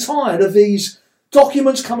sick and tired of these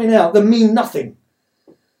documents coming out that mean nothing.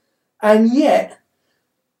 And yet,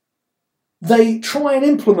 they try and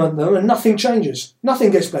implement them and nothing changes. Nothing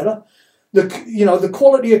gets better. The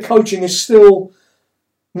quality of coaching is still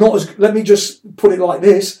not as, let me just put it like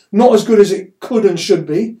this, not as good as it could and should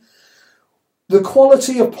be. The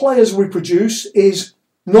quality of players we produce is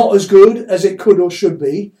not as good as it could or should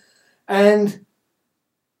be. And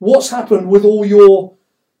what's happened with all your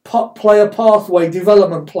player pathway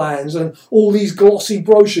development plans and all these glossy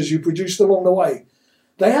brochures you produced along the way?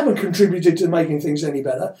 They haven't contributed to making things any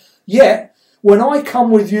better. Yet, when I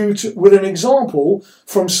come with you with an example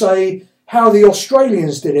from, say, how the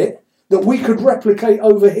Australians did it, that we could replicate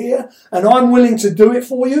over here, and I'm willing to do it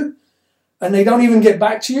for you, and they don't even get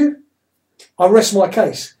back to you, I rest my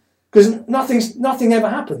case. Because nothing ever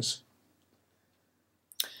happens.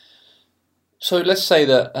 So let's say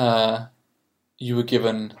that you were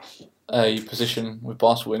given a position with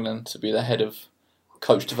Basketball England to be the head of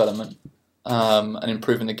coach development and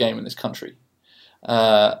improving the game in this country.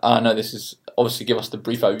 I know this is obviously give us the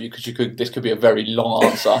brief overview because this could be a very long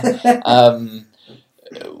answer.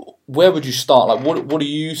 Where would you start? Like, what do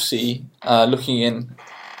you see looking in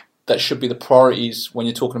that should be the priorities when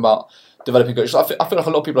you're talking about developing coaches? I feel like a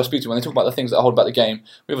lot of people I speak to, when they talk about the things that hold back the game,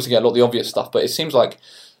 we obviously get a lot of the obvious stuff, but it seems like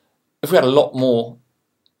if we had a lot more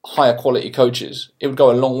higher quality coaches, it would go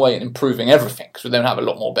a long way in improving everything, because we then have a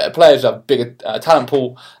lot more better players, have a bigger talent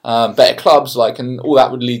pool, better clubs, and all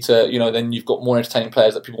that would lead to, then you've got more entertaining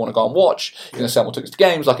players that people want to go and watch. You're going to sell more tickets to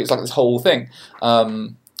games. It's like this whole thing.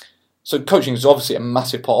 So coaching is obviously a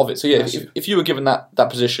massive part of it. So yeah, if you were given that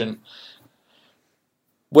position,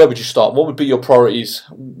 where would you start? What would be your priorities?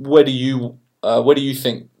 Where do you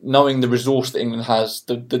think, knowing the resource that England has,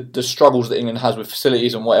 the struggles that England has with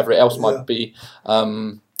facilities and whatever else might be,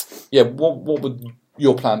 what would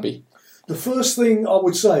your plan be? The first thing I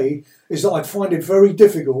would say is that I'd find it very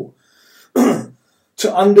difficult to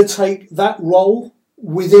undertake that role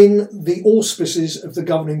within the auspices of the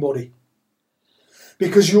governing body,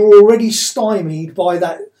 because you're already stymied by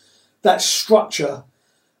that structure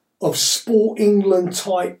of Sport England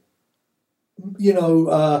type,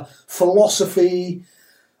 philosophy,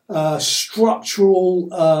 structural,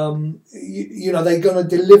 they're going to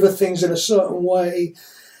deliver things in a certain way.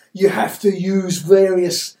 You have to use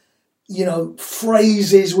various,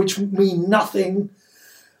 phrases which mean nothing.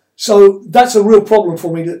 So that's a real problem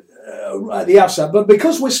for me at the outset. But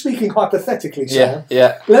because we're speaking hypothetically, Sam,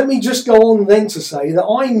 let me just go on then to say that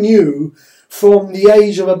I knew from the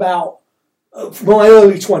age of about my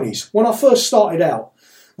early 20s, when I first started out,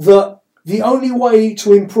 that the only way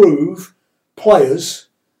to improve players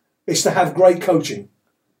is to have great coaching.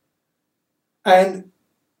 And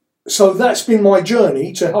so that's been my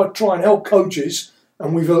journey to try and help coaches,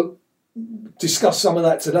 and we've discussed some of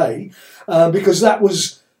that today, because that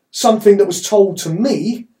was something that was told to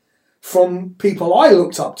me from people I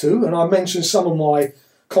looked up to, and I mentioned some of my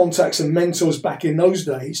contacts and mentors back in those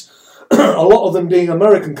days, a lot of them being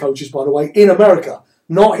American coaches, by the way, in America,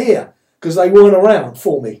 not here, because they weren't around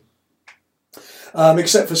for me,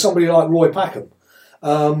 except for somebody like Roy Packham.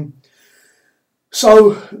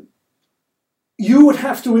 So you would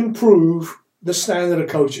have to improve the standard of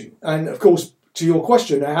coaching. And of course, to your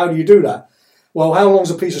question, how do you do that? Well, how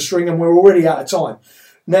long's a piece of string? And we're already out of time.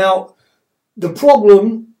 Now, the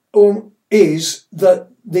problem is that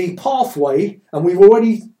the pathway, and we've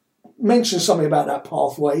already mentioned something about that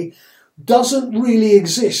pathway, doesn't really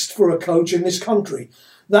exist for a coach in this country.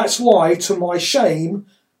 That's why, to my shame,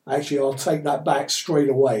 actually I'll take that back straight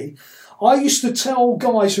away, I used to tell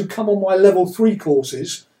guys who come on my level 3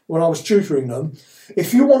 courses when I was tutoring them,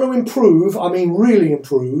 if you want to improve, I mean really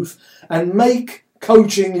improve, and make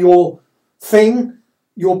coaching your thing,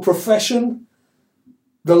 your profession,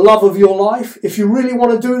 the love of your life, if you really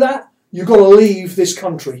want to do that, you've got to leave this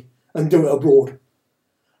country and do it abroad.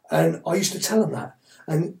 And I used to tell them that.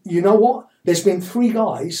 And you know what? There's been 3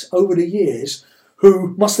 guys over the years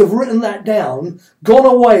who must have written that down, gone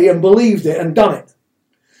away and believed it and done it.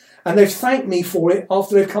 And they've thanked me for it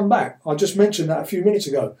after they've come back. I just mentioned that a few minutes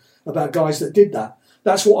ago about guys that did that.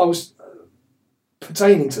 That's what I was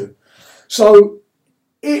pertaining to. So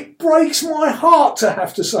it breaks my heart to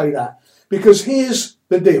have to say that, because here's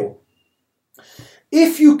the deal.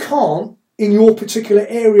 If you can't, in your particular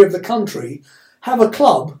area of the country, have a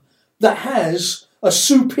club that has a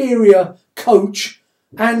superior coach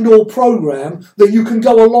and or program that you can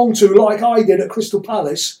go along to, like I did at Crystal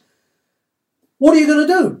Palace, what are you going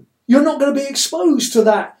to do? You're not going to be exposed to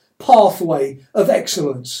that pathway of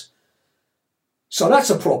excellence. So that's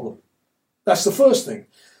a problem. That's the first thing.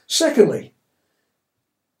 Secondly,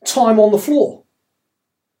 time on the floor.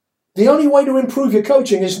 The only way to improve your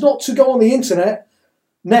coaching is not to go on the internet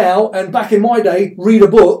now, and back in my day, read a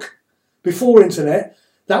book before internet.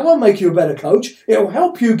 That won't make you a better coach. It'll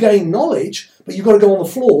help you gain knowledge, but you've got to go on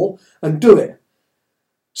the floor and do it.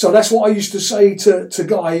 So that's what I used to say to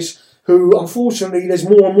guys who, unfortunately, there's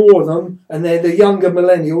more and more of them, and they're the younger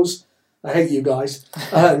millennials. I hate you guys.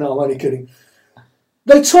 No, I'm only kidding.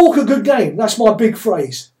 They talk a good game. That's my big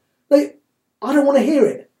phrase. I don't want to hear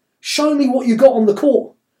it. Show me what you got on the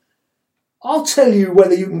court. I'll tell you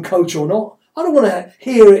whether you can coach or not. I don't want to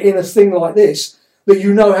hear it in a thing like this, that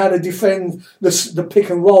you know how to defend the pick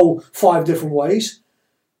and roll 5 different ways.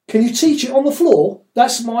 Can you teach it on the floor?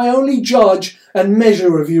 That's my only judge and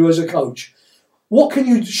measure of you as a coach. What can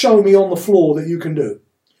you show me on the floor that you can do?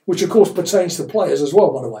 Which, of course, pertains to players as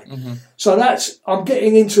well, by the way. Mm-hmm. So I'm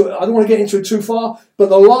getting into it. I don't want to get into it too far, but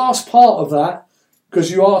the last part of that,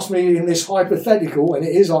 because you asked me in this hypothetical, and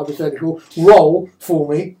it is hypothetical, role for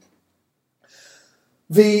me,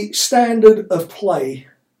 the standard of play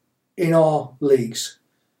in our leagues.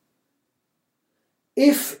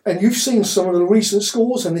 And you've seen some of the recent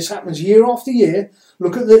scores, and this happens year after year,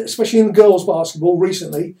 look at especially in girls' basketball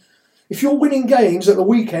recently, if you're winning games at the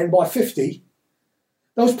weekend by 50,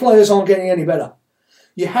 those players aren't getting any better.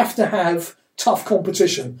 You have to have tough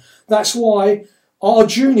competition. That's why our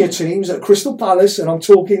junior teams at Crystal Palace, and I'm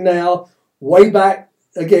talking now way back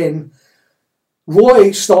again,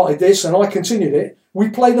 Roy started this and I continued it, we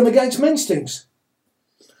played them against men's teams.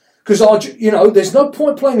 Because, there's no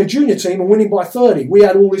point playing a junior team and winning by 30. We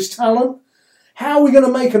had all this talent. How are we going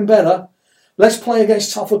to make them better? Let's play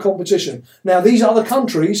against tougher competition. Now, these other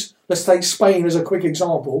countries, let's take Spain as a quick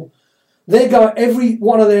example, they go every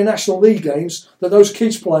one of their National League games that those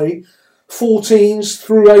kids play, 14s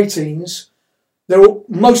through 18s,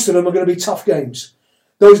 most of them are going to be tough games.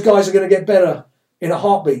 Those guys are going to get better in a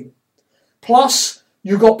heartbeat. Plus,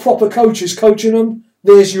 you've got proper coaches coaching them.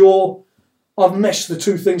 I've meshed the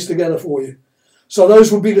 2 things together for you. So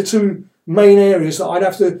those would be the 2 main areas that I'd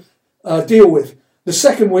have to deal with. The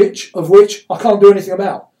second of which I can't do anything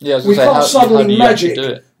about. Yeah, we can't suddenly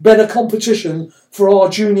magic better competition for our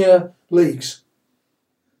junior leagues.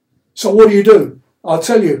 So what do? I'll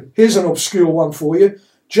tell you. Here's an obscure one for you.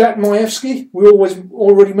 Jack Majewski, we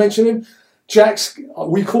already mentioned him.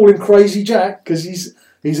 We call him Crazy Jack because he's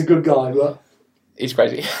a good guy, but he's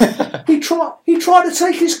crazy. he tried to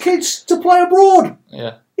take his kids to play abroad.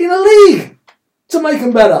 Yeah. In a league to make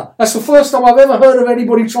them better. That's the first time I've ever heard of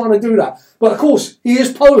anybody trying to do that. But of course, he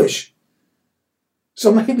is Polish.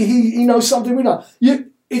 So maybe he knows something we don't.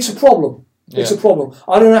 It's a problem. Yeah. It's a problem.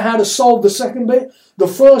 I don't know how to solve the second bit. The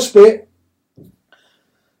first bit,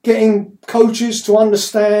 getting coaches to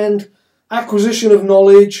understand acquisition of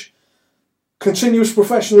knowledge, continuous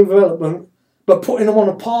professional development, but putting them on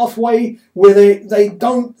a pathway where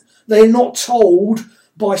they're not told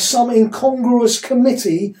by some incongruous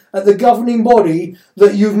committee at the governing body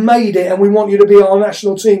that you've made it and we want you to be our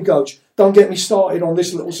national team coach. Don't get me started on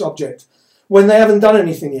this little subject when they haven't done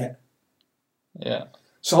anything yet. Yeah.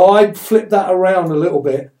 So I flipped that around a little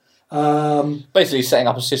bit. Basically setting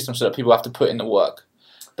up a system so that people have to put in the work.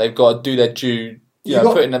 They've got to do their due,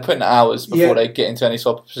 put in the hours before they get into any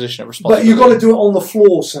sort of position of responsibility. But you've got to do it on the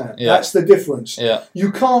floor, Sam. Yeah. That's the difference. Yeah.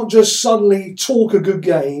 You can't just suddenly talk a good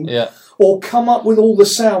game or come up with all the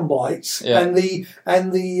sound bites and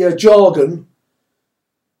the jargon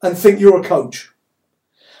and think you're a coach.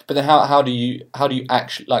 But then how do you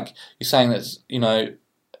actually, like you're saying that,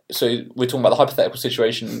 so we're talking about the hypothetical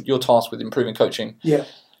situation, you're tasked with improving coaching. Yeah.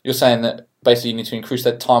 You're saying that basically you need to increase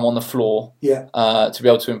their time on the floor to be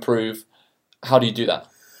able to improve. How do you do that?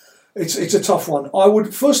 It's a tough one.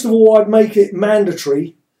 I'd make it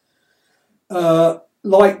mandatory. I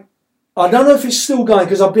don't know if it's still going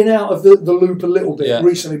because I've been out of the loop a little bit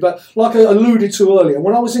recently, but like I alluded to earlier,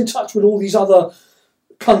 when I was in touch with all these other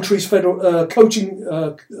countries' federal coaching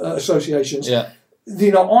associations,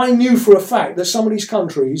 I knew for a fact that some of these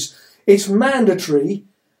countries, it's mandatory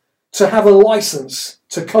to have a license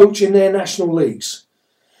to coach in their national leagues.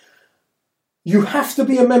 You have to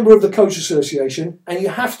be a member of the Coach Association and you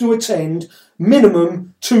have to attend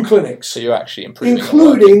minimum 2 clinics. So you're actually improving,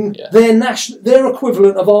 including their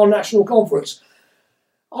equivalent of our national conference.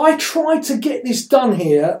 I tried to get this done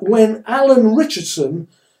here when Alan Richardson,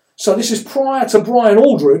 so this is prior to Brian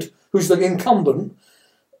Aldred, who's the incumbent,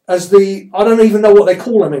 I don't even know what they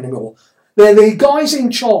call him anymore. They're the guys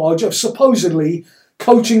in charge of supposedly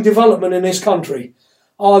coaching development in this country.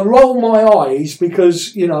 I roll my eyes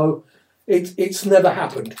because, it's never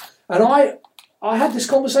happened. And I had this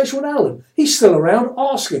conversation with Alan. He's still around.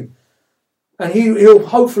 Ask him. And he'll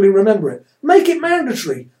hopefully remember it. Make it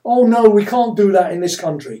mandatory. Oh, no, we can't do that in this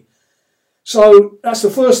country. So that's the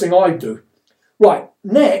first thing I'd do. Right,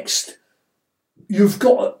 next, you've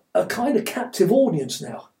got a kind of captive audience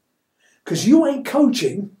now. Because you ain't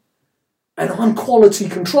coaching and I'm quality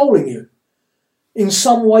controlling you in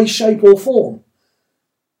some way, shape or form.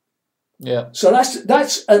 Yeah. So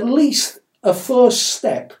that's at least a first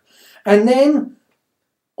step. And then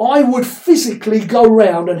I would physically go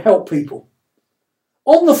round and help people.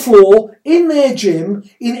 On the floor, in their gym,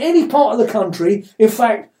 in any part of the country. In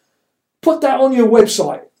fact, put that on your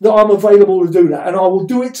website that I'm available to do that. And I will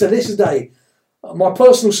do it to this day. My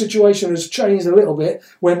personal situation has changed a little bit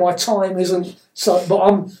where my time isn't so,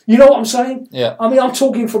 but you know what I'm saying? Yeah. I mean, I'm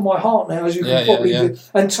talking from my heart now, as you can probably do.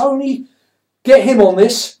 And Tony, get him on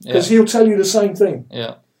this because he'll tell you the same thing.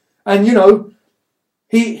 Yeah. And you know,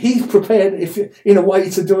 he's prepared in a way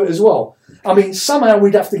to do it as well. I mean, somehow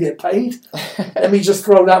we'd have to get paid. Let me just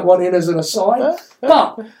throw that one in as an aside.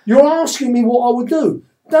 But you're asking me what I would do.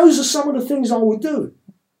 Those are some of the things I would do.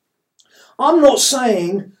 I'm not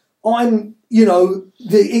saying I'm,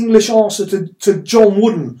 the English answer to John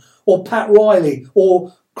Wooden or Pat Riley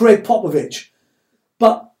or Greg Popovich.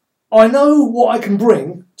 But I know what I can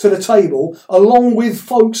bring to the table along with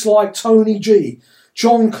folks like Tony G,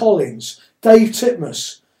 John Collins, Dave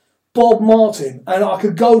Titmus, Bob Martin, and I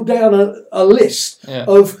could go down a list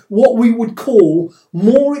of what we would call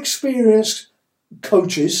more experienced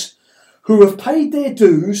coaches who have paid their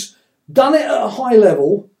dues, done it at a high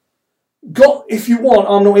level, got, if you want,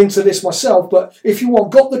 I'm not into this myself, but if you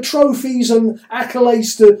want, got the trophies and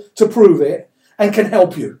accolades to prove it, and can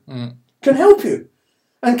help you. Can help you.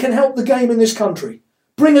 And can help the game in this country.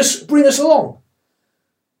 Bring us along.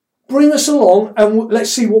 Bring us along and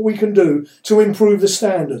let's see what we can do to improve the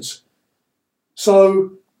standards.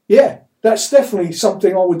 So, yeah, that's definitely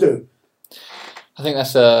something I would do. I think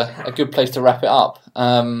that's a good place to wrap it up.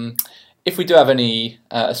 If we do have any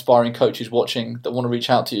aspiring coaches watching that want to reach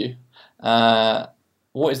out to you,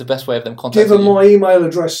 what is the best way of them contacting you? Give them my email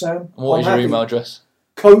address, Sam. And what is your email address?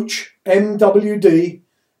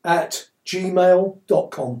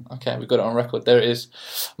 coachmwd@gmail.com. Okay, we've got it on record. There it is.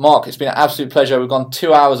 Mark, it's been an absolute pleasure. We've gone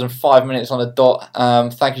 2 hours and 5 minutes on the dot.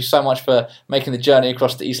 Thank you so much for making the journey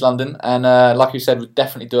across to East London. And like you said, we'll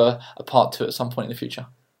definitely do a part 2 at some point in the future.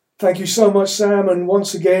 Thank you so much, Sam. And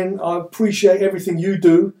once again, I appreciate everything you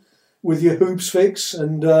do with your Hoops Fix.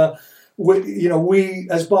 And, we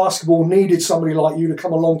as basketball needed somebody like you to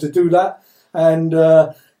come along to do that. And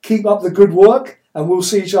keep up the good work. And we'll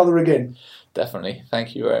see each other again. Definitely.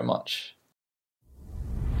 Thank you very much.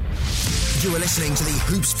 You are listening to the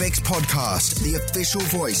Hoops Fix podcast, the official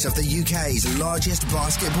voice of the UK's largest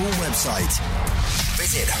basketball website.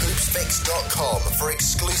 Visit hoopsfix.com for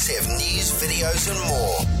exclusive news, videos and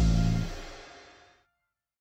more.